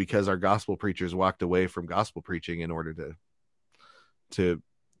think it's because our gospel preachers walked away from gospel preaching in order to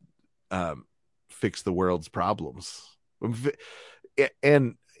fix the world's problems.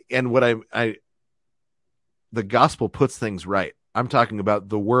 And what the gospel puts things right. I'm talking about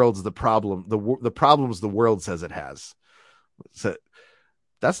the problems the world says it has. So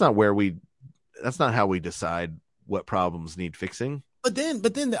that's not how we decide what problems need fixing. But then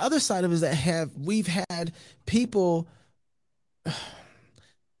the other side of it is that we've had people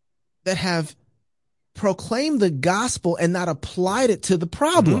that have proclaimed the gospel and not applied it to the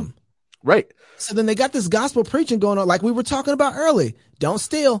problem. Mm-hmm. Right. So then they got this gospel preaching going on, like we were talking about early. Don't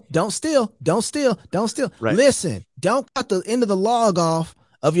steal, don't steal, don't steal, don't steal. Right. Listen, don't cut the end of the log off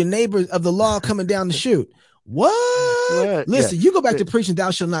of your neighbor of the log coming down the chute. What? Listen, you go back to preaching,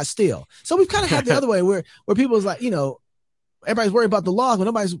 thou shalt not steal. So we've kind of had the other way where people's like, everybody's worried about the law, but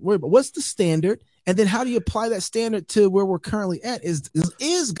nobody's worried about what's the standard, and then how do you apply that standard to where we're currently at? Is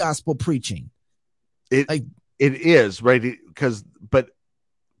gospel preaching? It is right because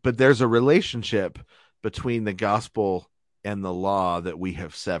but there's a relationship between the gospel and the law that we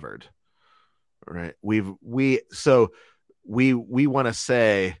have severed. Right? We want to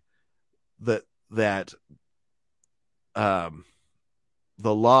say that the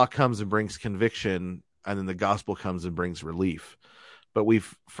law comes and brings conviction, and then the gospel comes and brings relief. But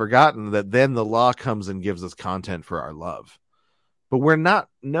we've forgotten that then the law comes and gives us content for our love. But we're not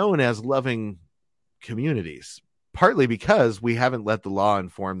known as loving communities, partly because we haven't let the law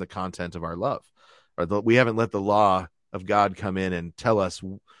inform the content of our love, or we haven't let the law of God come in and tell us,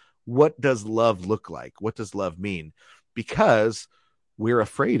 what does love look like? What does love mean? Because we're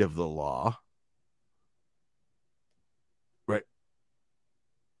afraid of the law. Right?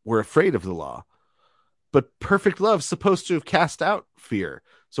 We're afraid of the law. But perfect love is supposed to have cast out fear.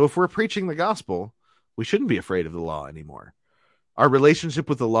 So if we're preaching the gospel, we shouldn't be afraid of the law anymore. Our relationship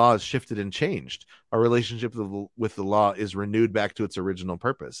with the law is shifted and changed. Our relationship with the law is renewed back to its original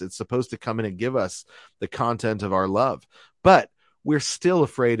purpose. It's supposed to come in and give us the content of our love. But we're still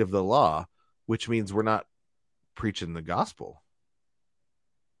afraid of the law, which means we're not preaching the gospel.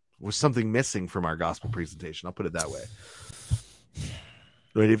 There's something missing from our gospel presentation. I'll put it that way.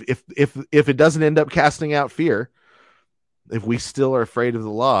 Right? If it doesn't end up casting out fear, if we still are afraid of the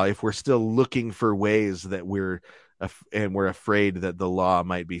law, if we're still looking for ways that we're afraid that the law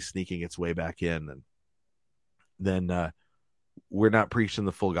might be sneaking its way back in, then we're not preaching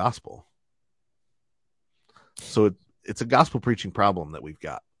the full gospel. So it's a gospel preaching problem that we've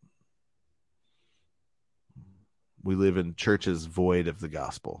got. We live in churches void of the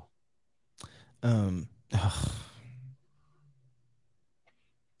gospel.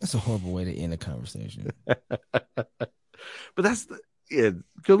 That's a horrible way to end a conversation. But that's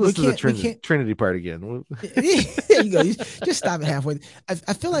go listen to the Trinity part again. There you go. You just stop it halfway.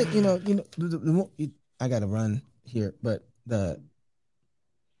 I feel like I got to run here, but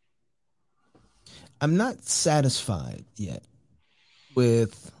I'm not satisfied yet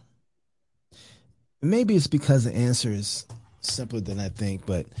with. Maybe it's because the answer is simpler than I think,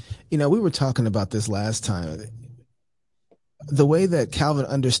 but we were talking about this last time. The way that Calvin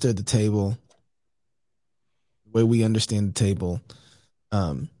understood the table, the way we understand the table,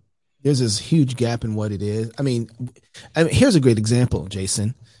 there's this huge gap in what it is. I mean, here's a great example,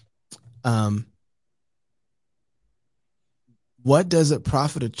 Jason. What does it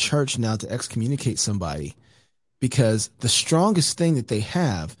profit a church now to excommunicate somebody? Because the strongest thing that they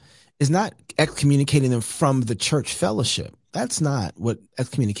have is not excommunicating them from the church fellowship. That's not what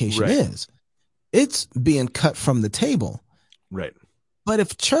excommunication is. it's being cut from the table. Right. But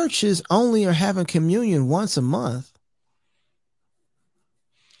if churches only are having communion once a month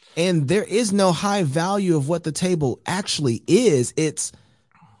and there is no high value of what the table actually is, it's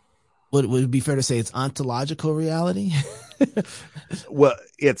what would it be fair to say it's ontological reality? Well,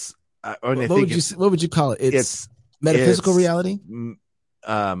 it's I mean, I think What would you call it? it's It's metaphysical it's reality.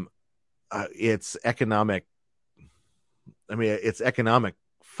 um it's economic. I mean, it's economic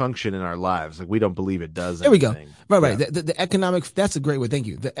function in our lives. Like we don't believe it does There we go. anything. Right, right. Yeah. The economic, that's a great word. Thank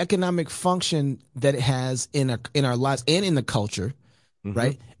you. The economic function that it has in our lives and in the culture, Mm-hmm.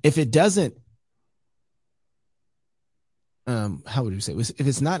 right? If it doesn't, how would you say? If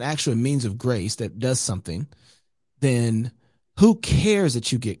it's not actually a means of grace that does something, then who cares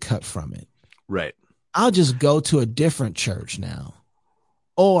that you get cut from it? Right. I'll just go to a different church now.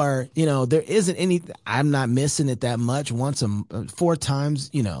 Or, there isn't any, I'm not missing it that much once 4 times,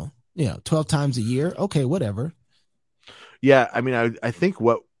 12 times a year. Okay, whatever. Yeah. I mean, I think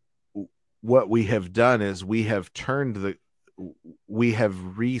what we have done is we have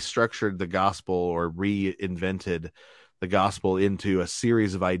restructured the gospel or reinvented the gospel into a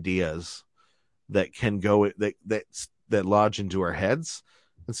series of ideas that can go that lodge into our heads.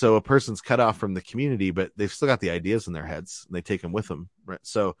 And so a person's cut off from the community, but they've still got the ideas in their heads and they take them with them. Right.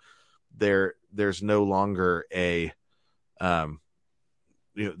 So there's no longer a, um,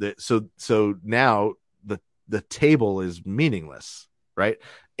 so now the table is meaningless. Right.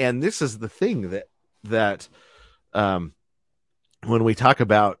 And this is the thing that, um, when we talk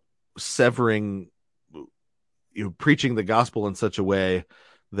about severing, preaching the gospel in such a way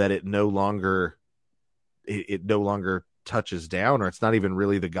that it no longer touches down, or it's not even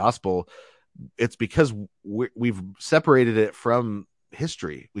really the gospel. It's because we've separated it from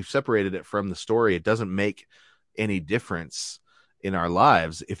history. We've separated it from the story. It doesn't make any difference in our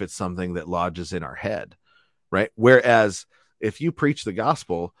lives if it's something that lodges in our head, right? Whereas if you preach the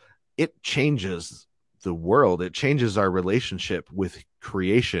gospel, it changes the world. It changes our relationship with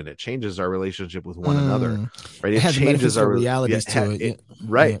creation. It changes our relationship with one another, right? It It has changes metaphysical our, realities to it.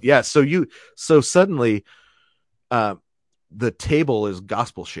 right. Yeah. Yeah. So suddenly, uh, the table is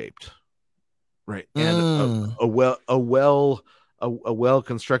gospel shaped, right? And Mm. a well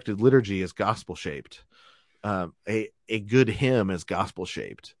constructed liturgy is gospel shaped. A good hymn is gospel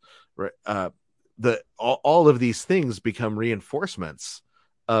shaped, right? All of these things become reinforcements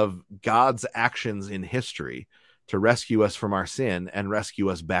of God's actions in history to rescue us from our sin and rescue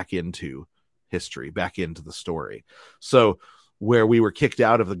us back into history, back into the story. So where we were kicked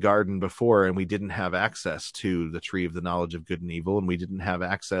out of the garden before and we didn't have access to the tree of the knowledge of good and evil, and we didn't have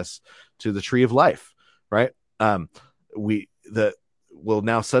access to the tree of life, right? We the well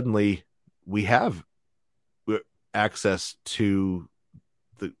now suddenly we have access to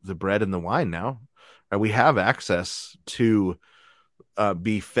the bread and the wine now, and we have access to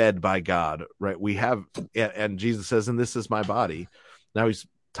be fed by God, right? We have, and Jesus says, "And this is my body." Now he's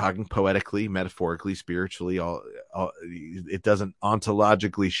talking poetically, metaphorically, spiritually. All it doesn't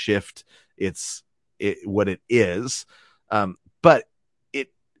ontologically shift. What it is, but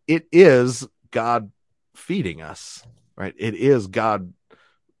it is God feeding us, right? It is God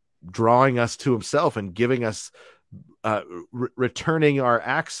drawing us to Himself and giving us, returning our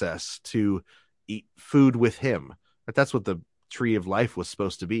access to eat food with Him. But that's what the tree of life was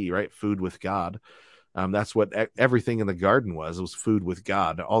supposed to be, right? Food with God. That's what everything in the garden was. It was food with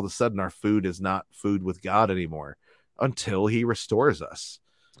God. All of a sudden, our food is not food with God anymore until He restores us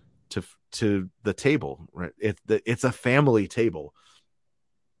to the table. Right? It's a family table.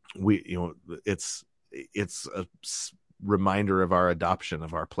 It's a reminder of our adoption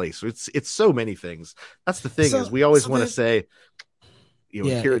of our place. So it's so many things. That's the thing is we always want to say,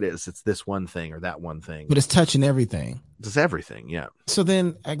 yeah, here it is. It's this one thing or that one thing, but it's touching everything. It's everything. Yeah. So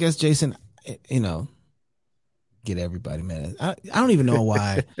then I guess, Jason, get everybody, man. I don't even know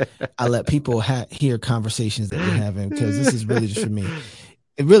why I let people hear conversations that we're having, because this is really just for me.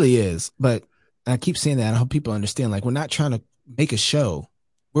 It really is. But I keep saying that. I hope people understand, like, we're not trying to make a show.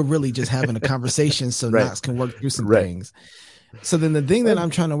 We're really just having a conversation so Right. Knox can work through some Right. things. So then the thing that I'm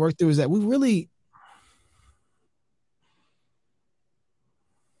trying to work through is that we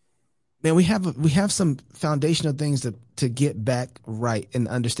have some foundational things to get back right in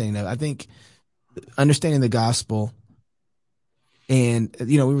understanding of. I think understanding the gospel, and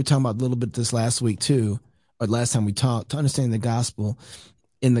we were talking about a little bit this last week too, or last time we talked, to understanding the gospel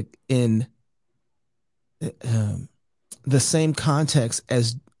in the same context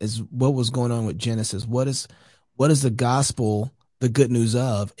as what was going on with Genesis. What is the gospel the good news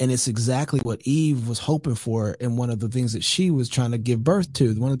of. And it's exactly what Eve was hoping for. And one of the things that she was trying to give birth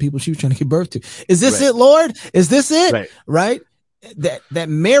to, one of the people she was trying to give birth to. Is this Right. it, Lord? Is this it? Right. Right? That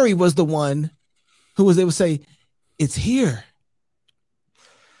Mary was the one who was able to say, it's here.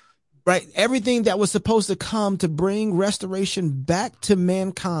 Right? Everything that was supposed to come to bring restoration back to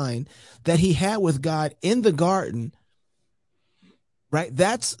mankind that he had with God in the garden. Right?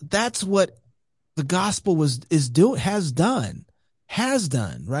 That's what the gospel has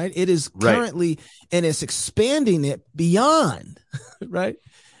done, right? It is currently, right, and it's expanding it beyond, right?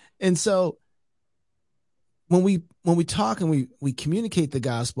 And so when we talk and we communicate the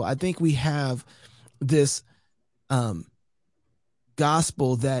gospel, I think we have this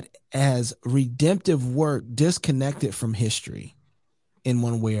gospel that has redemptive work disconnected from history in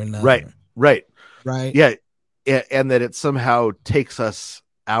one way or another. Right. Yeah. And that it somehow takes us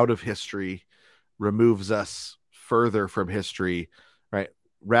out of history, removes us further from history, right?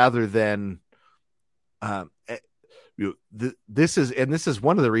 Rather than this is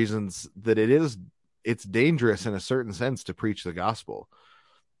one of the reasons that it's dangerous in a certain sense to preach the gospel,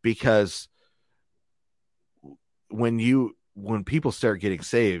 because when people start getting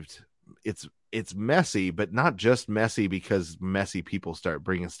saved, it's messy, but not just messy because messy people start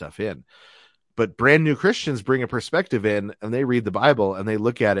bringing stuff in. But brand new Christians bring a perspective in, and they read the Bible and they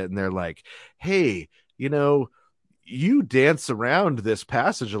look at it and they're like, hey, you dance around this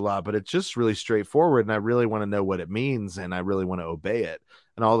passage a lot, but it's just really straightforward. And I really want to know what it means. And I really want to obey it.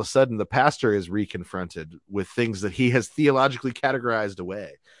 And all of a sudden the pastor is reconfronted with things that he has theologically categorized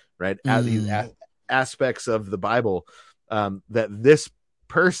away, right? As these aspects of the Bible that this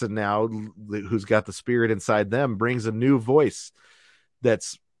person now who's got the Spirit inside them brings a new voice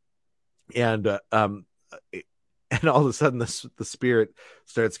and all of a sudden the Spirit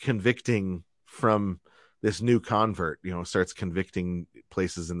starts convicting from this new convert, starts convicting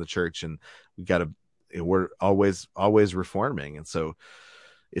places in the church, and we're always reforming. And so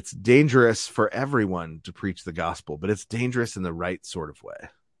it's dangerous for everyone to preach the gospel, but it's dangerous in the right sort of way.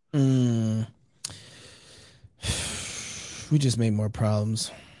 We just make more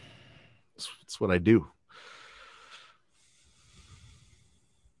problems. That's what I do.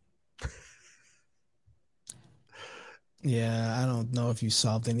 Yeah, I don't know if you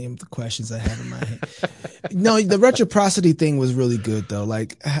solved any of the questions I have in my head. No, the reciprocity thing was really good though,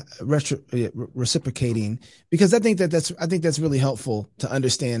 like reciprocating, because I think that's really helpful to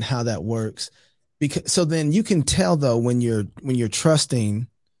understand how that works. Because so then you can tell though when you're trusting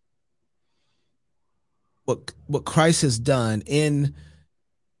what Christ has done in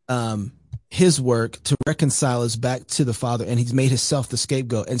his work to reconcile us back to the Father, and he's made himself the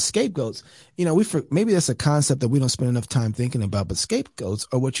scapegoat. And scapegoats, maybe that's a concept that we don't spend enough time thinking about, but scapegoats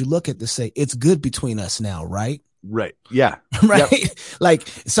are what you look at to say it's good between us now, right? Right. Yeah. Right. Yep. Like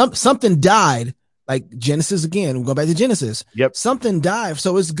something died, like Genesis again. We'll go back to Genesis. Yep. Something died,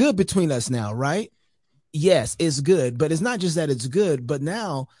 so it's good between us now, right? Yes, it's good, but it's not just that it's good, but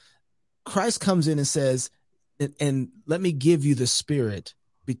now Christ comes in and says, and let me give you the Spirit,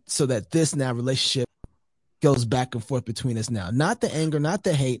 so that this now relationship goes back and forth between us now. Not the anger, not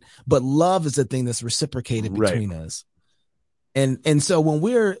the hate, but love is the thing that's reciprocated between us. And so when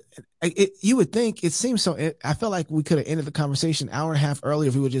you would think, it seems so, I felt like we could have ended the conversation an hour and a half earlier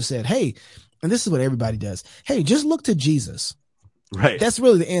if we would just said, hey, and this is what everybody does. Hey, just look to Jesus. Right. That's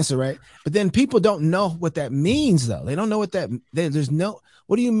really the answer, right? But then people don't know what that means though. They don't know what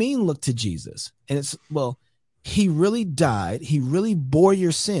what do you mean look to Jesus? And it's, well, he really died. He really bore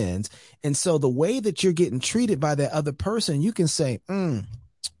your sins. And so the way that you're getting treated by that other person, you can say,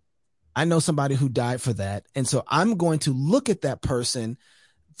 I know somebody who died for that. And so I'm going to look at that person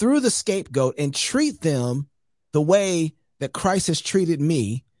through the scapegoat and treat them the way that Christ has treated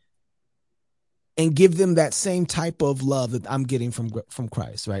me, and give them that same type of love that I'm getting from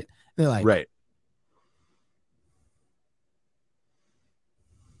Christ. Right. And they're like, right.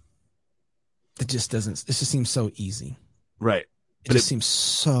 It just seems so easy. Right. It seems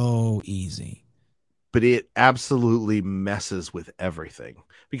so easy. But it absolutely messes with everything,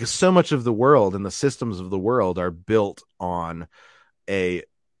 because so much of the world and the systems of the world are built on an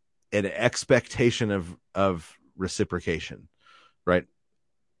expectation of reciprocation, right?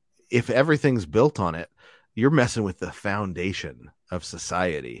 If everything's built on it, you're messing with the foundation of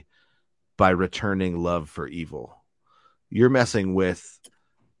society by returning love for evil. You're messing with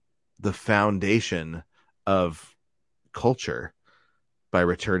the foundation of culture by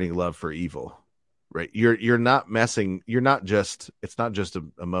returning love for evil, right? You're not just, it's not just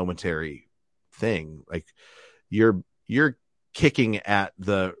a momentary thing. Like you're kicking at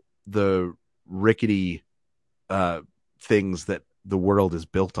the rickety things that the world is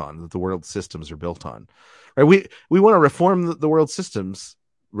built on, that the world systems are built on, right? We want to reform the world systems,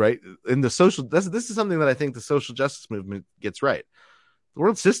 right? In the social, this is something that I think the social justice movement gets right. The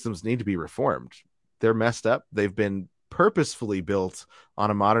world systems need to be reformed. They're messed up. They've been purposefully built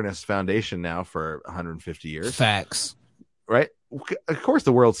on a modernist foundation now for 150 years. Facts. Right? Of course,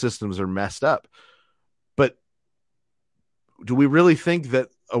 the world systems are messed up. But do we really think that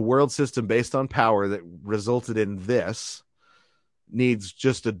a world system based on power that resulted in this needs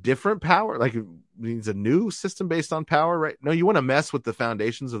just a different power? Like, it needs a new system based on power, right? No, you want to mess with the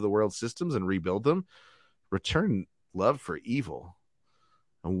foundations of the world systems and rebuild them. Return love for evil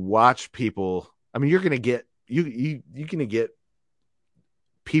and watch people. I mean, you're going to get you're going to get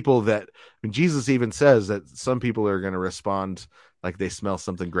people that, I mean, Jesus even says that some people are going to respond like they smell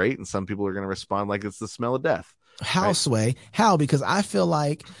something great, and some people are going to respond like it's the smell of death. How, right? Sway? How? Because I feel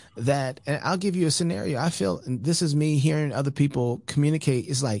like that, and I'll give you a scenario. I feel, and this is me hearing other people communicate.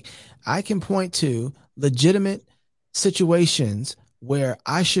 It's like I can point to legitimate situations where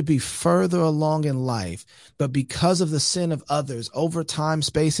I should be further along in life, but because of the sin of others over time,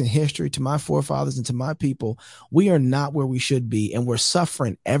 space, and history, to my forefathers and to my people, we are not where we should be, and we're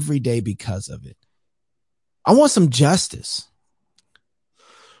suffering every day because of it. I want some justice.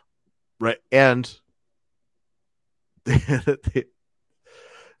 Right. And this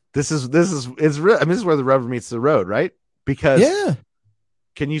is it's real. I mean, this is where the rubber meets the road, right? Because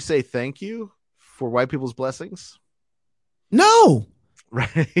can you say thank you for white people's blessings? No.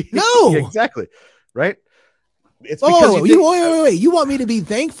 Right. No. Exactly. Right. It's because wait. You want me to be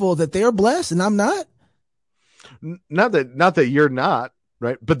thankful that they're blessed and I'm not? Not that you're not,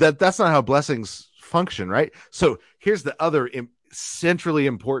 right? But that's not how blessings function, right? So here's the other centrally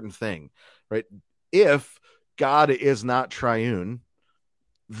important thing, right? If God is not triune,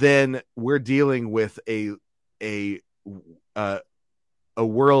 then we're dealing with a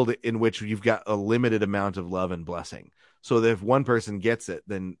world in which you've got a limited amount of love and blessing. So that if one person gets it,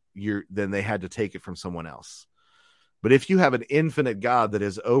 then they had to take it from someone else. But if you have an infinite God that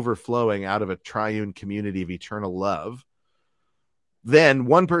is overflowing out of a triune community of eternal love, then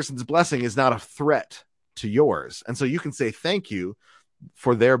one person's blessing is not a threat to yours. And so you can say thank you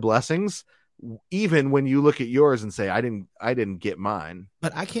for their blessings, even when you look at yours and say, I didn't get mine.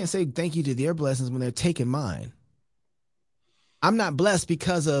 But I can't say thank you to their blessings when they're taking mine. I'm not blessed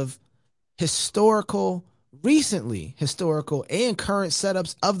because of recently historical and current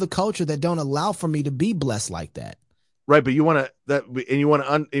setups of the culture that don't allow for me to be blessed like that. Right, but you want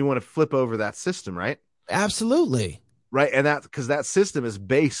to flip over that system, right? Absolutely. Right, and that because that system is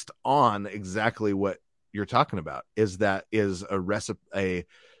based on exactly what you're talking about. Is a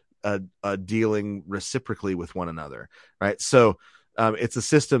dealing reciprocally with one another, right? So it's a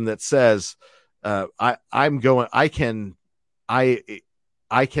system that says I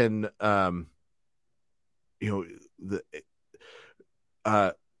can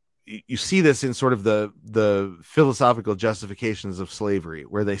you see this in sort of the philosophical justifications of slavery,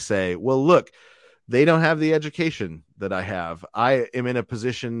 where they say, well, look, they don't have the education that I have. I am in a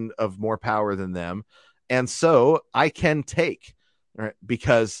position of more power than them. And so I can take, right?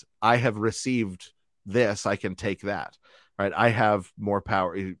 Because I have received this, I can take that, right? I have more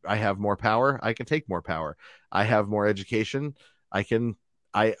power. I can take more power. I have more education. I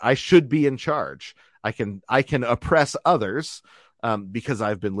should be in charge. I can oppress others because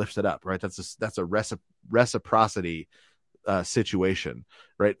I've been lifted up, right? That's a reciprocity situation,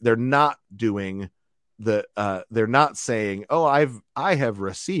 right? They're not doing they're not saying, oh, I have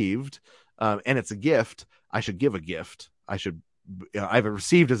received and it's a gift. I should give a gift. I've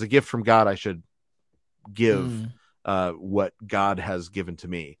received as a gift from God. I should give what God has given to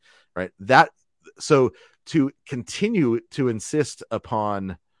me, right? So to continue to insist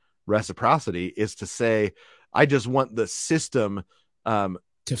upon reciprocity is to say, I just want the system to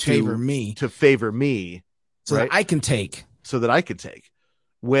favor me, so right? that I can take.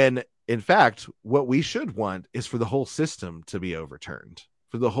 When in fact, what we should want is for the whole system to be overturned,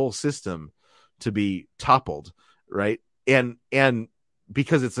 for the whole system to be toppled, right? And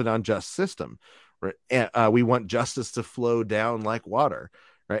because it's an unjust system, right? And we want justice to flow down like water,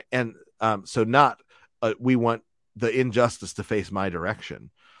 right? And so not we want the injustice to face my direction.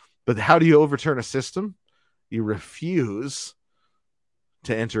 But how do you overturn a system? You refuse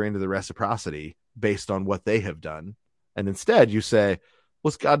to enter into the reciprocity based on what they have done, and instead you say,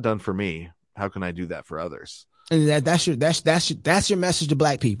 what's God done for me? How can I do that for others? And that's your message to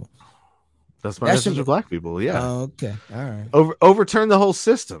black people. That's my message to black people. Yeah. Oh, okay. All right. Overturn the whole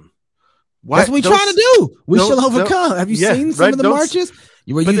system. That's what we're trying to do. We shall overcome. Have you seen some of the marches?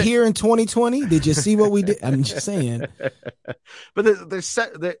 Were but you here in 2020? Did you see what we did? I'm just saying. but they're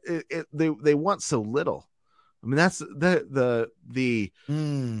set. They want so little. I mean, that's the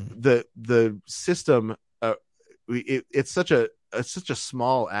system. It's such a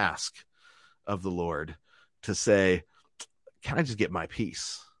small ask of the Lord to say, "Can I just get my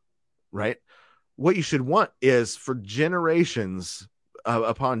peace?" Right? What you should want is for generations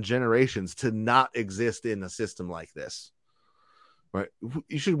upon generations to not exist in a system like this. Right?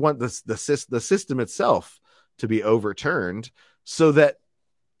 You should want the system itself to be overturned so that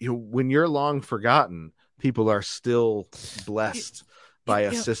when you're long forgotten, people are still blessed by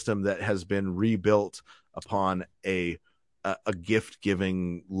a system that has been rebuilt upon a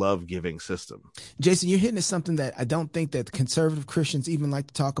gift-giving, love-giving system. Jason, you're hitting at something that I don't think that conservative Christians even like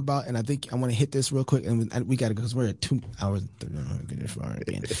to talk about, and I think I want to hit this real quick, and we got to go because we're at 2 hours.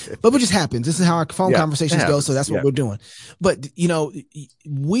 Again. But it just happens. This is how our phone conversations go, so that's what we're doing. But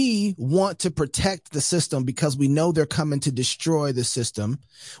we want to protect the system because we know they're coming to destroy the system.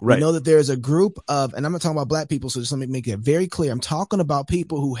 Right. We know that there's a group of, and I'm not talking about black people, so just let me make it very clear. I'm talking about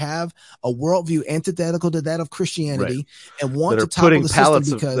people who have a worldview antithetical to that of Christianity. Right. And want to topple the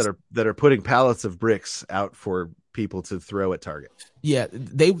system because that are putting pallets of bricks out for people to throw at Target. Yeah,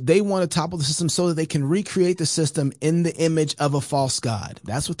 they want to topple the system so that they can recreate the system in the image of a false god.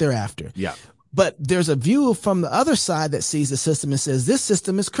 That's what they're after. Yeah. But there's a view from the other side that sees the system and says this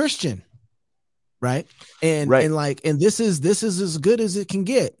system is Christian. Right? And this is as good as it can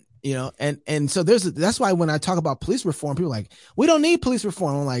get. And so that's why when I talk about police reform, people are like, we don't need police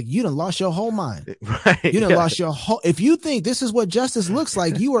reform. I'm like, you done lost your whole mind. Right. You done lost your whole, if you think this is what justice looks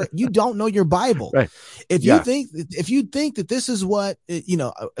like, you don't know your Bible. Right. If you think that this is what,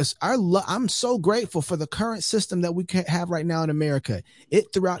 I'm so grateful for the current system that we have right now in America.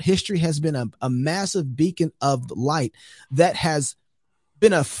 It throughout history has been a massive beacon of light that has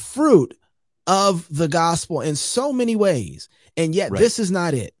been a fruit of the gospel in so many ways. And yet this is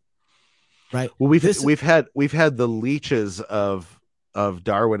not it. Right. Well, we've had the leeches of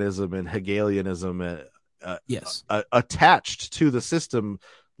Darwinism and Hegelianism attached to the system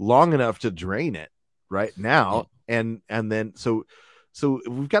long enough to drain it right now. Yeah. And then so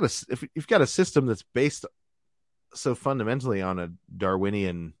we've got a system that's based so fundamentally on a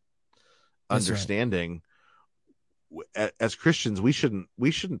Darwinian understanding. Right. As Christians, we shouldn't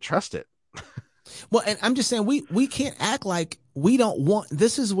trust it. Well, and I'm just saying we can't act like we don't want.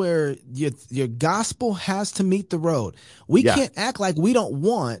 This is where your gospel has to meet the road. We can't act like we don't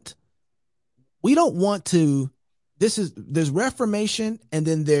want to. There's Reformation and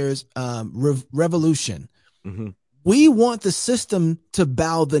then there's revolution. Mm-hmm. We want the system to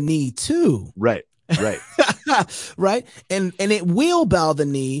bow the knee too. Right. Right. And it will bow the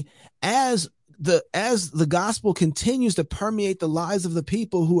knee as the gospel continues to permeate the lives of the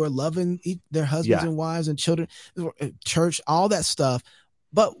people who are loving their husbands and wives and children, church, all that stuff.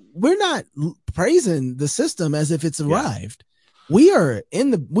 But we're not praising the system as if it's arrived. We are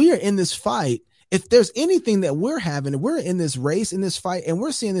in this fight. If there's anything that we're having, we're in this race, in this fight, and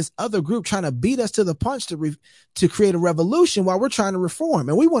we're seeing this other group trying to beat us to the punch to create a revolution while we're trying to reform.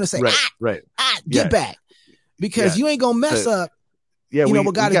 And we want to say, get back, because you ain't going to mess up. Yeah,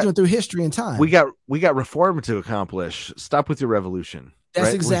 what God is doing through history and time. We got reform to accomplish. Stop with your revolution.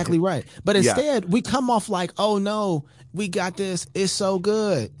 That's exactly right. But instead, we come off like, oh no, we got this. It's so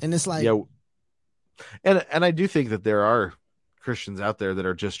good, and it's like, and I do think that there are Christians out there that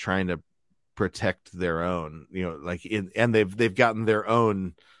are just trying to protect their own, and they've gotten their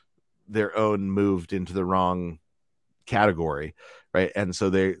own moved into the wrong category, right? And so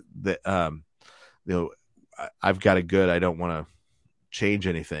I've got it good. I don't want to change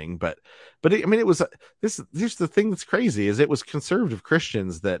anything, but I mean, it was here's the thing that's crazy is it was conservative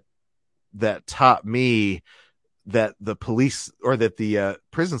Christians that taught me that the police or that the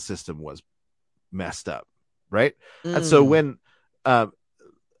prison system was messed up, right? And so when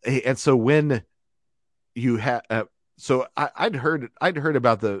you had I'd heard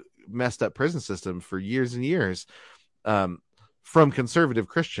about the messed up prison system for years and years from conservative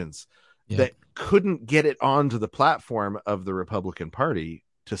Christians that couldn't get it onto the platform of the Republican Party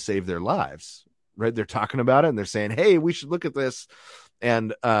to save their lives, right? They're talking about it and they're saying, hey, we should look at this.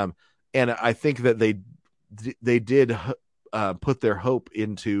 And I think that they did put their hope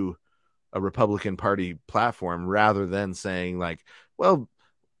into a Republican Party platform rather than saying like, well,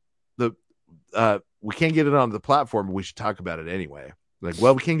 we can't get it onto the platform, but we should talk about it anyway. Like,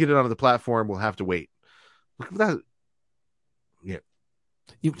 well, we can't get it onto the platform. We'll have to wait. Look at that. Yeah.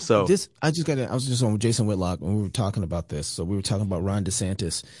 I was just on with Jason Whitlock when we were talking about this. So we were talking about Ron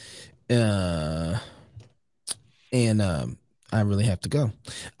DeSantis, and I really have to go.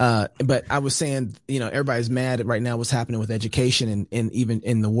 But I was saying, everybody's mad at right now what's happening with education and even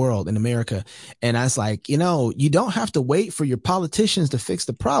in the world, in America. And I was like, you don't have to wait for your politicians to fix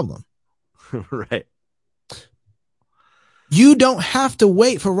the problem. Right. You don't have to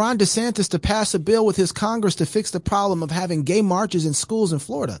wait for Ron DeSantis to pass a bill with his Congress to fix the problem of having gay marches in schools in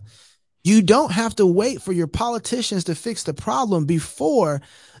Florida. You don't have to wait for your politicians to fix the problem before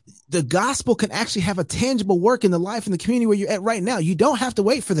the gospel can actually have a tangible work in the life in the community where you're at right now. You don't have to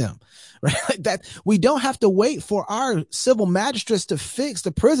wait for them, right? Like that. We don't have to wait for our civil magistrates to fix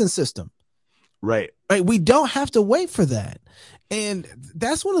the prison system. Right. Right. We don't have to wait for that. And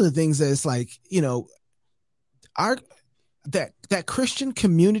that's one of the things that it's like, our, that Christian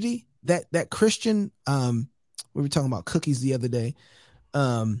community, that Christian, we were talking about cookies the other day.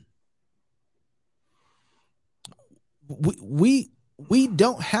 We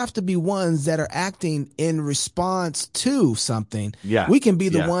don't have to be ones that are acting in response to something. Yeah. We can be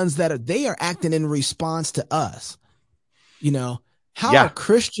the ones that they are acting in response to us. How are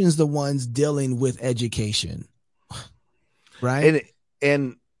Christians the ones dealing with education? Right.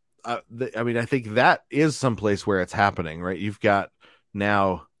 And I think that is someplace where it's happening, right? You've got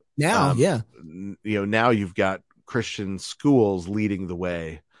now, now you've got Christian schools leading the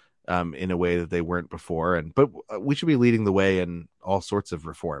way. In a way that they weren't before, but we should be leading the way in all sorts of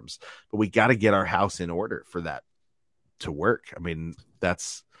reforms. But we got to get our house in order for that to work. I mean,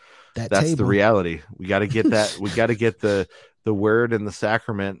 that's the reality. We got to get that. We got to get the word and the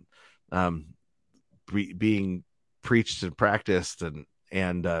sacrament being preached and practiced, and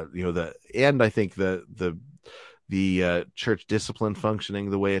I think the church discipline functioning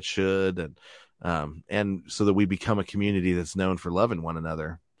the way it should, and so that we become a community that's known for loving one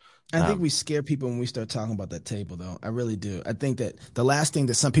another. I think we scare people when we start talking about that table, though. I really do. I think that the last thing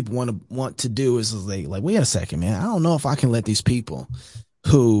that some people want to do is like, wait a second, man. I don't know if I can let these people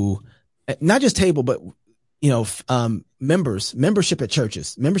who, not just table, but membership at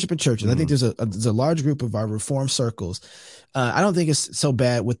churches. Mm-hmm. I think there's a large group of our Reformed circles. I don't think it's so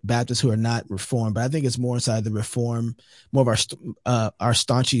bad with Baptists who are not Reformed, but I think it's more inside the Reform, more of our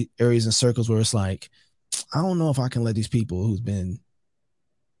staunchy areas and circles where it's like, I don't know if I can let these people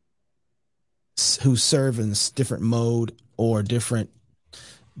who serve in this different mode or different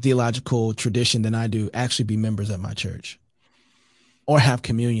theological tradition than I do actually be members at my church or have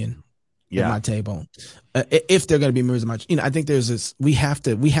communion at my table. If they're going to be members of my, I think there's this, we have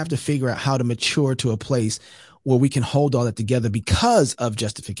to figure out how to mature to a place where we can hold all that together because of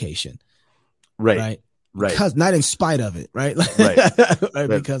justification. Right. Because not in spite of it. Right. Right.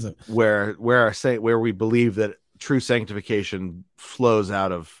 Because of where we believe that true sanctification flows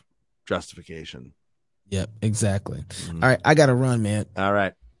out of justification. Yep, exactly. Mm-hmm. All right, I gotta run, man. All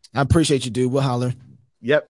right, I appreciate you, dude. We'll holler. Yep.